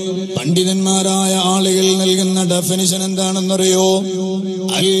പണ്ഡിതന്മാരായ ആളുകൾ നൽകുന്ന ഡെഫിനിഷൻ എന്താണെന്നറിയോ?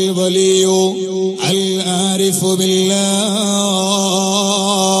 അൽ വലിയു അൽ ആരിഫു ബില്ലാഹ്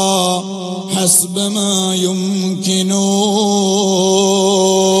ഹസ്ബ മാ യുംകിനു.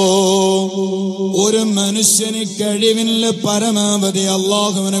 ഒരു മനുഷ്യന് കഴിവിന്റെ പരമാവധി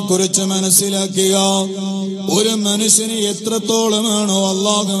അള്ളാഹുവിനെ കുറിച്ച് മനസ്സിലാക്കുക. ഒരു മനുഷ്യന് എത്രത്തോളമാണോ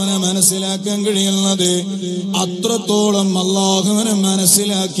അള്ളാഹുവിനെ മനസ്സിലാക്കാൻ കഴിയുന്നത് അത്രത്തോളം അള്ളാഹുവിനെ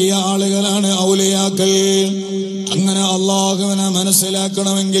മനസ്സിലാക്കിയ ആളുകളാണ് ഔലിയാക്കൾ. അങ്ങനെ അള്ളാഹുവിനെ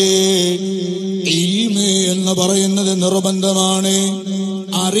മനസ്സിലാക്കണമെങ്കിൽ ഇൽമ് എന്ന് പറയുന്നത് നിർബന്ധമാണ്.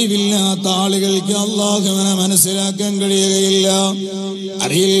 അറിവില്ലാത്ത ആളുകൾക്ക് അള്ളാഹുവിനെ മനസ്സിലാക്കാൻ വിവരിക്കാൻ കഴിയുകയില്ല.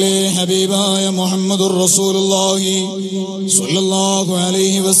 അറിയില്ലേ ഹബീബായ മുഹമ്മദുർ റസൂലുള്ളാഹി സ്വല്ലല്ലാഹു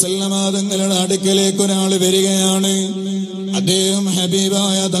അലൈഹി വസല്ലമ തങ്ങളുടെ അടുക്കലേക്ക് ഒരാൾ വരികയാണ്. അദ്ദേഹം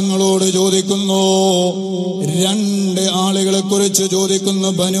ഹബീബായ തങ്ങളോട് ചോദിക്കുന്നു, രണ്ട് ആളുകളെ കുറിച്ച് ചോദിക്കുന്നു.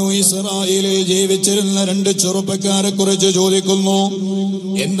 ബനു ഇസ്രായേലിൽ ജീവിച്ചിരുന്ന രണ്ട് ചെറുപ്പക്കാരെ കുറിച്ച് ചോദിക്കുന്നു.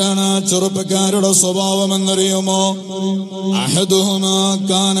 എന്താണ് ആ ചെറുപ്പക്കാരുടെ സ്വഭാവമെന്നറിയുമോ? അഹദുഹുമാ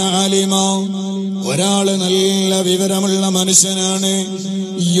കാന അലിമ, ഒരാള് നല്ല വിവരമുള്ള മനുഷ്യനാണ്.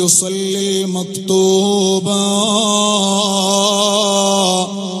 യുസല്ലിൽ മക്തൂബ,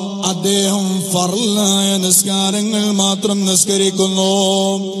 അദ്ദേഹം ഫർളായ നിസ്കാരങ്ങൾ മാത്രം നിസ്കരിക്കുന്നു.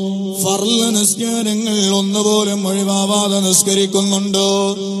 ഫർള് നിസ്കാരങ്ങൾ ഒന്നുപോലും ഒഴിവാവാതെ നിസ്കരിക്കുന്നുണ്ട്.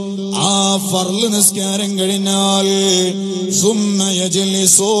 ആ ഫർള് നിസ്കാരം കഴിഞ്ഞാൽ സുമ്മ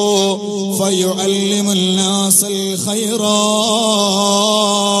യജ്ലിസു ഫയുഅല്ലിമുൽ നാസൽ ഖൈറാ,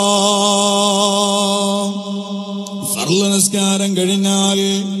 ഫർള് നിസ്കാരം കഴിഞ്ഞാൽ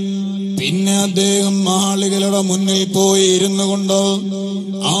പിന്നെ അദ്ദേഹം ആളുകളുടെ മുന്നിൽ പോയി ഇരുന്നു കൊണ്ട്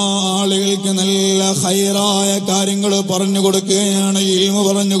ആ ആളുകൾക്ക് നല്ല ഖൈറായ കാര്യങ്ങൾ പറഞ്ഞു കൊടുക്കുകയാണ്, ഇൽമു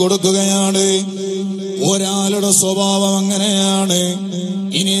പറഞ്ഞു കൊടുക്കുകയാണ്. ഒരാളുടെ സ്വഭാവം അങ്ങനെയാണ്.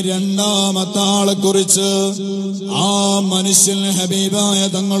 ഇനി രണ്ടാമത്തെ ആളെ കുറിച്ച് ആ മനുഷ്യൻ ഹബീബായ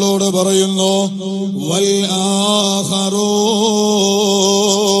തങ്ങളോട് പറയുന്നു, വൽ ആഖറൂ,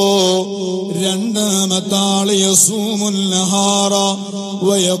 രണ്ടാമത്തെ ആള് യസൂമുൻ നഹാറ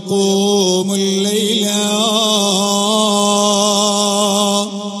വയഖൂമുൽ ലൈല,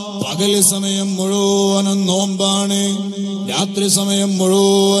 പകൽ സമയം മുഴുവനും നോമ്പാണ്, രാത്രി സമയം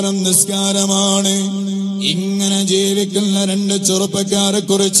മുഴുവനും നിസ്കാരമാണ്. ഇങ്ങനെ ജീവിക്കുന്ന രണ്ട് ചെറുപ്പക്കാരെ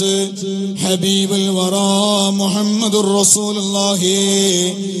കുറിച്ച് ഹബീബുൽ വറാ മുഹമ്മദുർ റസൂലുള്ളാഹി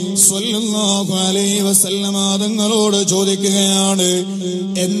സ്വല്ലല്ലാഹു അലൈഹി വസല്ലമ തങ്ങളോട് ചോദിക്കുകയാണ്.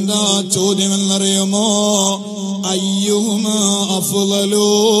 എന്താ ചോദ്യമെന്നറിയുമോ? അയ്യുഹുമാ അഫ്ളലു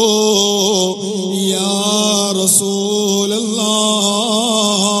യാ റസൂലല്ലാഹ്,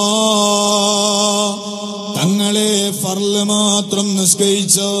 തങ്ങളെ ഫർള് മാത്രം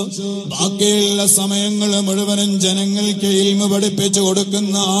നിസ്കരിച്ച് ബാക്കിയുള്ള സമയങ്ങൾ മുഴുവനും ജനങ്ങൾക്ക് ഇൽമു പഠിപ്പിച്ചു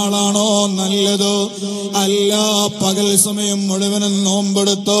കൊടുക്കുന്ന ആളാണോ നല്ലത്? അല്ല, പകൽ സമയം മുഴുവനും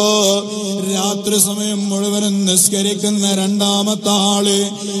നോമ്പെടുത്ത് രാത്രി സമയം മുഴുവനും നിസ്കരിക്കുന്ന രണ്ടാമത്തെ ആള്,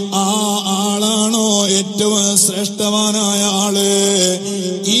 ആ ആളാണോ ഏറ്റവും ശ്രേഷ്ഠവാനായ ആള്?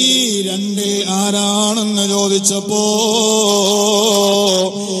 ഈ രണ്ടിൽ ആരാണെന്ന് ചോദിച്ചപ്പോ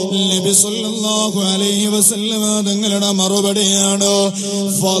നബി സല്ലല്ലാഹു അലൈഹി വസല്ലമ തങ്ങളുടെ മറുപടിയാണ്,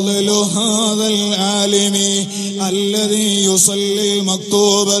 ഫളലു ഹാദൽ ആലിമി അല്ലദീ യുസല്ലി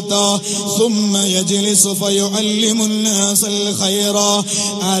മക്തൂബത സുമ്മ യജ്ലിസു ഫയുഅല്ലിമുൻ നാസൽ ഖൈറ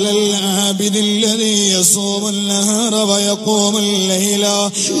അലൽ ആബിദി അല്ലദീ യസൂമുൽ നഹാറ വയഖൂമുൽ ലൈല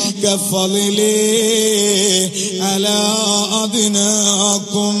കഫളലി അലാ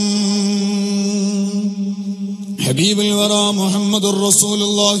അദ്നാകും. ഹബീബുൽ വറാ മുഹമ്മദുർ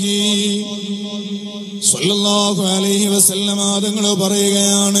റസൂലുള്ളാഹി സ്വല്ലല്ലാഹു അലൈഹി വസല്ലമ തങ്ങൾ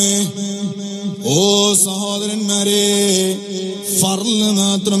പറയുകയാണ്, ഓ സഹോദരന്മാരെ, ഫർള്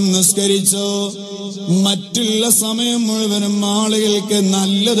മാത്രം നിസ്കരിച്ച് മറ്റുള്ള സമയം മുഴുവനും ആളുകൾക്ക്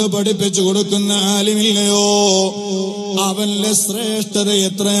നല്ലത് പഠിപ്പിച്ചു കൊടുക്കുന്ന ആലിമില്ലയോ, അവന്റെ ശ്രേഷ്ഠത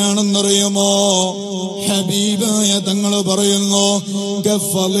എത്രയാണെന്നറിയുമോ? ഹബീബായ തങ്ങൾ പറയുന്നു,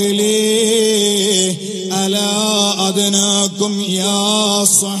 കഫളലി അലാ അദ്നാകും യാ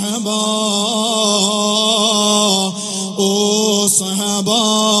സ്വഹബാ, ഓ സഹബ,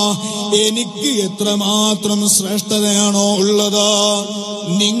 എനിക്ക് എത്രമാത്രം ശ്രേഷ്ഠതയാണോ ഉള്ളത്,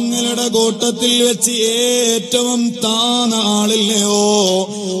 നിങ്ങളുടെ കൂട്ടത്തിൽ വെച്ച് ഏറ്റവും താന്ന ആളില്ലയോ,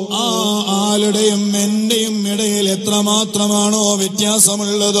 ആ ആളുടെയും എന്റെയും ഇടയിൽ എത്രമാത്രമാണോ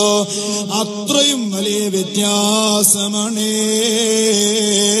വ്യത്യാസമുള്ളത്, അത്രയും വലിയ വ്യത്യാസമാണ്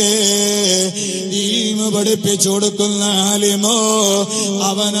ഇൽമു പഠിപ്പിച്ചു കൊടുക്കുന്ന ആലിമോ,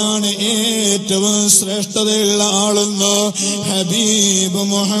 അവനാണ് ഏറ്റവും ശ്രേഷ്ഠതയുള്ള ആളെന്ന് ഹബീബ്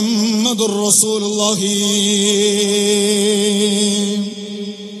മുഹമ്മദുർ റസൂലുള്ളാഹി.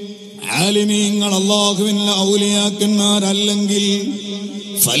 ആലിമീങ്ങൾ അല്ലാഹുവിന്റെ ഔലിയാക്കന്മാരല്ലെങ്കിൽ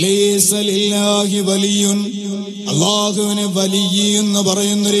ഫലൈസ ലില്ലാഹി വലിയുൻ, അല്ലാഹുവിന് വലിയ എന്ന്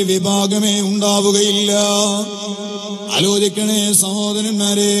പറയുന്നൊരു വിഭാഗമേ ഉണ്ടാവുകയില്ല. ആലോചിക്കണേ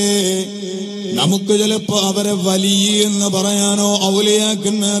സഹോദരന്മാരെ, നമുക്ക് ചിലപ്പോ അവരെ വലിയ എന്ന് പറയാനോ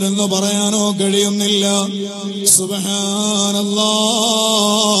ഔലിയാക്കന്മാരെന്ന് പറയാനോ കഴിയുന്നില്ല. സുബ്ഹാനല്ലാഹ്,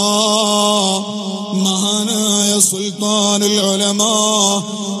 മഹാനായ സുൽത്താൻ സുൽത്താനുൽ ഉലമാ,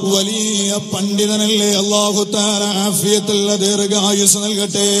 വലിയ പണ്ഡിതനല്ലേ. അല്ലാഹു തആല ആഫിയത്തുള്ള ദീർഘായുസ്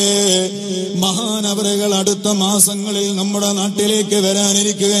നൽകട്ടെ. മഹാനവറുകൾ അടുത്ത മാസങ്ങളിൽ നമ്മുടെ നാട്ടിലേക്ക്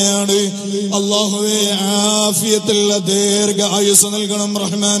വരാനിരിക്കുകയാണ്. അല്ലാഹുവേ ആഫിയത്തുള്ള ദീർഘായുസ് നൽകണം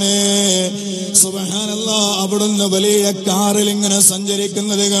റഹ്മാനേ. സുബ്ഹാനല്ലാഹ്, അവിടുന്ന് വലിയ കാറിൽ ഇങ്ങനെ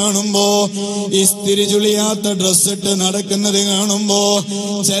സഞ്ചരിക്കുന്നത് കാണുമ്പോ, ഇസ്തിരി ചുളിയാത്ത ഡ്രസ്സിട്ട് നടക്കുന്നത് കാണുമ്പോ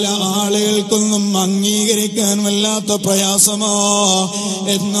ചില ആളുകൾക്കൊന്നും അംഗീകരിക്കാൻ വല്ലാത്ത പ്രയാസമാ.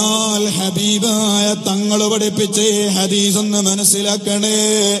 എന്നാൽ ഹബീബായ തങ്ങൾ പഠിപ്പിച്ച ഈ ഹദീസ് ഒന്ന് മനസ്സിലാക്കണേ.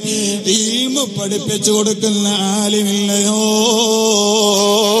 ഇൽമു പഠിപ്പിച്ചു കൊടുക്കുന്ന ആലിമില്ലയോ,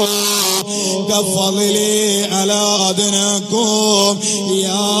 കഫളിലി അലാ അദ്നാകും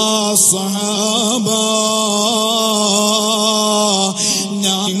യാ സ്വഹാബ,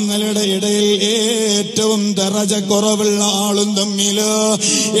 നിങ്ങളുടെ ഇടയിൽ ഏറ്റവും ദറജ കുറവുള്ള ആളും തമ്മില്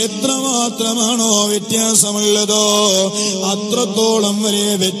എത്രമാത്രമാണോ വ്യത്യാസമുള്ളതോ അത്രത്തോളം വലിയ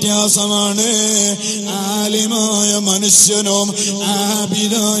വ്യത്യാസമാണ് ആലിമായ മനുഷ്യനും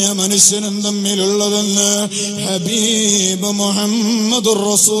ആബിദായ മനുഷ്യനും തമ്മിലുള്ളതെന്ന് ഹബീബ് മുഹമ്മദുർ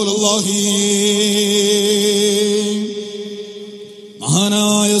റസൂലുള്ളാഹി.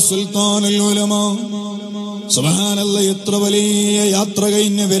 മഹാനായ സുൽത്താനുൽ ഉലമാ സുബ്ഹാനല്ലാഹ്, എത്ര വലിയ യാത്ര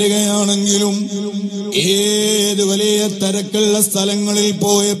കഴിഞ്ഞ് വരികയാണെങ്കിലും ഏത് വലിയ തിരക്കുള്ള സ്ഥലങ്ങളിൽ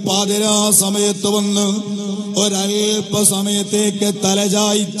പോയി പാതിരാ സമയത്ത് വന്ന് ഒരല്പസമയത്തേക്ക്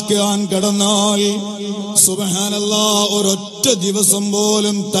തലചായ്ക്കാൻ കിടന്നാൽ സുബ്ഹാനല്ലാഹ്, ഒരൊറ്റ ദിവസം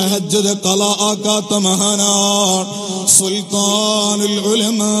പോലും തഹജ്ജുദ് ഖളാ ആക്കാത്ത മഹാനാണ് സുൽത്താനുൽ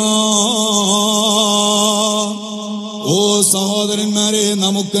ഉലമാ. ഓ സഹോദരന്മാരെ,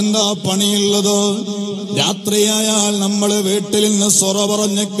 നമുക്കെന്താ പണിയുള്ളത്? രാത്രിയായാൽ നമ്മൾ വീട്ടിൽ നിന്ന് സൊറ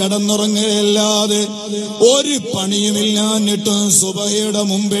പറഞ്ഞ് കിടന്നുറങ്ങുകയല്ലാതെ ഒരു പണിയുമില്ലാഞ്ഞിട്ടും സുബഹിയുടെ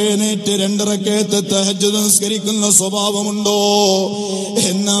മുമ്പേ നേറ്റ് 2 റക്അത്ത് തഹജ്ജുദ് നിസ്കരിക്കുന്ന സ്വഭാവമുണ്ടോ?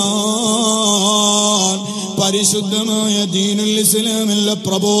 എന്നാൽ പരിശുദ്ധമായ ദീനുൽ ഇസ്ലാമിലെ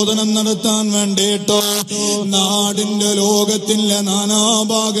പ്രബോധനം നടത്താൻ വേണ്ടിയിട്ടോ നാടിന്റെ ലോകത്തിന്റെ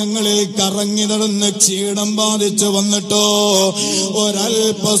നാനാഭാഗങ്ങളിൽ കറങ്ങി നടന്ന് ക്ഷീണം ബാധിച്ച് വന്നിട്ടോ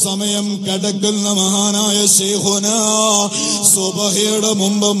ഒരല്പസമയം കിടക്കുന്ന മഹാനായ ശൈഖുന സുബഹിയുടെ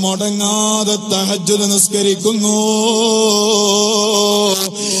മുമ്പ് മുടങ്ങാതെ തഹജ്ജുദ് നിസ്കരിക്കുന്നു.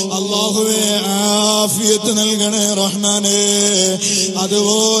 അല്ലാഹുവേ ആഫിയത്ത് നൽകണേ റഹ്മാനേ.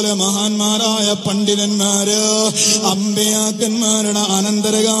 അതുപോലെ മഹാന്മാരായ പണ്ഡിതന്മാര് അമ്പിയാക്കന്മാരുടെ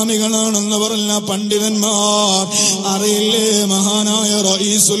അനന്തരഗാമികളാണെന്ന് പറഞ്ഞ പണ്ഡിതന്മാർ അറിയില്ലേ? മഹാനായ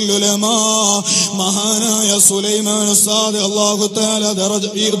റഈസുൽ ഉലമാ മഹാനായ സുലൈമാൻ ഉസ്താദ്, അല്ലാഹു തആല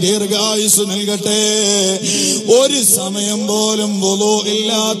ദീർഘായുസ് നൽകട്ടെ. ഒരു സമയം പോലും വുളൂ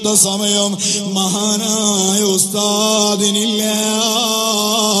ഇല്ലാത്ത സമയം മഹാനായ ഉസ്താദിനില്ല.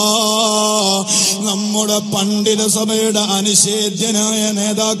 നമ്മുടെ പണ്ഡിത സഭയുടെ അനിഷേധ്യനായ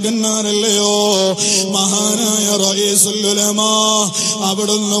നേതാക്കന്മാരല്ലയോ മഹാനായ റഈസുൽ ഉലമാ,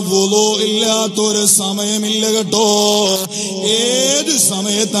 അവിടുന്ന് വുളൂ ഇല്ലാത്തൊരു സമയമില്ല കേട്ടോ. ഏത്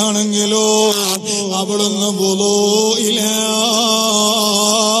സമയത്താണെങ്കിലോ അവിടുന്ന് വുളൂ ഇല്ല.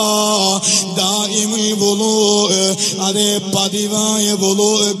 ദായിമുൽ വുളൂ, അതേ പതിവായ വുളൂ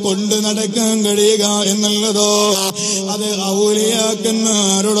കൊണ്ട് നടക്കാൻ കഴിയുക എന്നുള്ളതോ അത്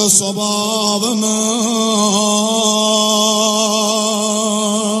ഔലിയാക്കന്മാരുടെ സ്വഭാവമാണ്.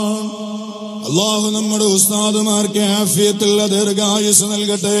 അല്ലാഹു നമ്മുടെ ഉസ്താദുമാർക്ക് ആഫിയത്തുള്ള ദീർഘായുസ്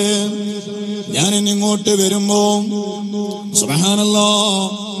നൽകട്ടെ. ഞാൻ ഇങ്ങോട്ട് വരുമ്പോ സുബ്ഹാനല്ലാഹ്,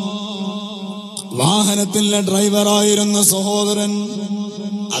 വാഹനത്തിലെ ഡ്രൈവറായിരുന്ന സഹോദരൻ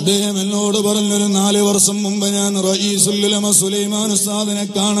അദ്ദേഹം എന്നോട് പറഞ്ഞൊരു 4 വർഷം മുമ്പ് ഞാൻ റഈസുൽ ഉലമാ സുലൈമാൻ ഉസ്താദിനെ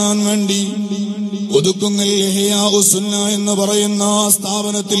കാണാൻ വേണ്ടി ഉദുക്കുങ്ങൽ ഇഹ്യാ ഉസ്സുന്ന എന്ന് പറയുന്ന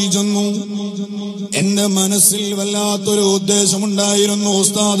സ്ഥാപനത്തിൽ ചെന്നു. എന്റെ മനസ്സിൽ വല്ലാത്തൊരു ഉദ്ദേശമുണ്ടായിരുന്നു,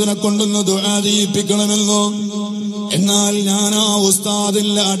 ഉസ്താദിനെ കൊണ്ടൊന്ന് ദുആ ചെയ്യിപ്പിക്കണമെന്ന്. എന്നാൽ ഞാൻ ആ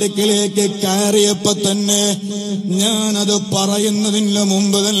ഉസ്താദിന്റെ അടുക്കിലേക്ക് കയറിയപ്പോ തന്നെ ഞാനത് പറയുന്നതിന്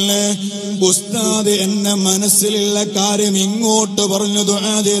മുമ്പ് തന്നെ ഉസ്താദ് എന്റെ മനസ്സിലുള്ള കാര്യം ഇങ്ങോട്ട് പറഞ്ഞു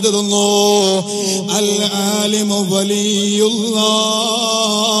ദുആ ചെയ്തു തന്നു. അൽ ആലിമു വലിയുല്ലാഹ്,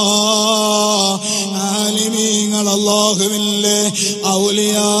 ആലിമീങ്ങൾ അല്ലാഹുവിന്റെ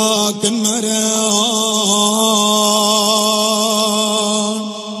ഔലിയാക്കന്മാരാ.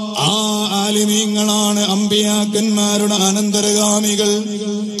 ആ ആലിമീങ്ങളാണ് അമ്പിയാക്കന്മാരുടെ അനന്തരഗാമികൾ.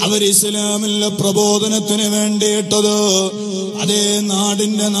 അവർ ഇസ്ലാമിലെ പ്രബോധനത്തിന് വേണ്ടിയിട്ടത് അതേ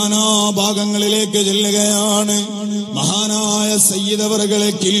നാടിന്റെ നാനാഭാഗങ്ങളിലേക്ക് ചെല്ലുകയാണ്. മഹാനായ സയ്യിദ് അവറുകളെ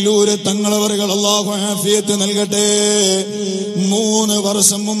കില്ലൂര് തങ്ങളവറുകൾ അല്ലാഹു ആഫിയത്ത് നൽകട്ടെ. 3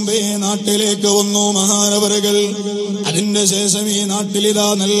 വർഷം മുമ്പേ നാട്ടിലേക്ക് വന്നു മഹാനവറുകൾ. അതിന്റെ ശേഷം ഈ നാട്ടിലിതാ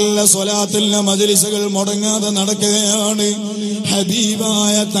നല്ല സ്വലാത്തിന്റെ മജ്ലിസുകൾ മുടങ്ങാതെ നടക്കുകയാണ്.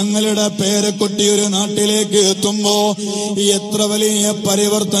 ഹബീബായ തങ്ങളുടെ പേരക്കുട്ടി ഒരു നാട്ടിലേക്ക് എത്തുമ്പോ എത്ര വലിയ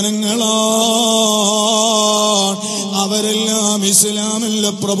പരിവർത്തനങ്ങളാണ്. അവരെല്ലാം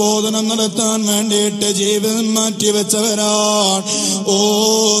ഇസ്ലാമിലെ പ്രബോധനം നടത്താൻ വേണ്ടിയിട്ട് ജീവിതം മാറ്റിവെച്ചവരാണ്. ഓ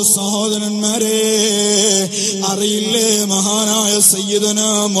സഹോദരന്മാരെ, അറിയില്ലേ മഹാനായ സയ്യിദുനാ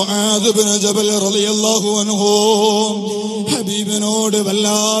മുആദ് ഇബ്നു ജബൽ റളിയല്ലാഹു അൻഹു ഹബീബിനോട്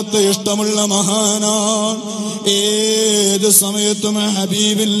വല്ലാത്ത ഇഷ്ടമുള്ള മഹാനാണ്. ഏത് സമയത്തും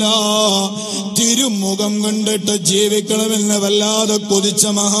ഹബീബില്ല തിരുമുഖം കണ്ടിട്ട് ജീവിക്കണമെന്ന് വല്ലാതെ കൊതിച്ച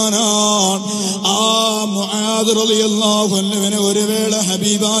മഹാനാണ്. ആ മുആദ് റളിയല്ലാഹു അൻഹുവിനെ ഒരു വേള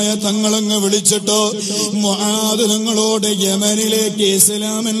ഹബീബായ തങ്ങളങ്ങ് വിളിച്ചിട്ട് മുആദ് നിങ്ങളോട് യമനിലേക്ക്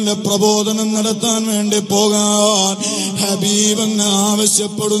ഇസ്ലാമിന്റെ പ്രബോധനം നടത്താൻ വേണ്ടി പോകാൻ ഹബീബ് അങ്ങ്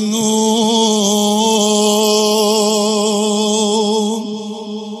ആവശ്യപ്പെടുന്നു.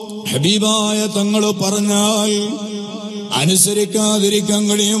 ഹബീബായ തങ്ങൾ പറഞ്ഞാൽ അനുസരിക്കാതിരിക്കാൻ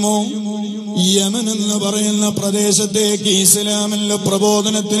കഴിയുമോ? യമൻ എന്ന് പറയുന്ന പ്രദേശത്തേക്ക് ഇസ്ലാമിന്റെ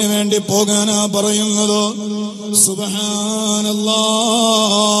പ്രബോധനത്തിന് വേണ്ടി പോകാനാ പറയുന്നത്. സുബ്ഹാനല്ലാഹ്,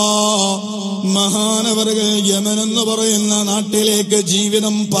 മഹാനവറുകൾ യമൻ എന്ന് പറയുന്ന നാട്ടിലേക്ക്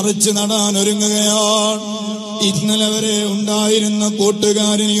ജീവിതം പറിച്ചു നടാൻ ഒരുങ്ങുകയാണ്. ഇന്നലെ വരെ ഉണ്ടായിരുന്ന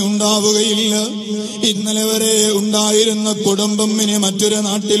കൂട്ടുകാരിനി ഉണ്ടാവുകയില്ല. ഇന്നലെ വരെ ഉണ്ടായിരുന്ന കുടുംബം ഇനി മറ്റൊരു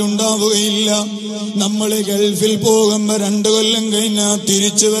നാട്ടിലുണ്ടാവുകയില്ല. നമ്മൾ ഗൾഫിൽ പോകുമ്പോ 2 കൊല്ലം കഴിഞ്ഞാൽ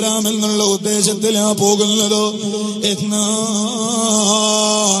തിരിച്ചു വരാമെന്നുള്ള ഉദ്ദേശത്തിലാ പോകുന്നത്.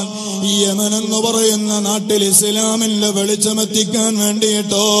 എന്നാൽ യമൻ എന്ന് പറയുന്ന നാട്ടിൽ ഇസ്ലാമിന്റെ വെളിച്ചമെത്തിക്കാൻ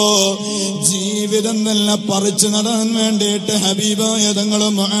വേണ്ടിയിട്ടോ ജീവിതം തന്നെ പറിച്ചു നടാൻ വേണ്ടിയിട്ട് ഹബീബായ തങ്ങൾ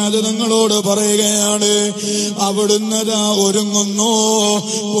മുആദ് തങ്ങളോട് പറയുകയാണ്. അവിടുന്നതാ ഒരുങ്ങുന്നു.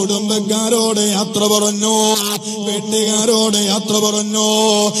 കുടുംബക്കാരോട് യാത്ര പറഞ്ഞു, വീട്ടുകാരോട് യാത്ര പറഞ്ഞു,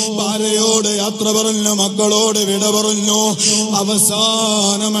 ഭാര്യയോട് യാത്ര പറഞ്ഞു, മക്കളോട് വിട പറഞ്ഞു.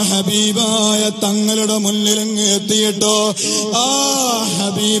 അവസാനം ഹബീബായ തങ്ങളുടെ മുന്നിലങ്ങ് എത്തിയിട്ട് ആ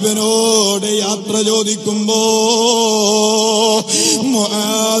ഹബീബിനോട് യാത്ര ചോദിക്കുമ്പോ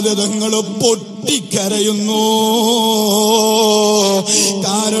മുആദ് തങ്ങൾ പൊട്ടിക്കരയുന്നു.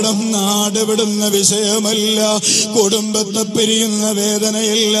 കാരണം നാട് വിടുന്ന വിഷയമല്ല, കുടുംബത്തെ പിരിയുന്ന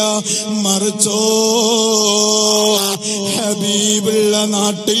വേദനയില്ല, മറിച്ചോ ഹബീബുള്ള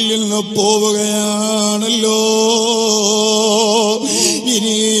നാട്ടിൽ നിന്ന് പോവുകയാണല്ലോ.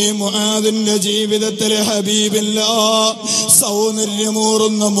 ഇനി മുആദിന്റെ ജീവിതത്തിലെ ഹബീബില്ല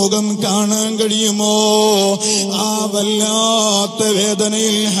സൗന്ദര്യമൂറുന്ന മുഖം കാണാൻ കഴിയുമോ? ആ വല്ലാത്ത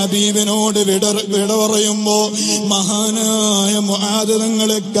വേദനയിൽ ഹബീബിനോട് വിട പറയുമ്പോ മഹാനായ മുആദ്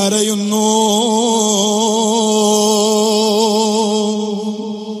തങ്ങളെ കരയുന്നു.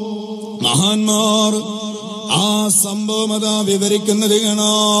 മഹാന്മാർ ആ സംഭവം അതാ വിവരിക്കുന്നത്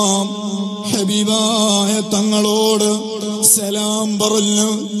കാണാം. ഹബീബായ തങ്ങളോട് സലാം പറഞ്ഞു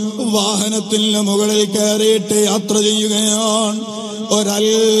വാഹനത്തിന്റെ മുകളിൽ കയറിയിട്ട് യാത്ര ചെയ്യുകയാണ്.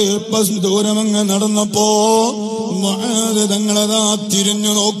 ഒരൽപ്പം ദൂരമങ്ങ് നടന്നപ്പോ മുആദ് തങ്ങളതാ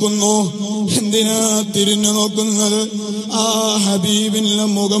തിരിഞ്ഞു നോക്കുന്നു. എന്തിനാ തിരിഞ്ഞു നോക്കുന്നത്? ആ ഹബീബിന്റെ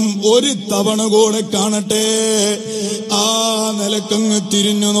മുഖം ഒരു തവണ കൂടെ കാണട്ടെ. ആ നിലക്കങ്ങ്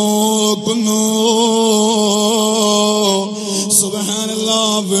തിരിഞ്ഞു നോക്കുന്നു.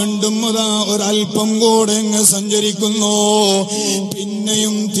 സുബ്ഹാനല്ലാഹ്, വീണ്ടും അതാ ഒരൽപ്പം കൂടെ അങ്ങ് സഞ്ചരിക്കുന്നു.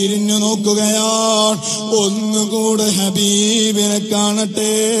 പിന്നെയും തിരിഞ്ഞു നോക്കുകയാണ്. ഒന്നുകൂടെ ഹബീബിനെ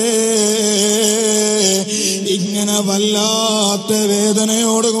കാണട്ടെ. ഇങ്ങനെ വല്ലാത്ത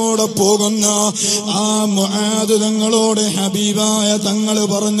വേദനയോടുകൂടെ പോകുന്ന ആ മുആദ് തങ്ങളോട് ഹബീബായ തങ്ങൾ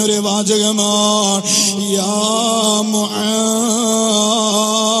പറഞ്ഞൊരു വാചകമാണ്, യാ മുആദ്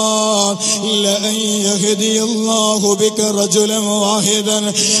ലഅൻ യഹ്ദിയല്ലാഹു ബിക റജുലൻ വാഹിദൻ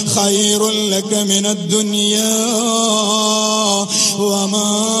ഖൈറുൻ ലക മിനദ് ദുനിയാ വമാ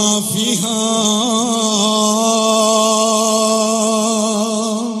ഫിഹാ.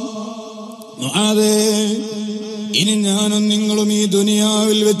 മുആദേ, ഇനി ഞാനും നിങ്ങളും ഈ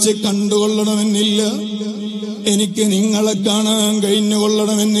ദുനിയാവിൽ വെച്ച് കണ്ടുകൊള്ളണമെന്നില്ല. എനിക്ക് നിങ്ങളെ കാണാൻ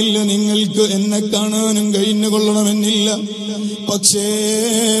കഴിഞ്ഞുകൊള്ളണമെന്നില്ല, നിങ്ങൾക്ക് എന്നെ കാണാനും കഴിഞ്ഞുകൊള്ളണമെന്നില്ല. പക്ഷേ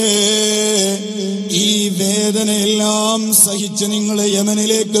ഈ വേദനയെല്ലാം സഹിച്ച് നിങ്ങൾ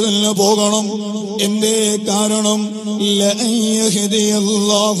യമനിലേക്ക് തന്നെ പോകണം. എന്തേ കാരണം? ലഅൻ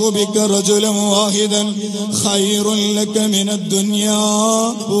യഹ്ദിയല്ലാഹു ബിക റജുലൻ വാഹിദൻ ഖൈറുൻ ലക മിനദ് ദുനിയാ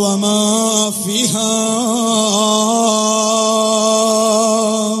വമാ ഫിഹാ.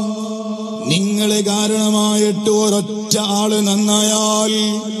 നിങ്ങളെ കാരണമായിട്ട് ഒരൊറ്റ ആള് നന്നായാൽ,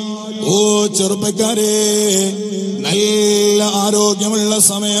 ഓ ചെറുപ്പക്കാരെ, നല്ല ആരോഗ്യമുള്ള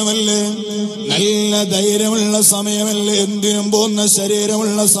സമയമല്ലേ, നല്ല ധൈര്യമുള്ള സമയമല്ലേ, എന്തിനും പോകുന്ന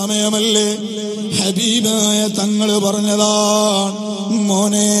ശരീരമുള്ള സമയമല്ലേ. ഹബീബായ തങ്ങള് പറഞ്ഞതാണ്,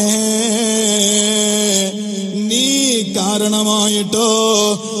 മോനെ നീ കാരണമായിട്ടോ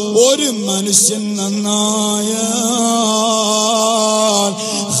ഒരു മനുഷ്യൻ നന്നായാൽ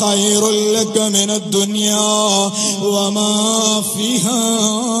ഖൈറുൽ ലക മിനദ് ദുനിയാ വമാ ഫിഹാ.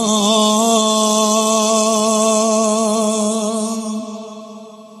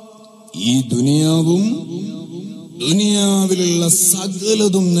 ഈ ദുനിയാവും ദുനിയാവിലുള്ള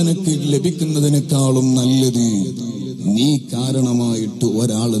സകലതും നിനക്ക് ലഭിക്കുന്നതിനേക്കാളും നല്ലത് നീ കാരണമായിട്ട്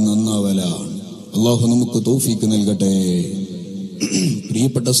ഒരാള് നന്നാവലാണ്. അള്ളാഹു നമുക്ക് തൗഫീക്ക് നൽകട്ടെ.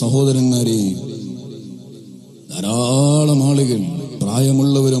 പ്രിയപ്പെട്ട സഹോദരന്മാരെ, ധാരാളം ആളുകൾ,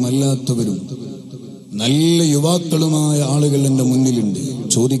 പ്രായമുള്ളവരും അല്ലാത്തവരും നല്ല യുവാക്കളുമായ ആളുകൾ എന്റെ മുന്നിലുണ്ട്.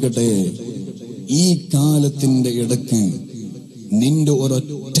 ചോദിക്കട്ടെ, ഈ കാലത്തിന്റെ ഇടയ്ക്ക് നിന്റെ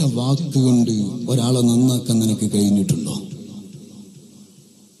ഒരൊറ്റ വാക്കുകൊണ്ട് ഒരാളെ നന്നാക്കാൻ നിനക്ക് കഴിഞ്ഞിട്ടുണ്ടോ?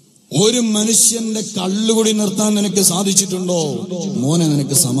 ഒരു മനുഷ്യന്റെ കള്ളുകുടി നിർത്താൻ നിനക്ക് സാധിച്ചിട്ടുണ്ടോ? മോനെ,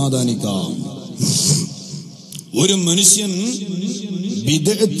 നിനക്ക് സമാധാനിക്കാം. ഒരു മനുഷ്യൻ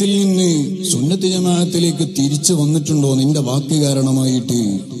ബിദ്അത്തിൽ നിന്ന് സുന്നത്ത് ജമാഅത്തിലേക്ക് തിരിച്ചു വന്നിട്ടുണ്ടോ നിന്റെ വാക്ക് കാരണമായിട്ട്?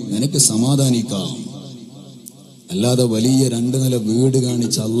 നിനക്ക് സമാധാനിക്കാം. അല്ലാതെ വലിയ 2 നില വീട്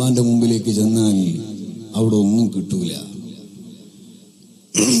കാണിച്ച് അള്ളാന്റെ മുമ്പിലേക്ക് ചെന്നാൽ അവിടെ ഒന്നും കിട്ടൂല.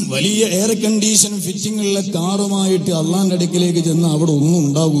 വലിയ എയർ കണ്ടീഷൻ ഫിറ്റിംഗ് ഉള്ള കാറുമായിട്ട് അള്ളാന്റെ അടുക്കിലേക്ക് ചെന്നാൽ അവിടെ ഒന്നും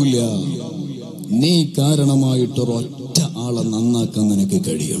ഉണ്ടാവൂല. നീ കാരണമായിട്ട് ഒരൊറ്റ ആളെ നന്നാക്കാൻ നിനക്ക്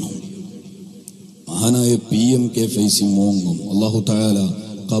കഴിയണം. മഹാനായ PMK ഫൈസി മോങ്ങും, അല്ലാഹു തആല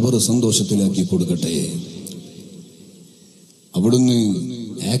ഖബർ സന്തോഷത്തിലാക്കി കൊടുക്കട്ടെ. അവിടുന്ന്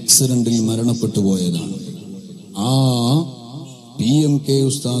ആക്സിഡന്റിൽ മരണപ്പെട്ടു പോയതാണ്. ആ PMK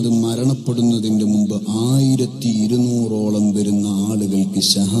ഉസ്താദ് മരണപ്പെടുന്നതിന്റെ മുമ്പ് 1200ഓളം വരുന്ന ആളുകൾക്ക്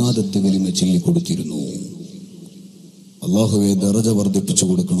ഷഹാദത്ത് കലിമ ചൊല്ലിക്കൊടുത്തിരുന്നു. അല്ലാഹുവേ ദറജ വർദ്ധിപ്പിച്ചു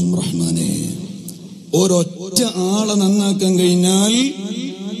കൊടുക്കണം റഹ്മാനെ. ഒരൊറ്റ ആളെ നന്നാക്കാൻ കഴിഞ്ഞാൽ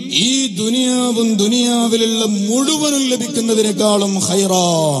ഈ ദുനിയാവും ദുനിയാവിലുള്ള മുഴുവനും ലഭിക്കുന്നതിനേക്കാളും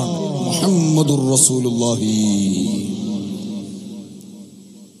ഖൈറാൻ. മുഹമ്മദുർ റസൂലുള്ളാഹി.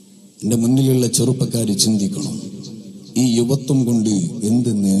 എന്റെ മുന്നിലുള്ള ചെറുപ്പക്കാര് ചിന്തിക്കണം, ഈ യുവത്വം കൊണ്ട്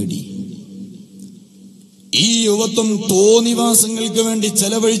എന്ത് നേടി? ഈ യുവത്വം തോന്നിവാസങ്ങൾക്ക് വേണ്ടി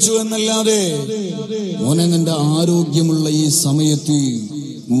ചെലവഴിച്ചു എന്നല്ലാതെ, മോനെ, നിന്റെ ആരോഗ്യമുള്ള ഈ സമയത്ത്,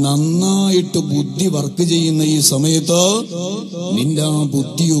 നന്നായിട്ട് ബുദ്ധി വർക്ക് ചെയ്യുന്ന ഈ സമയത്ത് നിന്റെ ആ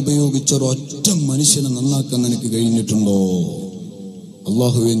ബുദ്ധി ഉപയോഗിച്ചൊരൊറ്റ മനുഷ്യനെ നന്നാക്കാൻ നിനക്ക് കഴിഞ്ഞിട്ടുണ്ടോ?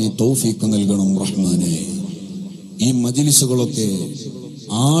 അല്ലാഹുവേ, നീ തൗഫീഖ് നൽകണം റഹ്മാനെ. ഈ മജ്ലിസുകളൊക്കെ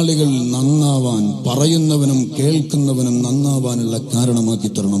ആളുകൾ നന്നാവാൻ, പറയുന്നവനും കേൾക്കുന്നവനും നന്നാവാനുള്ള കാരണമാക്കി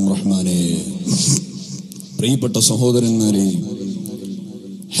തരണം റഹ്മാനെ. പ്രിയപ്പെട്ട സഹോദരന്മാരെ,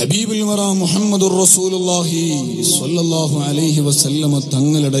 ഹബീബുൽ വറ മുഹമ്മദുർ റസൂലുള്ളാഹി സ്വല്ലല്ലാഹു അലൈഹി വസല്ലമ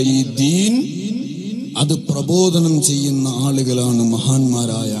തങ്ങളുടെ ഈ ദീൻ അത് പ്രബോധനം ചെയ്യുന്ന ആളുകളാണ്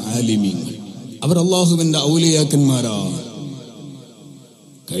മഹാന്മാരായ ആലിമീങ്ങൾ. അവർ അല്ലാഹുവിന്റെ ഔലിയാക്കന്മാരാണ്.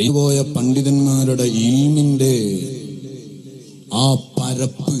 കഴിഞ്ഞുപോയ പണ്ഡിതന്മാരുടെ ഇൽമിന്റെ ആ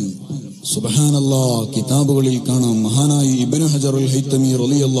പരപ്പ് സുബ്ഹാനല്ലാഹ് കിതാബുകളിൽ കാണാം. മഹാനായ ഇബ്നു ഹജറുൽ ഹൈതമി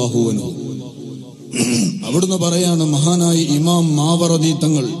റളിയല്ലാഹു അൻഹു അവിടുന്ന് പറയാണ്, മഹാനായ ഇമാം മാവറദി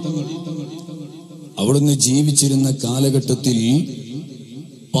തങ്ങൾ അവിടുന്ന് ജീവിച്ചിരുന്ന കാലഘട്ടത്തിൽ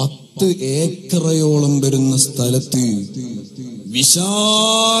 10 ഏക്കറയോളം വരുന്ന സ്ഥലത്ത്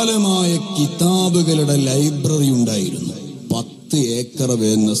വിശാലമായ കിതാബുകളുടെ ലൈബ്രറി ഉണ്ടായിരുന്നു. 10 ഏക്കർ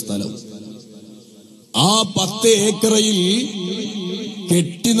വരുന്ന സ്ഥലം. ആ 10 ഏക്കറയിൽ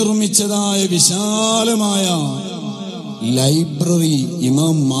കെട്ടി നിർമ്മിച്ചതായ വിശാലമായ ലൈബ്രറി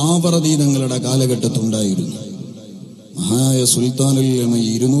ഇമാം മാവറദി തങ്ങളുടെ കാലഘട്ടത്തുണ്ടായിരുന്നു. മഹാനായ സുൽത്താനുൽ ഉലമ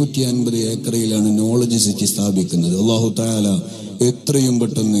 250 ഏക്കറയിലാണ് നോളജ് സിറ്റി സ്ഥാപിക്കുന്നത്. അല്ലാഹു തആല എത്രയും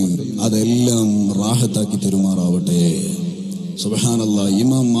പെട്ടെന്ന് അതെല്ലാം റാഹത്താക്കി തരുമാറാവട്ടെ. സുബ്ഹാനല്ലാഹ്.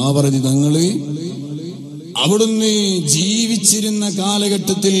 ഇമാം മാവറദി തങ്ങള് അവിടുന്ന് ജീവിച്ചിരുന്ന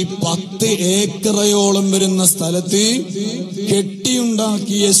കാലഘട്ടത്തിൽ 10 ഏക്കറയോളം വരുന്ന സ്ഥലത്ത്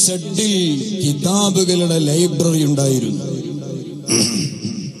കെട്ടിയുണ്ടാക്കിയ ഷെഡിൽ കിതാബുകളുടെ ലൈബ്രറി ഉണ്ടായിരുന്നു.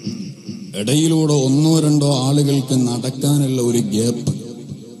 ഇടയിലൂടെ ഒന്നോ രണ്ടോ ആളുകൾക്ക് നടക്കാനുള്ള ഒരു ഗ്യാപ്പ്.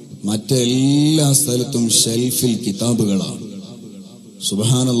 മറ്റെല്ലാ സ്ഥലത്തും ഷെൽഫിൽ കിതാബുകളാണ്.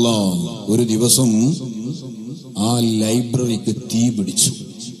 സുബ്ഹാനല്ലാഹ്, ഒരു ദിവസം ആ ലൈബ്രറിക്ക് തീ പിടിച്ചു.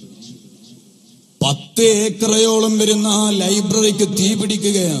 10 ഏക്കറയോളം വരുന്ന ആ ലൈബ്രറിക്ക് തീ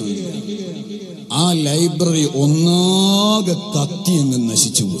പിടിക്കുകയാണ്. ആ ലൈബ്രറി ഒന്നാകെ കത്തിയങ്ങ്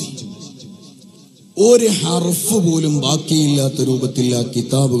നശിച്ചുപോയി. ഒരു ഹർഫ് പോലും ബാക്കിയില്ലാത്ത രൂപത്തിൽ ആ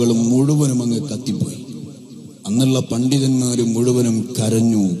കിതാബുകൾ മുഴുവനും അങ്ങ് കത്തിപ്പോയി. അന്നുള്ള പണ്ഡിതന്മാര് മുഴുവനും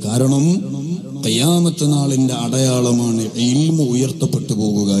കരഞ്ഞു. കാരണം ഖിയാമത്ത് നാളിന്റെ അടയാളമാണ് ഇൽമു ഉയർത്തപ്പെട്ടു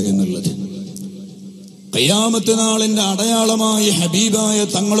പോകുക എന്നുള്ളത്. ഖിയാമത്ത് നാളിന്റെ അടയാളമായി ഹബീബായ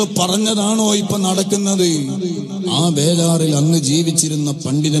തങ്ങൾ പറഞ്ഞതാണോ ഇപ്പൊ നടക്കുന്നത്? ആ ബേജാറിൽ അന്ന് ജീവിച്ചിരുന്ന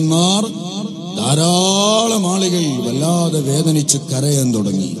പണ്ഡിതന്മാർ, ധാരാളം ആളുകൾ വല്ലാതെ വേദനിച്ച് കരയാൻ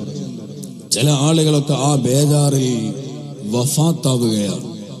തുടങ്ങി. ചില ആളുകളൊക്കെ ആ ബേജാറിൽ വഫാത്താവുകയാണ്.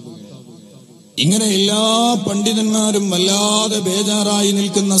 ഇങ്ങനെ എല്ലാ പണ്ഡിതന്മാരും വല്ലാതെ ബേജാറായി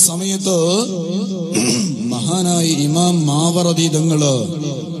നിൽക്കുന്ന സമയത്ത് മഹാനായ ഇമാം മാവറദി തങ്ങള്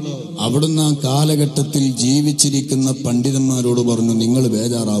അവിടുന്ന് ആ കാലഘട്ടത്തിൽ ജീവിച്ചിരിക്കുന്ന പണ്ഡിതന്മാരോട് പറഞ്ഞു, നിങ്ങൾ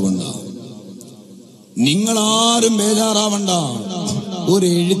ബേജാറാവണ്ട, നിങ്ങളാരും ബേജാറാവണ്ട, ഒരു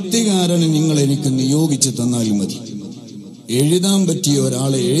എഴുത്തുകാരനെ നിങ്ങൾ എനിക്ക് നിയോഗിച്ചു തന്നാൽ മതി. എഴുതാൻ പറ്റിയ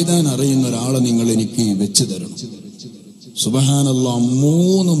ഒരാളെ, എഴുതാൻ അറിയുന്ന ഒരാളെ നിങ്ങൾ എനിക്ക് വെച്ചു തരണം. സുബ്ഹാനല്ലാഹ്,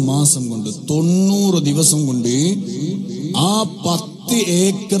 3 മാസം കൊണ്ട് 90 ദിവസം കൊണ്ട് ആ 10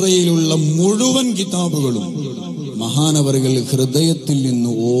 ഏക്കറയിലുള്ള മുഴുവൻ കിതാബുകളും മഹാനവറുകൾ ഹൃദയത്തിൽ നിന്ന്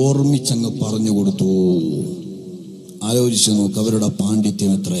ഓർമ്മിച്ചങ്ങ് പറഞ്ഞു കൊടുത്തു. ആലോചിച്ചു നോക്ക്, അവരുടെ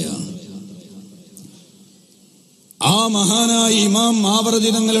പാണ്ഡിത്യം എത്രയാണ്. ആ മഹാനായ ഇമാം മാവറദി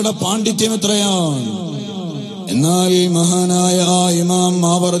തങ്ങളുടെ പാണ്ഡിത്യം എത്രയാണ്. എന്നാൽ മഹാനായ ആ ഇമാം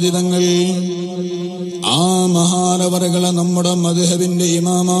മാവറദി തങ്ങൾ ആ മഹാനവറുകളെ നമ്മുടെ മദ്ഹബിന്റെ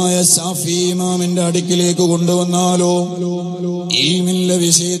ഇമാമായ ശാഫി ഇമാമിന്റെ അടുക്കിലേക്ക് കൊണ്ടുവന്നാലോ, ഇൽമിന്റെ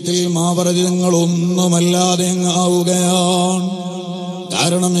വിഷയത്തിൽ മാവറദി തങ്ങൾ ഒന്നുമല്ലാതെ ആവുകയാണ്.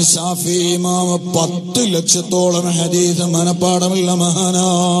 കാരണം ശാഫി ഇമാം 10 ലക്ഷത്തോളം ഹദീസ് മനപ്പാടമുള്ള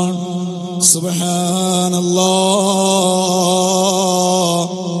മഹാനാണ്. സുബ്ഹാനല്ലാഹ്,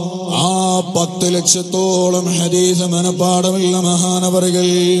 ആ 10 ലക്ഷത്തോളം ഹദീസ് മനപ്പാടമുള്ള മഹാനവറുകൾ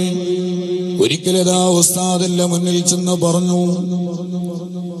ഒരിക്കലതാ ഉസ്താദിന്റെ മുന്നിൽ ചെന്ന് പറഞ്ഞു,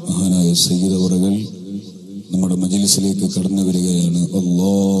 മഹാനായ സയ്യിദ് അവറുകൾ നമ്മുടെ മജ്ലിസിലേക്ക് കടന്നു വരികയാണ്.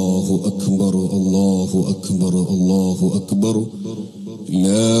 അല്ലാഹു അക്ബർ, അല്ലാഹു അക്ബർ, അല്ലാഹു അക്ബർ,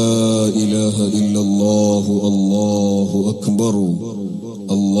 ലാ ഇലാഹ ഇല്ലല്ലാഹു, അല്ലാഹു അക്ബർ,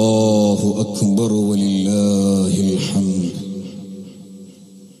 അല്ലാഹു അക്ബർ, വലില്ലാഹിൽ ഹംദ്.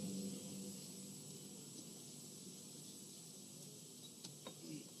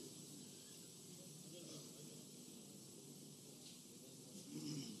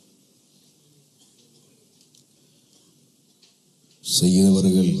 സയ്യിദ്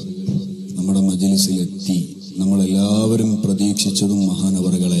അവറുകൾ നമ്മുടെ മജ്ലിസിലെത്തി. നമ്മളെല്ലാവരും പ്രതീക്ഷിച്ചതും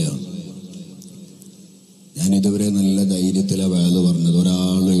മഹാനവറുകളെയാണ്. ഞാനിതുവരെ നല്ല ധൈര്യത്തിലാണ് വഅദ് പറഞ്ഞത്.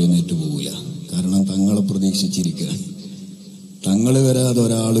 ഒരാൾ എഴുന്നേറ്റ് പോകില്ല. കാരണം തങ്ങളെ പ്രതീക്ഷിച്ചിരിക്കുക. തങ്ങൾ വരാതെ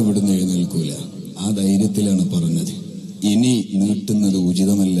ഒരാൾ ഇവിടുന്ന് എഴുന്നേൽക്കൂല. ആ ധൈര്യത്തിലാണ് പറഞ്ഞത്. ഇനി നീട്ടുന്നത്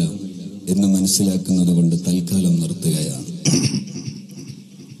ഉചിതമല്ല എന്ന് മനസ്സിലാക്കുന്നത് കൊണ്ട് തൽക്കാലം നിർത്തുകയാണ്.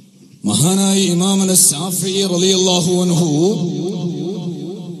 മഹാനായ ഇമാമുന ശാഫിഈ റളിയല്ലാഹു അൻഹു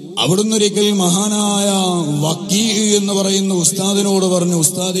അവിടുന്ന് ഒരിക്കൽ മഹാനായ വക്കീ എന്ന് പറയുന്ന ഉസ്താദിനോട് പറഞ്ഞു,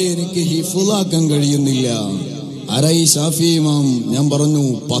 ഉസ്താദേ, എനിക്ക് ഹിഫ്ളാക്കാൻ കഴിയുന്നില്ല. ആരായി? ശാഫി ഇമാം. ഞാൻ പറഞ്ഞു,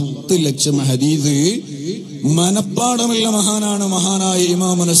 10 ലക്ഷം ഹദീസ് മനപ്പാടമുള്ള മഹാനാണ് മഹാനായ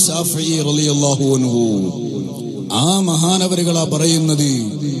ഇമാമുന ശാഫിഈ റളിയല്ലാഹു അൻഹു. ആ മഹാനവറുകളാ പറയുന്നത്,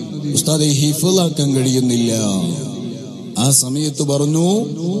 ഉസ്താദേ, ഹിഫ്ളാക്കാൻ കഴിയുന്നില്ല. ആ സമയത്ത് പറഞ്ഞു,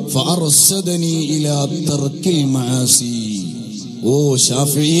 ഫഅർശദനി ഇലാ തർക്കിൽ മആസി. ഓ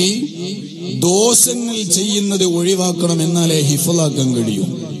ശാഫിഈ, ദോഷങ്ങൾ ചെയ്യുന്നത് ഒഴിവാക്കണം, എന്നാലേ ഹിഫ്ളാക്കാൻ കഴിയും.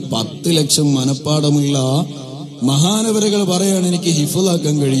 10 ലക്ഷം മനപ്പാടമുള്ള മഹാനവറുകൾ പറയാണ്, എനിക്ക്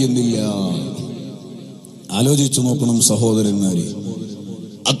ഹിഫ്ളാക്കാൻ കഴിയുന്നില്ല. ആലോചിച്ചു നോക്കണം സഹോദരന്മാരെ,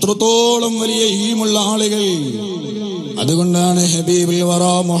 അത്രത്തോളം വലിയ ഇൽമുള്ള ആളുകൾ. അതുകൊണ്ടാണ് ഹബീബുൽ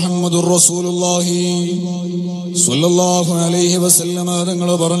വറാ മുഹമ്മദുർ റസൂലുള്ളാഹി സ്വല്ലല്ലാഹു അലൈഹി വസല്ലമ തങ്ങൾ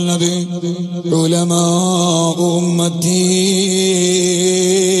പറഞ്ഞത്, ഉലമാ ഉമ്മത്തി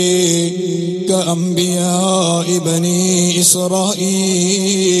കഅംബിയാ ബനീ ഇസ്രായീൽ.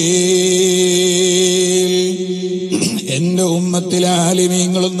 എന്റെ ഉമ്മത്തിലെ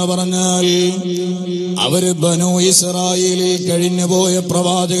ആലിമീങ്ങൾ എന്ന് പറഞ്ഞാൽ അവര് ബനൂ ഇസ്രായേലിൽ കഴിഞ്ഞുപോയ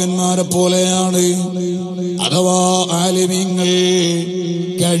പ്രവാചകന്മാരെ പോലെയാണ്. അഥവാ ആലിമീങ്ങൾ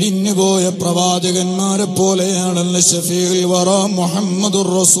കഴിഞ്ഞുപോയ പ്രവാചകന്മാരെ പോലെയാണെന്ന് ഷഫീഉൽ വറ മുഹമ്മദുർ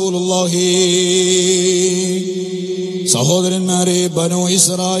റസൂലുള്ളാഹി. സഹോദരന്മാരെ, ബനൂ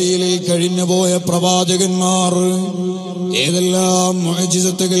ഇസ്രായേലിൽ കഴിഞ്ഞുപോയ പ്രവാചകന്മാർ ഏതെല്ലാം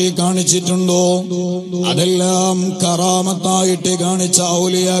മുഅ്ജിസത്തുകൾ കാണിച്ചിട്ടുണ്ടോ അതെല്ലാം കറാമത്തായിട്ട് കാണിച്ച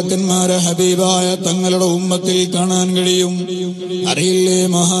ഔലിയാക്കന്മാരെ ഹബീബായ തങ്ങളുടെ ഉമ്മത്തിൽ കാണാൻ കഴിയും. അറിയില്ലേ,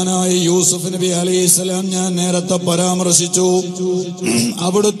 മഹാനായ യൂസുഫ് നബി അലൈഹിസ്സലാം ഞാൻ നേരത്തെ പരാമർശിച്ചു.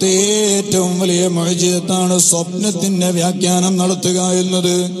 അവിടുത്തെ ഏറ്റവും വലിയ മുഅ്ജിസത്താണ് സ്വപ്നത്തിന്റെ വ്യാഖ്യാനം നടത്തുക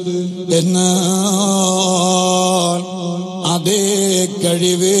എന്നത്. എന്നാൽ അതേ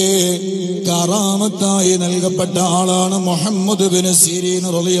കഴിവ് കറാമത്തായി നൽകപ്പെട്ട ആളാണ് മുഹമ്മദ് ബിൻ സിരീൻ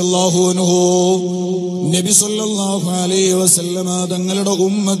റളിയല്ലാഹു അൻഹു. നബി സല്ലല്ലാഹു അലൈഹി വസല്ലമ തങ്ങളുടെ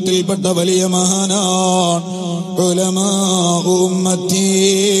ഉമ്മത്തിൽപ്പെട്ട വലിയ മഹാനാണ്. ഉലമാ ഉമ്മത്തി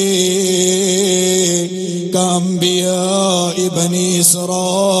കഅംബിയാ ബനി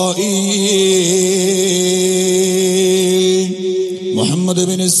ഇസ്രായീൽ. മുഹമ്മദ്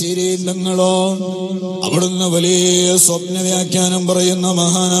ബിൻ സിരീൻ തങ്ങളോ അവിടുന്ന് വലിയ സ്വപ്ന വ്യാഖ്യാനം പറയുന്ന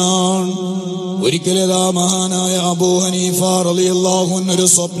മഹാനാണ്. ഒരിക്കലേതാ മഹാനായ അബൂ ഹനീഫ റളിയല്ലാഹു അൻഹു ഒരു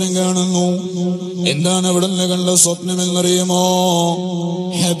സ്വപ്നം കാണുന്നു. എന്താണ് അവിടുന്ന് കണ്ട സ്വപ്നം എന്നറിയുമോ?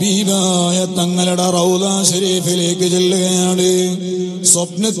 ഹബീബായ തങ്ങളുടെ റൗള ശരീഫിലേക്ക് ചെല്ലുകയാണ്.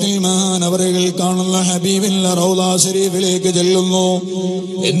 സ്വപ്നത്തിൽ മഹാൻ അവരുകൾ കാണുന്ന ഹബീബിന്റെ റൗള ശരീഫിലേക്ക് ചെല്ലുന്നു.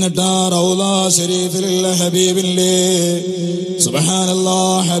 എന്നിട്ട് ആ റൗള ശരീഫിലുള്ള ഹബീബിന്റെ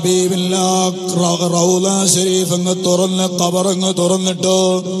സുബ്ഹാനല്ലാഹ് ഹബീബില്ല റൗള ശരീഫ് അങ്ങ് തുറന്ന് ഖബറങ്ങ് തുറന്നിട്ട്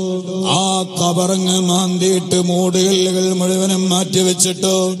ആ ഖബറങ്ങ് മാന്തിയിട്ട് മൂടുകല്ലുകൾ മുഴുവനും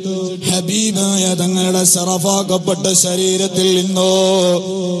മാറ്റിവെച്ചിട്ട് ഹബീബായ തങ്ങളുടെ ശറഫാക്കപ്പെട്ട ശരീരത്തിൽ നിന്നോ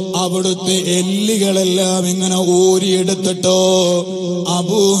അവിടുത്തെ എല്ലുകളെല്ലാം ഇങ്ങനെ ഊരിയെടുത്തിട്ടോ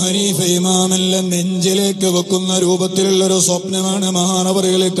അബൂ ഹനീഫ ഇമാമെല്ലാം നെഞ്ചിലേക്ക് വെക്കുന്ന രൂപത്തിലുള്ളൊരു സ്വപ്നമാണ്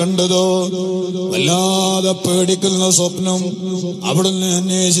മഹാനവറുകൾ കണ്ടതോ. വല്ലാതെ പേടിക്കുന്ന സ്വപ്നം. അവിടുന്ന്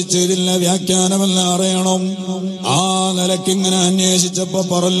അന്വേഷിച്ച് ഇതിന്റെ വ്യാഖ്യാനമെന്ന് അറിയണം. ആ നിലയ്ക്ക് ഇങ്ങനെ അന്വേഷിച്ചപ്പോ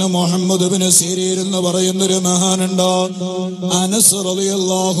പറഞ്ഞു, മുഹമ്മദ് ബിൻ സിരീൻ എന്ന് പറയുന്നൊരു മഹാനുണ്ടോ, അനസ്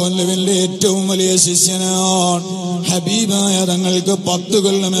റളിയല്ലാഹു അൻഹുവിന്റെ ഏറ്റവും വലിയ ശിഷ്യനാണ്. ഹബീബായ തങ്ങൾക്ക് 10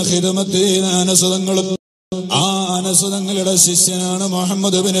 കൊല്ലം ഖിദ്മത്ത് ചെയ്ത അനസ് തങ്ങൾ. ആ അനസ് തങ്ങളുടെ ശിഷ്യനാണ്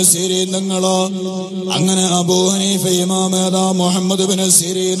മുഹമ്മദ് ബിൻ സിരീൻ തങ്ങളോ. അങ്ങനെ അബൂ ഹനീഫ ഇമാമേതാ മുഹമ്മദ് ബിൻ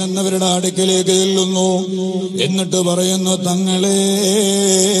സിരീൻ എന്നവരുടെ അടുക്കലേക്ക് ചെല്ലുന്നു. എന്നിട്ട് പറയുന്നു, തങ്ങളെ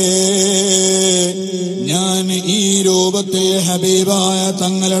ഞാൻ ഈ രൂപത്തിൽ ഹബീബായ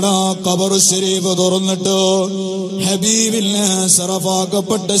തങ്ങളുടെ ഖബർ ശരീഫ് തുറന്നിട്ട് ഹബീബിനെ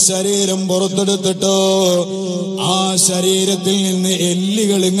ശറഫാക്കപ്പെട്ട ശരീരം പുറത്തെടുത്തിട്ട് ആ ശരീരത്തിൽ നിന്ന്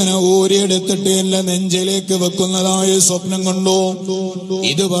എല്ലുകൾ ഇങ്ങനെ ഊരിയെടുത്തിട്ട് എന്റെ നെഞ്ചിലേക്ക് വെക്കുന്നതായി സ്വപ്നം കണ്ടു.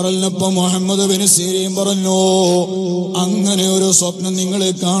 ഇത് പറഞ്ഞപ്പോ മുഹമ്മദ് ബിൻ സിരീൻ പറഞ്ഞു, അങ്ങനെ ഒരു സ്വപ്നം നിങ്ങൾ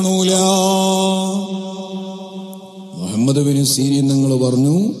കാണൂല. മുഹമ്മദ് ബിൻ സിരീൻ നിങ്ങൾ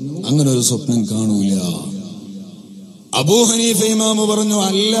പറഞ്ഞു, അങ്ങനെ ഒരു സ്വപ്നം കാണൂല. അബൂ ഹനീഫ ഇമാമ് പറഞ്ഞു,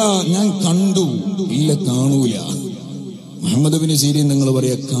 അല്ല ഞാൻ കണ്ടു. ഇല്ല, കാണൂല. മുഹമ്മദ് ബിൻ സിരീൻ നിങ്ങൾ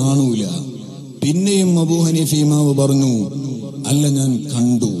പറയാ കാണൂല. പിന്നെയും അബൂ ഹനീഫ ഇമാമ് പറഞ്ഞു, അല്ല ഞാൻ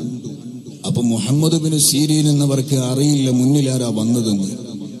കണ്ടു. അപ്പൊ മുഹമ്മദ് ബിൻ സിരീൻ എന്നവർക്ക് അറിയില്ല മുന്നിലാരാ വന്നതെന്ന്.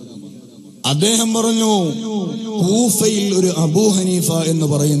 അദ്ദേഹം പറഞ്ഞു, കൂഫയിൽ ഒരു അബൂ ഹനീഫ എന്ന്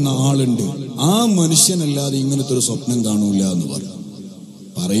പറയുന്ന ആളുണ്ട്, ആ മനുഷ്യനല്ലാതെ ഇങ്ങനത്തെ ഒരു സ്വപ്നം കാണൂല എന്ന് പറഞ്ഞു.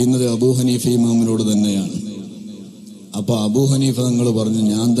 പറയുന്നത് അബൂ ഹനീഫ ഇമാമിനോട് തന്നെയാണ്. അപ്പൊ അബൂ ഹനീഫ തങ്ങൾ പറഞ്ഞു,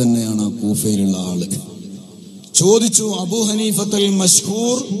 ഞാൻ തന്നെയാണ് ആ കൂഫയിലുള്ള ആള്. ചോദിച്ചു, അബൂ ഹനീഫത്തുൽ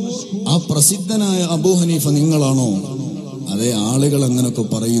മശ്ഹൂർ, ആ പ്രസിദ്ധനായ അബൂ ഹനീഫ നിങ്ങളാണോ? അതെ, ആളുകൾ അങ്ങനൊക്കെ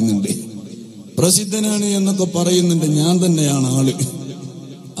പറയുന്നുണ്ട്, പ്രസിദ്ധനാണ് എന്നൊക്കെ പറയുന്നുണ്ട്, ഞാൻ തന്നെയാണ് ആള്.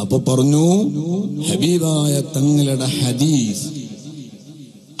 അപ്പൊ പറഞ്ഞു, ഹബീബായ തങ്ങളുടെ ഹദീസ്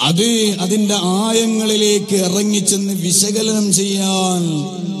അത് അതിന്റെ ആയങ്ങളിലേക്ക് ഇറങ്ങിച്ചെന്ന് വിശകലനം ചെയ്യാൻ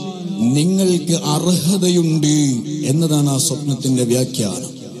നിങ്ങൾക്ക് അർഹതയുണ്ട് എന്നതാണ് ആ സ്വപ്നത്തിന്റെ വ്യാഖ്യാനം.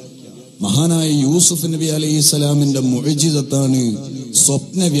 മഹാനായ യൂസുഫ് നബി അലൈഹിസ്സലാമിന്റെ മുഅ്ജിസത്താണ്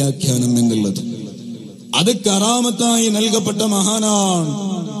സ്വപ്ന വ്യാഖ്യാനം എന്നുള്ളത്. അത് കറാമത്തായി നൽകപ്പെട്ട മഹാനാണ്.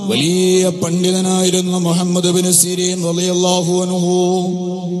 വലിയ പണ്ഡിതനായിരുന്ന മുഹമ്മദ് ബിൻ സിരീൻ റളിയല്ലാഹു അൻഹു.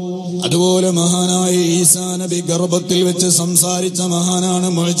 അതുപോലെ മഹാനായ ഈസാ നബി ഗർഭത്തിൽ വെച്ച് സംസാരിച്ച മഹാനാണ്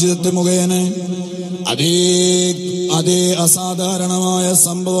മുഅ്ജിസത്ത് മുഖേന. അതേ അസാധാരണമായ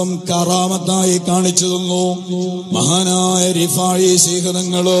സംഭവം കറാമത്തായി കാണിച്ചു തന്നു മഹാനായ റിഫായി ശൈഖ്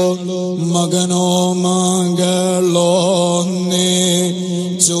തങ്ങളോ. മകനോ മകളോ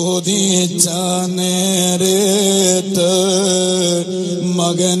ചോദിച്ച നേരത്ത്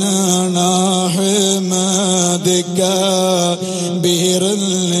മകനാണ് അഹ്മദ് കബീറിനെ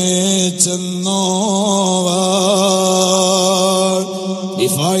ചെന്നോവാ.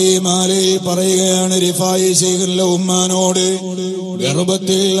 റിഫായി മാലി പറയുകയാണ്, റിഫായി ശൈഖിന്റെ ഉമ്മാനോട്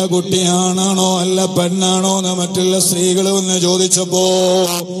ഗർഭത്തിലുള്ള കുട്ടിയാണാണോ അല്ല പെണ്ണാണോ എന്ന് മറ്റുള്ള സ്ത്രീകൾ എന്ന് ചോദിച്ചപ്പോ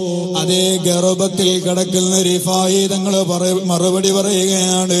അതേ ഗർഭത്തിൽ കിടക്കുന്ന റിഫായി തങ്ങൾ മറുപടി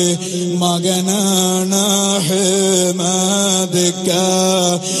പറയുകയാണ്, മകനാണ് അഹ്മദ്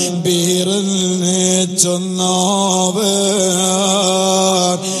കബീറിനെ ചെന്നോവാ.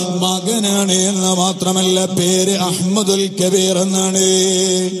 മകനാണ് എന്ന് മാത്രമല്ല പേര് അഹ്മദുൽ കബീർ എന്നാണ്.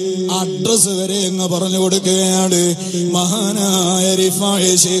 അഡ്രസ് വരെ എന്ന് പറഞ്ഞു കൊടുക്കുകയാണ്. മഹാനായ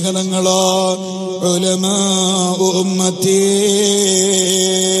റിഫായി ശൈഖ് തങ്ങളോ ഉലമാ ഉമ്മത്തി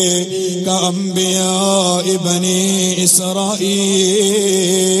കഅംബിയാ ബനി ഇസ്രായീൽ.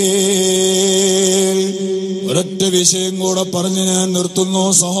 ഒരൊറ്റ വിഷയം കൂടെ പറഞ്ഞ് ഞാൻ നിർത്തുന്നു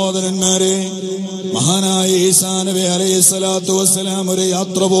സഹോദരന്മാരെ. മഹാനായ ഈസാ നബി അലൈഹിസ്സലാത്തു വസ്സലാം ഒരു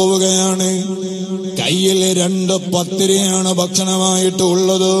യാത്ര പോവുകയാണ്. കയ്യിൽ 2 പത്തിരിയാണ് ഭക്ഷണമായിട്ട്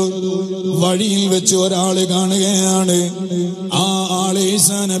ഉള്ളത്. വഴിയിൽ വെച്ച് ഒരാള് കാണുകയാണ്. ആ ആള്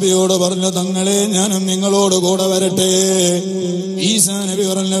ഈസാ നബിയോട് പറഞ്ഞു, തങ്ങളെ ഞാനും നിങ്ങളോട് കൂടെ വരട്ടെ. ഈസാ നബി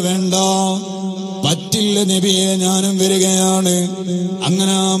പറഞ്ഞു, വേണ്ട, പറ്റില്ല നബിയെ, ഞാനും വരികയാണ്.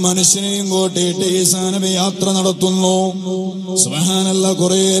 അങ്ങനെ ആ മനുഷ്യനെയും കൂട്ടിയിട്ട് ഈസാ നബി യാത്ര നടത്തുന്നു. സുബ്ഹാനല്ലാഹ്,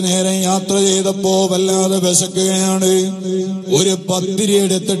 കുറെ നേരം യാത്ര ചെയ്തപ്പോ വല്ലാതെ വിശക്കുകയാണ്. ഒരു പത്തിരി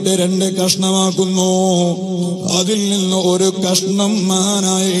എടുത്തിട്ട് 2 കഷ്ണമാക്കുന്നു. അതിൽ നിന്ന് ഒരു കഷ്ണം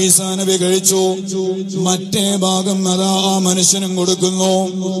മഹാനായ ഈസാ നബി കഴിച്ചു. മറ്റേ ഭാഗം അതാ ആ മനുഷ്യനും കൊടുക്കുന്നു.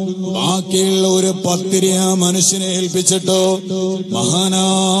 ബാക്കിയുള്ള ഒരു പത്തിരി ആ മനുഷ്യനെ ഏൽപ്പിച്ചിട്ട്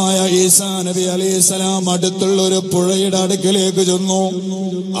മഹാനായ ഈസാ നബി അലൈഹിസ്സലാം അടുത്തുള്ള ഒരു പുഴയുടെ അടുക്കലേക്ക് ചെന്നു.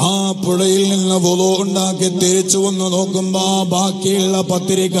 ആ പുഴയിൽ നിന്ന് വുളു ഉണ്ടാക്കി തിരിച്ചു വന്ന് നോക്കുമ്പോ ബാക്കിയുള്ള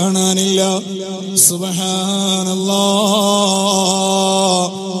പത്തിരി കാണാനില്ല. സുബ്ഹാനല്ലാഹ്,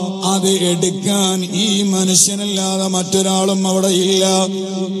 അത് എടുക്കാൻ ഈ മനുഷ്യനല്ലാതെ മറ്റൊരാളും അവിടെ ഇല്ല.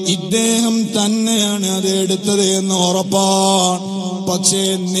 ഇദ്ദേഹം തന്നെയാണ് അത് എടുത്തത് എന്ന് ഉറപ്പാണ്. പക്ഷേ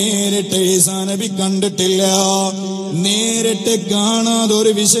നേരിട്ട് ഈസാ നബി കണ്ടിട്ടില്ല. നേരിട്ട് കാണാതെ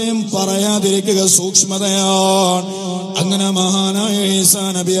ഒരു വിഷയം പറയാതിരിക്കുക സൂക്ഷ്മതയാണ്. അങ്ങനെ മഹാനായ ഈസാ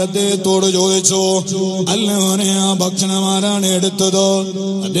നബി അദ്ദേഹത്തോട് ചോദിച്ചു, അല്ല മോനെ, ആ ഭക്ഷണം ആരാണ് എടുത്തത്?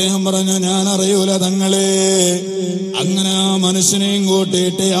 അദ്ദേഹം പറഞ്ഞു, ഞാൻ അറിയൂല തങ്ങളെ. അങ്ങനെ ആ മനുഷ്യനെയും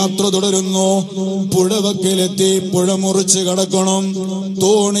കൂട്ടിയിട്ട് യാത്ര തുടരുന്നു. പുഴവക്കിലെത്തി പുഴ മുറിച്ച് കടക്കണം.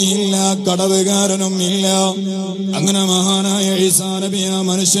 തോണിയില്ല, കടവുകാരനും ഇല്ല. അങ്ങനെ മഹാനായ ഈസാ നബി ആ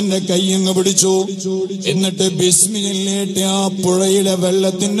മനുഷ്യന്റെ കൈയങ്ങ് പിടിച്ചു. എന്നിട്ട് ബിസ്മി ചൊല്ലിയിട്ട് ആ പുഴയിലെ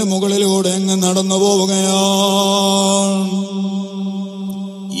വെള്ളത്തിന്റെ മുകളിലൂടെ അങ്ങ് നടന്നു പോവുകയാണ്.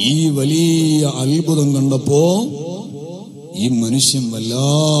 ഈ വലിയ അത്ഭുതം കണ്ടപ്പോ ഈ മനുഷ്യൻ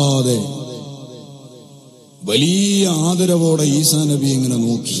വല്ലാതെ വലിയ ആദരവോടെ ഈസാ നബി ഇങ്ങനെ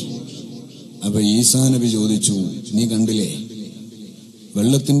നോക്കി. അപ്പൊ ഈസാ നബി ചോദിച്ചു, നീ കണ്ടില്ലേ,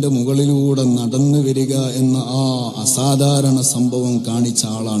 വെള്ളത്തിന്റെ മുകളിലൂടെ നടന്നു വരിക എന്ന ആ അസാധാരണ സംഭവം കാണിച്ച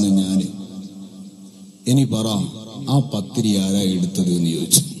ആളാണ് ഞാൻ. ഇനി പറ, ആ പത്തിരി ആരാ എടുത്തത് എന്ന്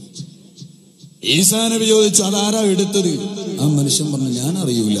ചോദിച്ചു. ഈസാ നബി ചോദിച്ചു, അതാരാ എടുത്തത്? ആ മനുഷ്യൻ പറഞ്ഞു, ഞാൻ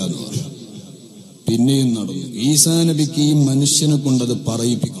അറിയൂല എന്ന് പറഞ്ഞു. പിന്നെയും നടന്നു. ഈസാ നബിക്ക് ഈ മനുഷ്യനെ കൊണ്ടത്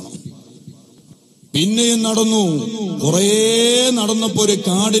പറയിപ്പിക്കണം. പിന്നെയും നടന്നു. കുറേ നടന്നപ്പോ ഒരു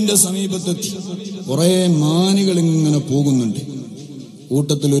കാടിന്റെ സമീപത്തെത്തി. കുറെ മാനുകൾ ഇങ്ങനെ പോകുന്നുണ്ട്.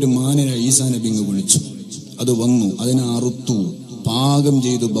 കൂട്ടത്തിൽ ഒരു മാനിനെ ഈസാ നബി ഇങ്ങ് വിളിച്ചു. അത് വന്നു, അതിനെ അറുത്തു, പാകം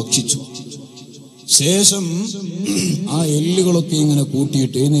ചെയ്തു ഭക്ഷിച്ചു. ശേഷം ആ എല്ലുകളൊക്കെ ഇങ്ങനെ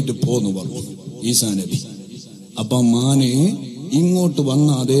കൂട്ടിയിട്ട് എഴുന്നേറ്റ് പോന്നു പറഞ്ഞു ഈസാ നബി. അപ്പൊ മാന് ഇങ്ങോട്ട് വന്ന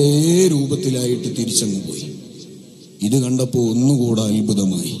അതേ രൂപത്തിലായിട്ട് തിരിച്ചങ്ങ് പോയി. ഇത് കണ്ടപ്പോ ഒന്നുകൂടെ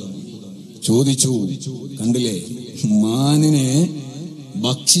അത്ഭുതമായി. ചോദിച്ചു, കണ്ടില്ലേ, മാനിനെ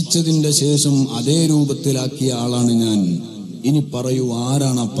ഭക്ഷിച്ചതിന്റെ ശേഷം അതേ രൂപത്തിലാക്കിയ ആളാണ് ഞാൻ. ഇനി പറയൂ,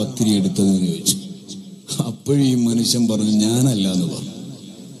 ആരാണ് ആ പത്തിരി എടുത്തതെന്ന് ചോദിച്ചു. അപ്പോഴീ മനുഷ്യൻ പറഞ്ഞു, ഞാനല്ല എന്ന് പറഞ്ഞു.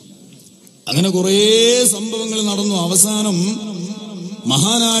 അങ്ങനെ കുറേ സംഭവങ്ങൾ നടന്നു. അവസാനം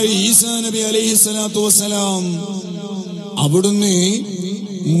മഹാനായ ഈസാ നബി അലൈഹിസ്സലാത്തു വസ്സലാം അവിടുന്ന്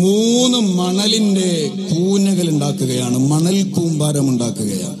 3 മണലിന്റെ കൂനകൾ ഉണ്ടാക്കുകയാണ്, മണൽ കൂമ്പാരം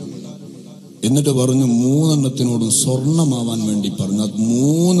ഉണ്ടാക്കുകയാണ്. എന്നിട്ട് പറഞ്ഞു, 3 എണ്ണത്തിനോടും സ്വർണമാവാൻ വേണ്ടി പറഞ്ഞു.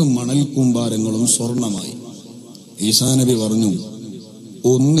 3 മണൽ കൂമ്പാരങ്ങളും സ്വർണമായി. ഈസാ നബി പറഞ്ഞു,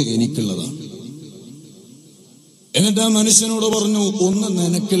 1 എനിക്കുള്ളതാണ്. എന്നിട്ട് ആ മനുഷ്യനോട് പറഞ്ഞു, 1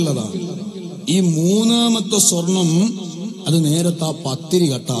 നിനക്കുള്ളതാണ്. ഈ 3ാമത്തെ സ്വർണം അത് നേരത്തെ ആ പത്തിരി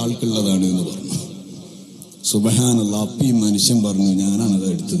കട്ട ആൾക്കുള്ളതാണ് എന്ന് പറഞ്ഞു. സുബ്ഹാനല്ലാഹ്. അപ്പൊ ഈ മനുഷ്യൻ പറഞ്ഞു, ഞാനാണ് അത്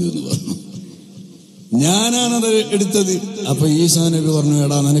എടുത്തത് എന്ന് പറഞ്ഞു. ഞാനാണത് എടുത്തത്. അപ്പൊ ഈസാ നബി പറഞ്ഞു,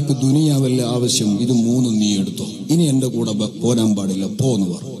 എടാ നിനക്ക് ദുനിയാവല്ല ആവശ്യം, ഇത് മൂന്നും നീ എടുത്തോ, ഇനി എന്റെ കൂടെ പോരാൻ പാടില്ല, പോന്ന്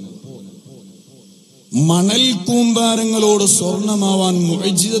പറഞ്ഞു. മണൽ കൂമ്പാരങ്ങളോട് സ്വർണമാവാൻ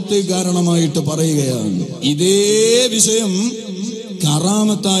മുഅ്ജിസത്ത് കാരണമായിട്ട് പറയുകയാണ്. ഇതേ വിഷയം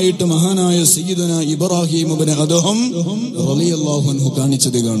കറാമത്തായിട്ട് മഹാനായ സയ്യിദുനാ ഇബ്രാഹിം ഇബ്നു അദ്ഹം റളിയല്ലാഹു അൻഹു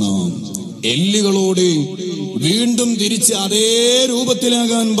കാണിച്ചത് കാണാം. എല്ലുകളോട് വീണ്ടും തിരിച്ച് അതേ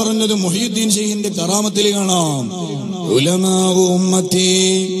രൂപത്തിലാകാൻ പറഞ്ഞത് മുഹ്യിദ്ദീൻ ഷെയ്ഖിന്റെ കറാമത്തിൽ കാണാം. ഉലമാ ഉമ്മത്തി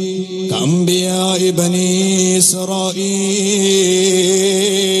കംബിയാഇ ബനീ ഇസ്രായീൽ,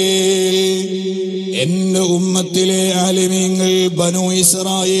 എന്റെ ഉമ്മത്തിലെ ആലിമീങ്ങൾ ബനൂ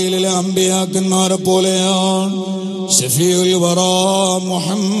ഇസ്രായേലിലെ അമ്പിയാക്കന്മാരെ പോലെയാണ്. ഷഫീഉൽ വറാ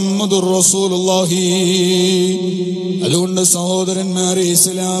മുഹമ്മദുർ റസൂലുള്ളാഹി. അതുകൊണ്ട് സഹോദരന്മാരെ,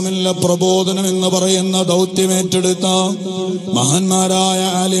 ഇസ്ലാമിലെ പ്രബോധനം എന്ന് പറയുന്ന ദൗത്യമേറ്റെടുത്ത മഹാന്മാരായ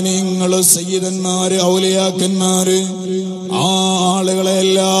ആലിമീങ്ങൾ, സയ്യിദന്മാര്, ഔലിയാക്കന്മാര്, ആ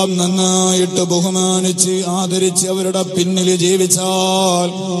ആളുകളെല്ലാം നന്നായിട്ട് ബഹുമാനിച്ച് ആദരിച്ച് അവരുടെ പിന്നിൽ ജീവിച്ചാൽ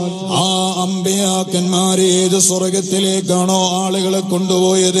ആ അമ്പിയാക്കന്മാര് ഏത് സ്വർഗത്തിലേക്കാണോ ആളുകളെ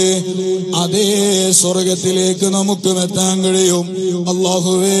കൊണ്ടുപോയത് അതേ സ്വർഗത്തിലേക്ക് നമുക്കും എത്താൻ കഴിയും.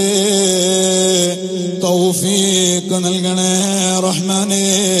 അല്ലാഹുവേ തൗഫീഖ് നൽകണേ റഹ്മാനേ.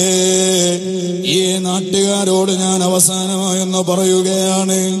 ഈ നാട്ടുകാരോട് ഞാൻ അവസാനമായൊന്ന്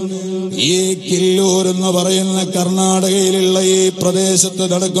പറയുകയാണ്. ഈ കില്ലൂർ എന്ന് പറയുന്ന കർണാടകയിലുള്ള ഈ പ്രദേശത്ത്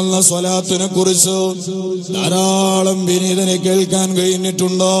നടക്കുന്ന സ്വലാത്തിനെ കുറിച്ച് ധാരാളം വിനീതനെ കേൾക്കാൻ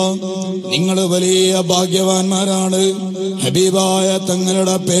കഴിഞ്ഞിട്ടുണ്ടോ? നിങ്ങൾ വലിയ ഭാഗ്യവാന്മാരാണ്. ഹബീബായ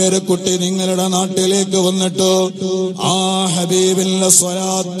തങ്ങളുടെ പേരക്കുട്ടി നിങ്ങളുടെ നാട്ടിലേക്ക് വന്നിട്ട് ആ ഹബീബിന്റെ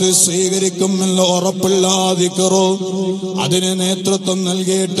സ്വലാത്ത് സ്വീകരിക്കുമെന്ന് ഉറപ്പുള്ള ദിക്റോ അതിന് നേതൃത്വം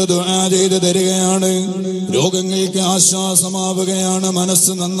നൽകിയിട്ട് ദുആ ചെയ്ത് തരികയാണ്. രോഗങ്ങൾക്ക് ആശ്വാസമാവുകയാണ്,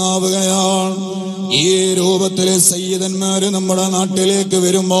 മനസ്സ് നന്നാവുകയാണ്. ഈ രൂപത്തിലെ സയ്യിദന്മാര് നമ്മുടെ നാട്ടിലേക്ക്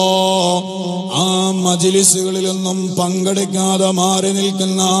വരുമ്പോ ആ മജ്ലിസുകളിലൊന്നും പങ്കെടുക്കാതെ മാറി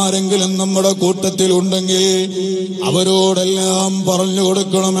നിൽക്കുന്ന ആരെങ്കിലും നമ്മുടെ കൂട്ടത്തിൽ ഉണ്ടെങ്കിൽ അവരോടെല്ലാം പറഞ്ഞു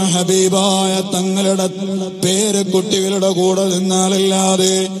കൊടുക്കണം, ഹബീബായ തങ്ങളുടെ പേരക്കുട്ടികളുടെ കൂടെ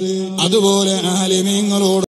നിന്നാലല്ലാതെ, അതുപോലെ ആലിമീങ്ങളോട്